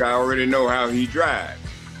 I already know how he drives.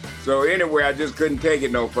 So anyway, I just couldn't take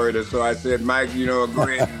it no further. So I said, Mike, go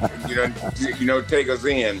ahead and, take us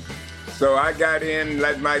in. So I got in,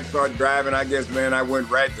 let Mike start driving. I guess, man, I went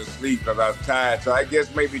right to sleep because I was tired. So I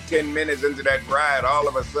guess maybe 10 minutes into that ride, all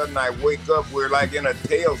of a sudden I wake up, we're like in a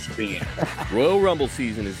tailspin. Royal Rumble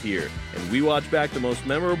season is here, and we watch back the most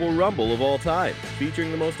memorable Rumble of all time,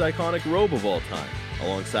 featuring the most iconic robe of all time,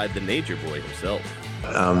 alongside the Nature Boy himself.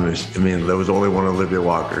 There was only one Olivia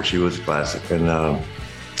Walker. She was classic. And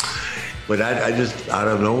but I just, out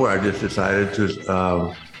of nowhere, I just decided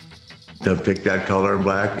to pick that color in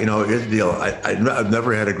black. Here's the deal. I've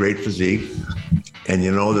never had a great physique, and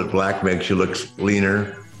that black makes you look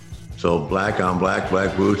leaner. So black on black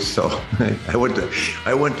boots. So I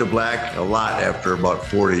went to black a lot after about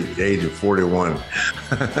age of 41.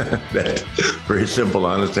 That's very simple,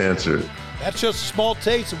 honest answer. That's just a small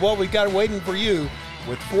taste of what we got waiting for you.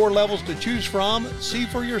 With 4 levels to choose from, see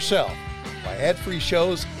for yourself why Ad-Free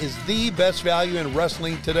Shows is the best value in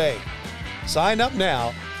wrestling today. Sign up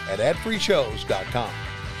now at adfreeshows.com.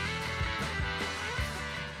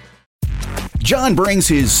 John brings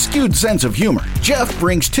his skewed sense of humor. Jeff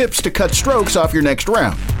brings tips to cut strokes off your next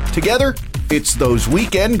round. Together, it's those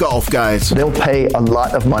weekend golf guys. They'll pay a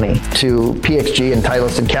lot of money to PXG and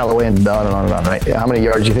Titleist and Callaway and on and on and on, right? How many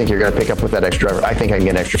yards do you think you're going to pick up with that extra driver? I think I can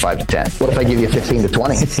get an extra 5 to 10. What if I give you 15 to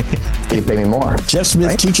 20? You pay me more. Jeff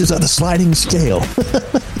Smith teaches on a sliding scale.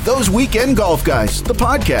 Those Weekend Golf Guys, the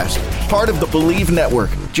podcast, part of the Believe Network.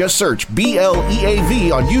 Just search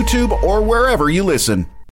BLEAV on YouTube or wherever you listen.